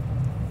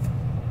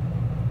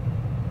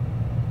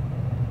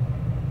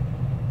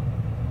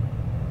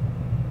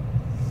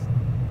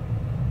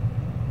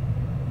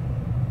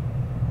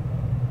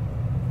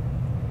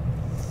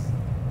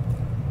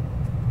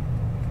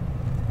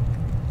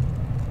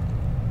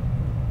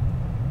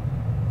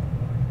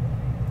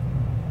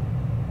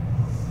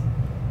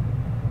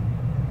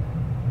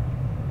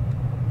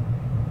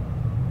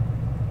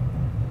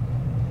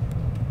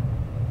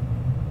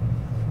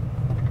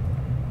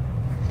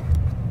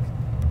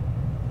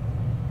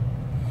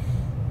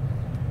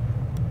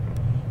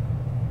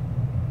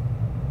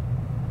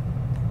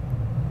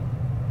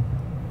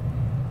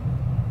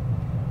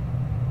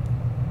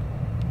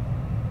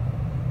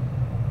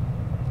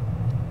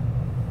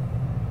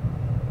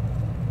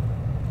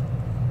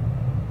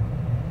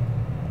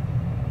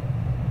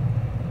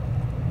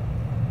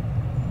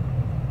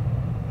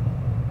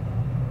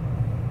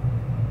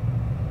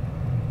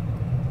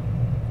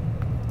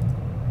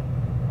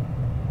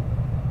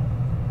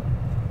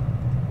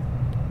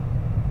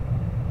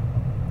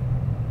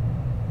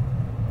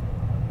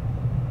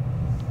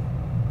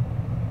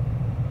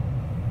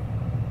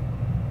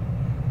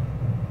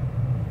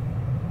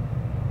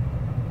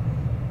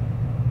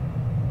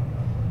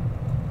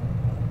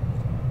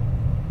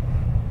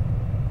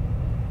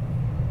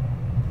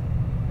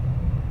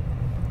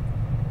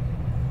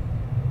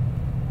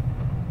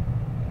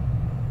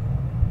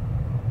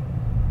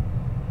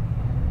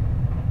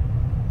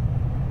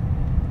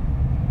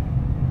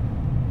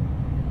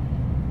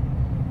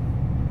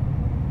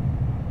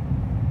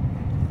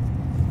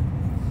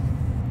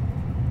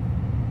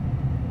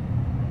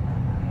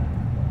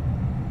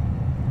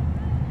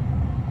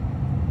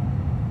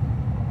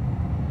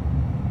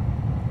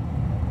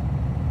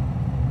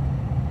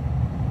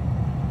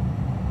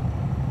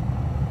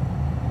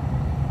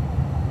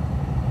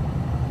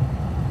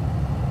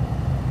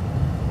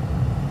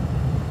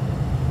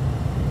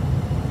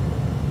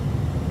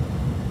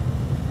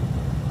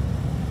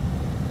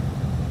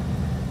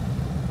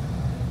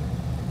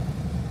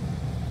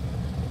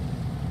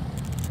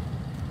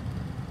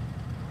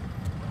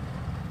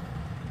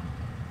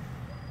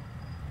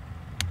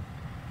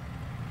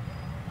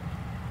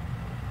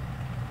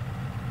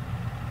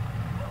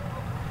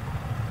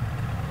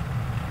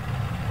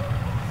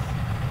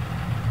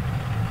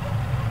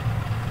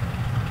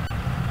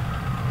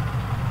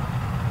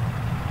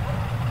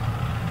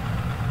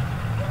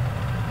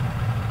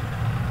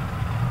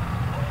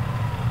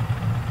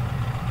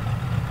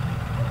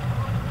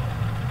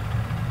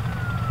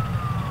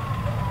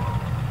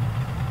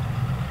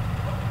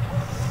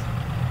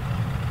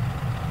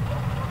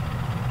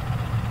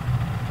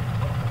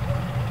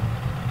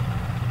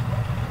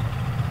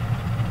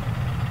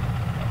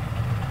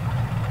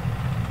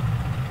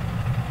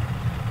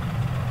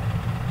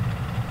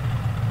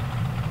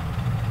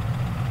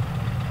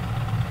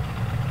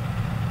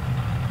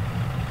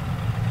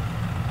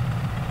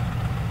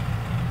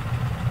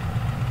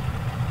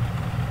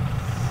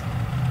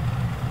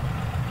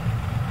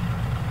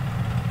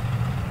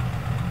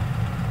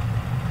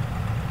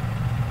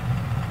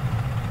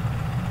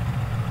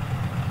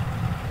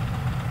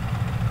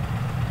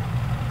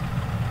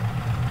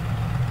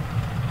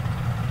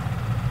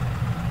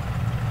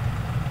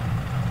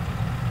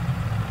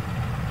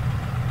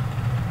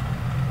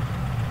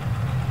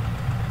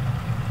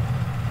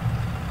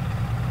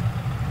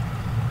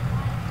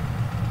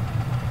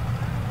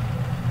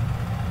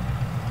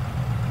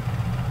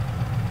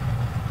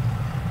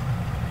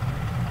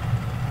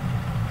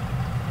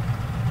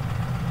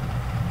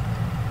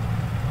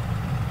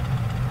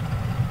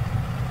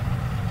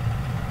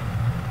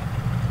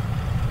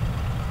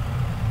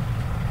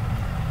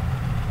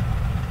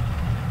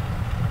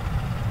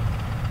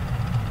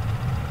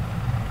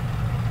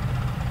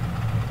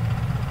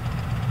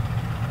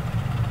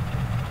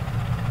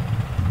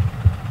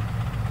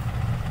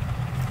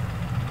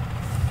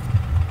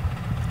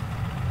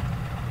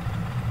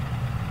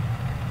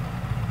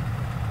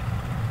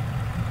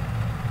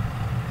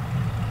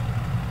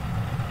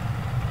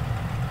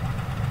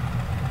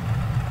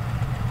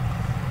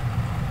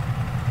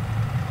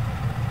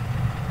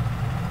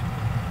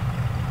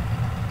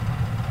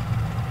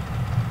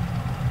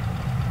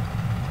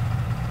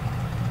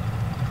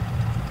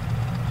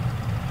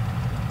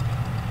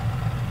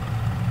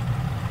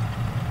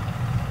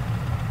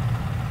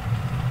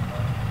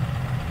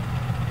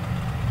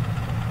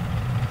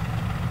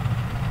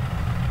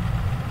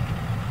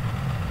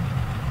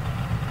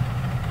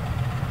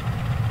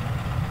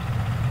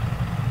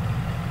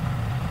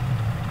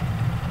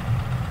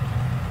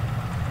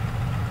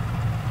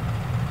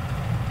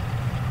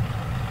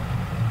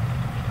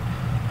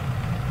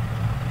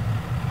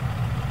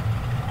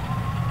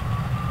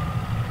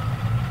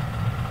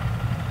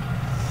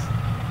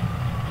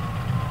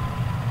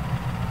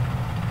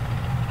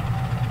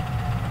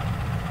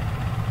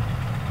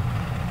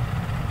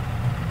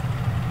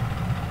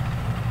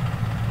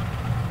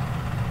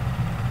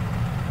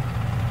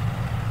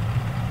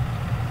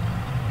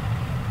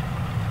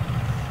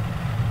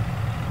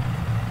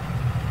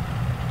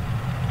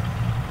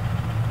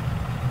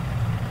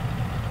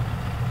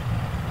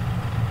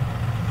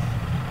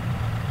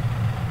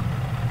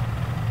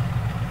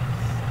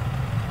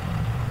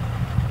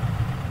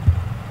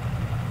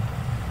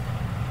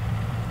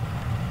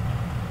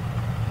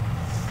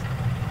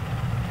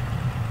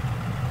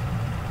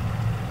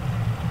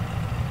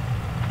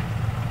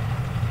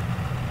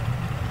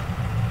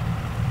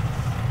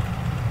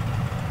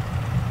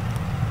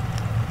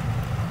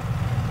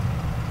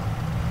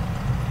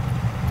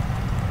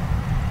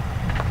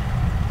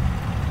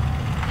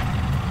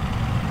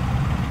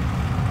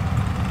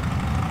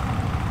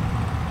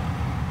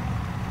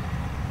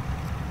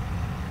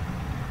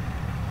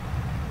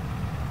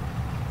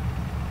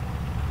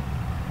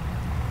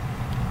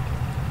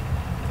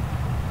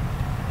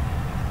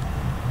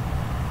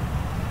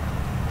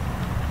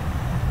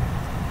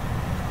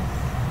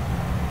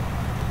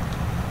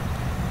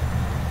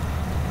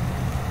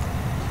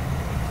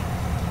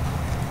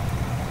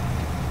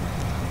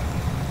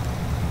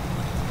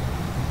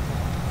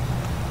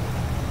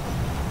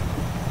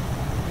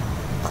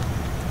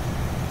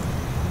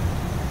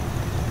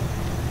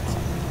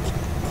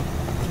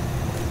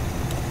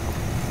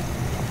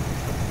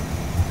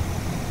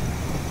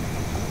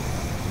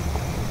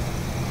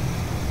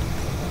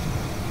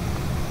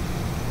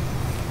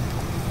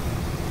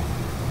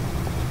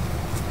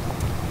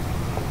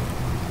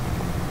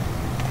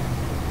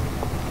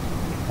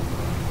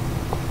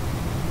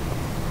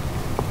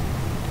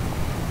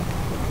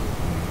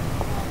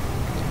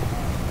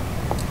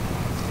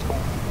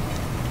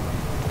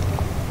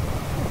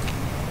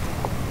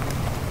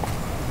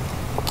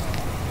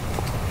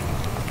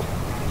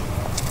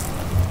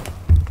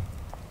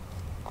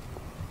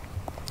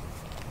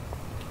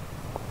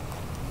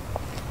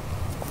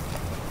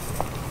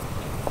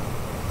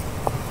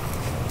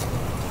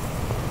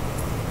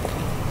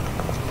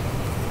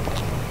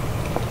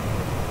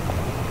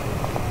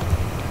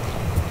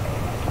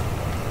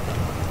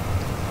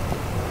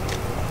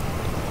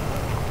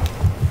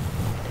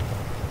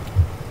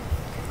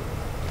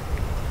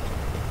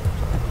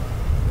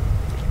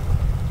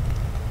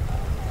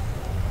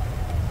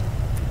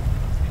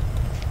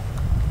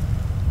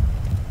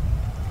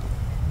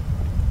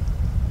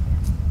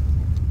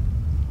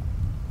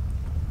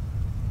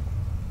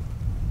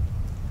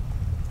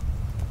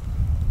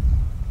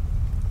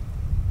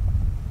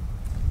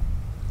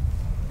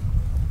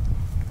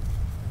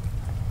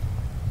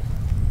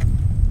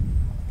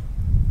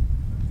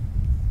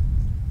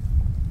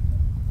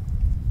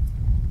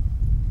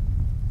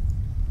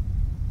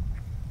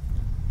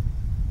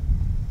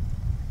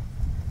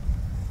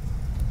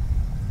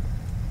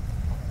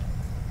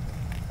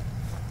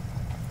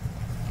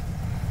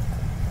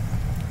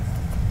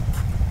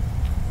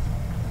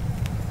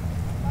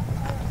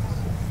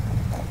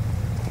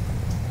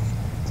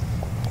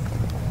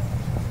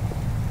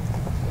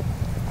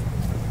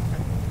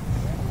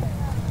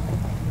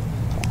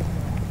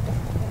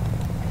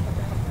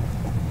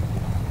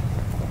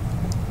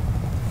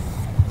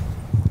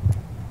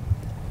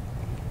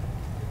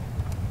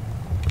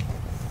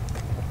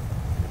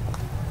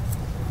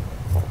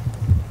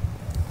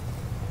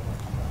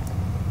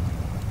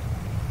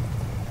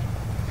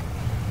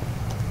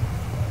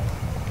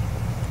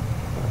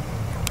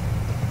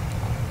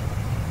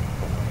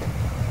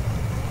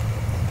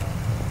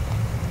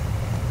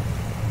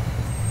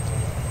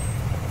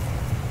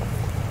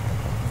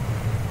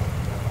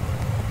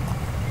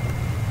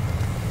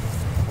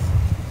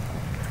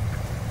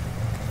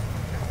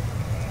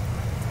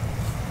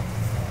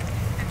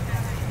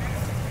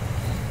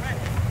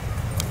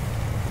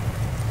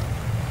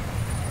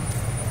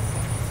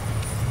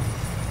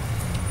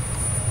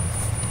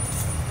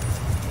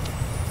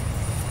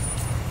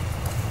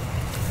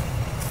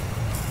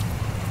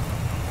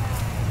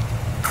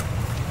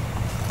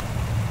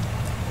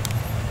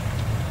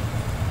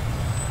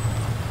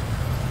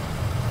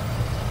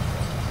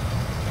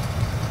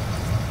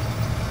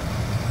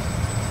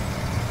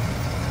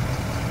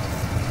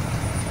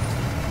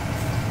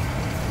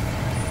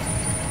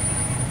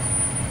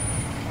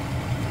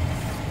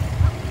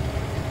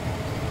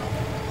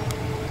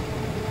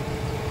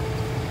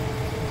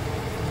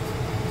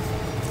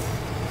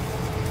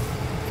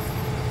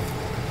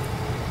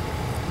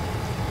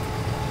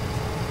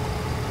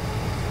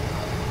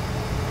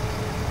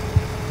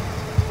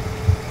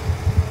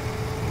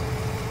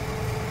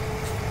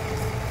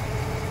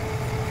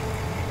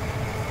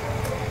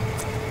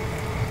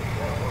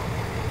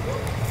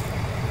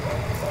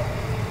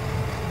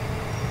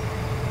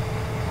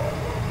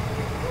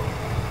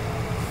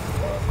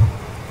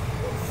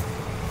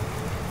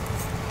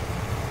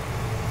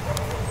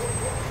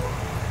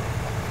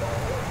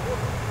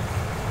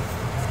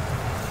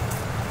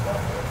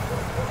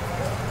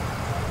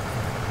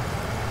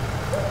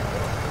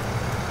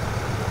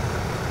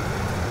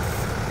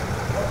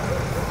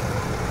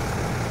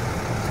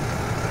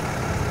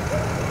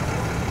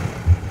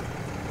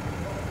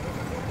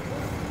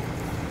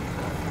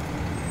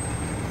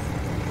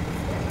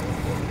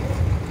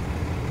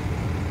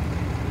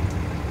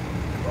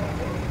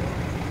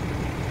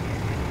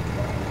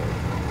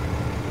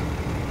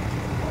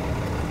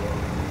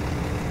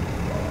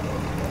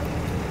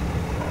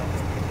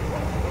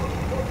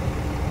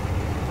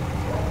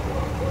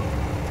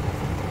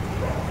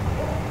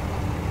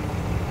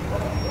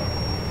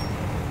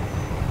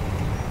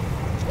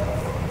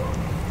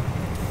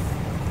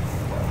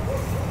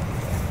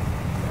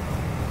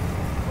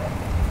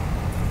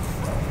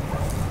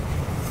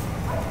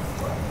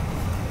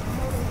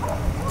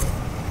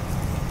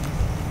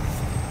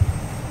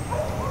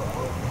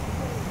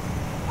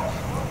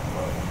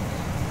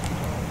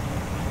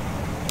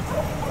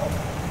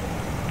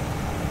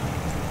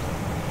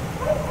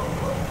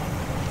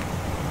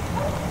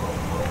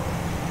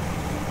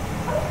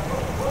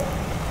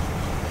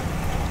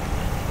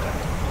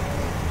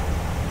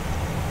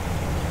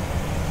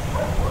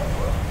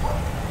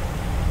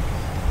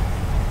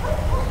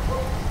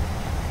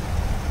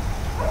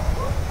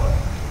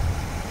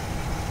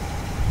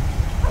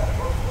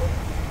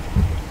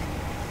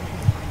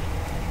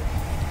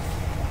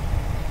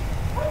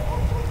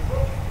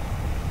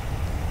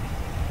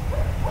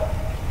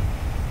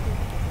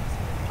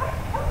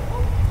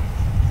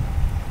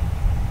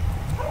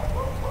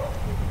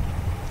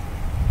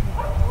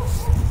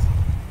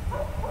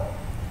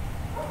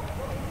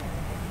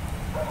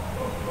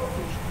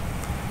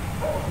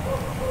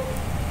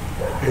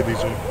 Hey,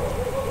 DJ.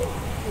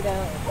 You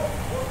know,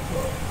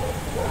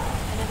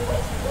 and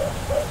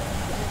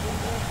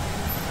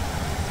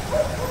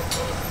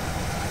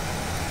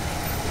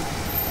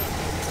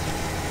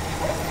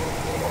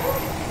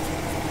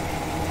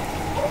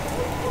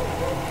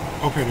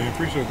Okay, then.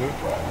 Appreciate that.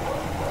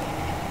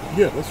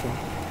 Yeah, that's fine.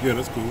 Yeah,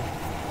 that's cool.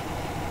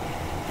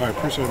 All right,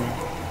 appreciate it, man.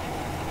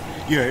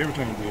 Yeah,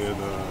 everything good.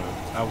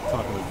 I was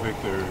talking to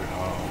Victor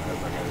as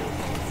I got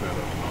everything set up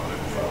and all that.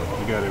 So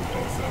we got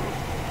everything set up.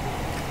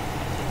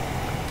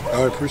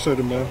 All right, appreciate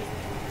it, man.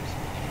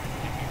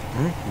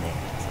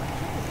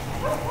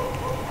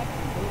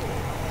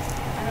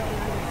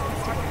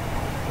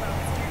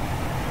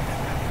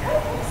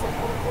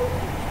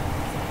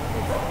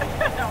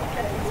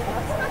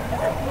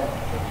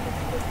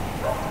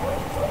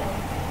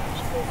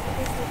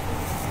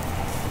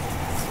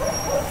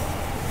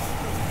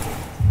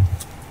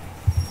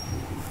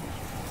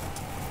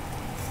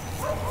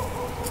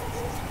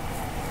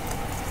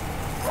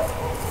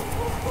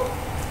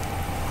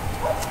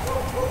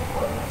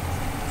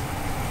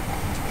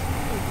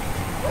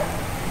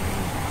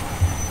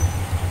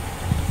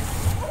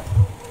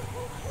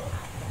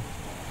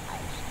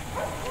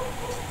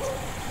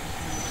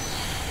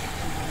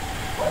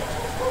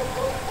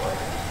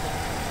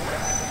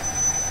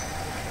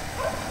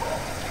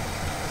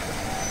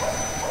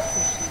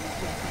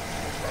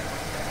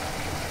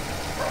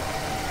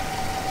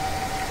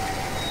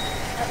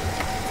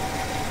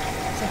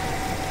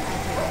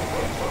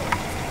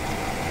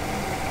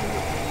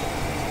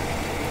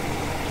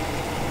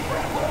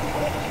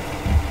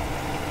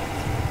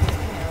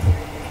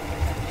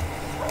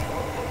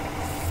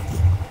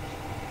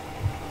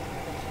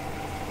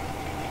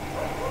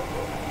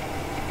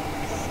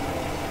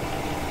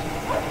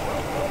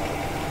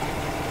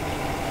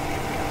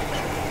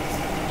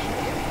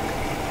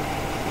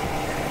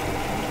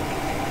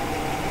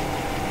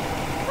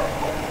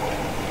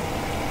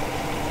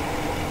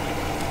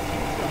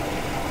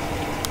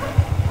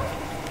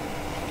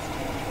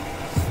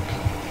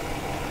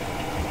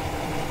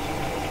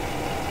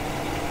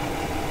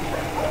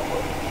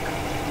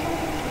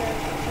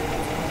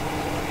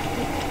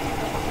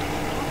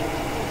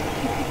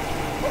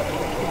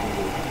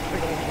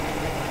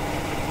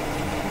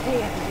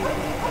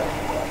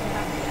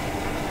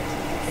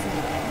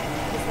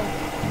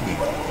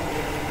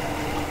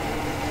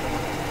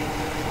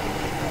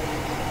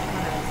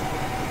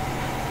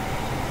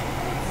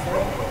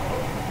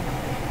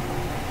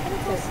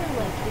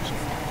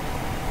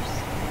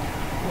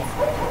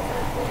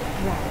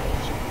 No.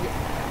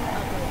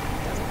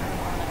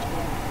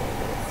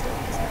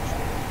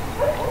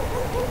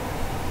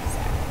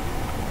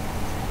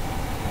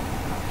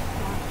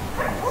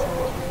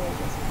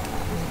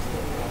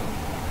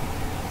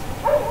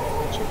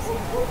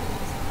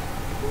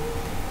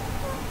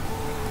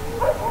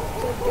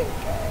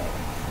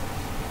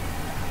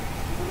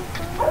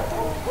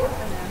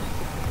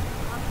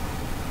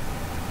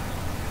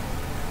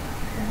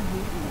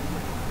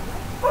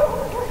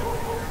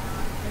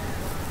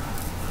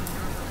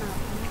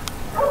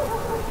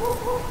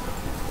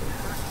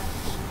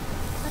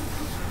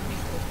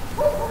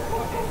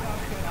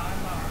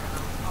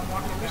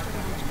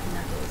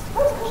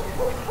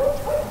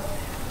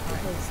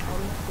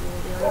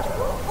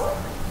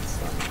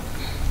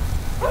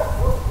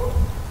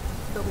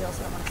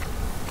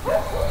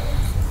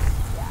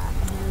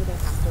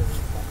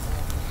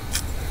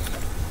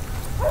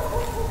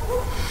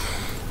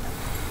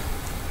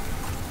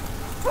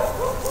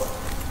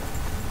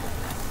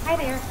 Hi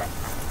there.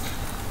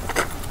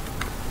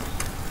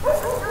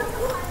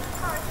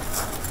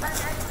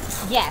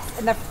 Yes,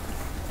 and the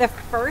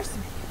first.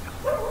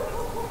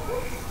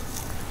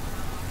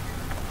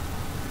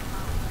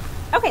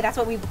 Okay, that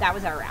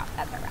was our route.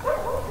 That's our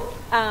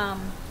route.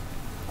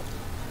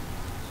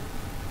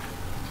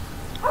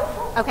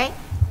 Okay.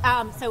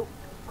 So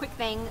quick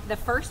thing, the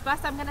first bus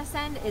I'm gonna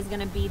send is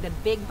gonna be the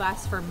big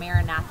bus for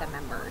Maranatha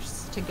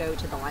members to go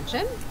to the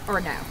luncheon,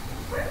 or no?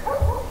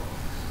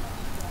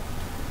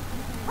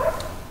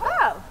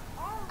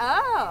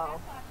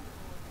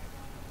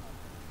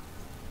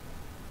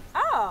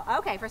 Oh,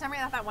 okay. For some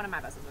reason, I thought one of my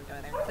buses would go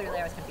there. Clearly,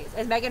 I was confused.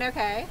 Is Megan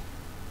okay?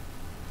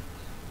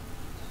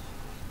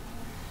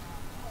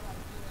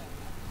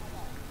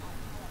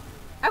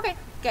 Okay,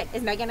 good.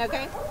 Is Megan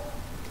okay?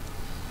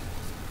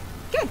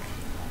 Good.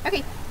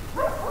 Okay.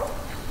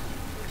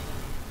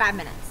 5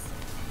 minutes.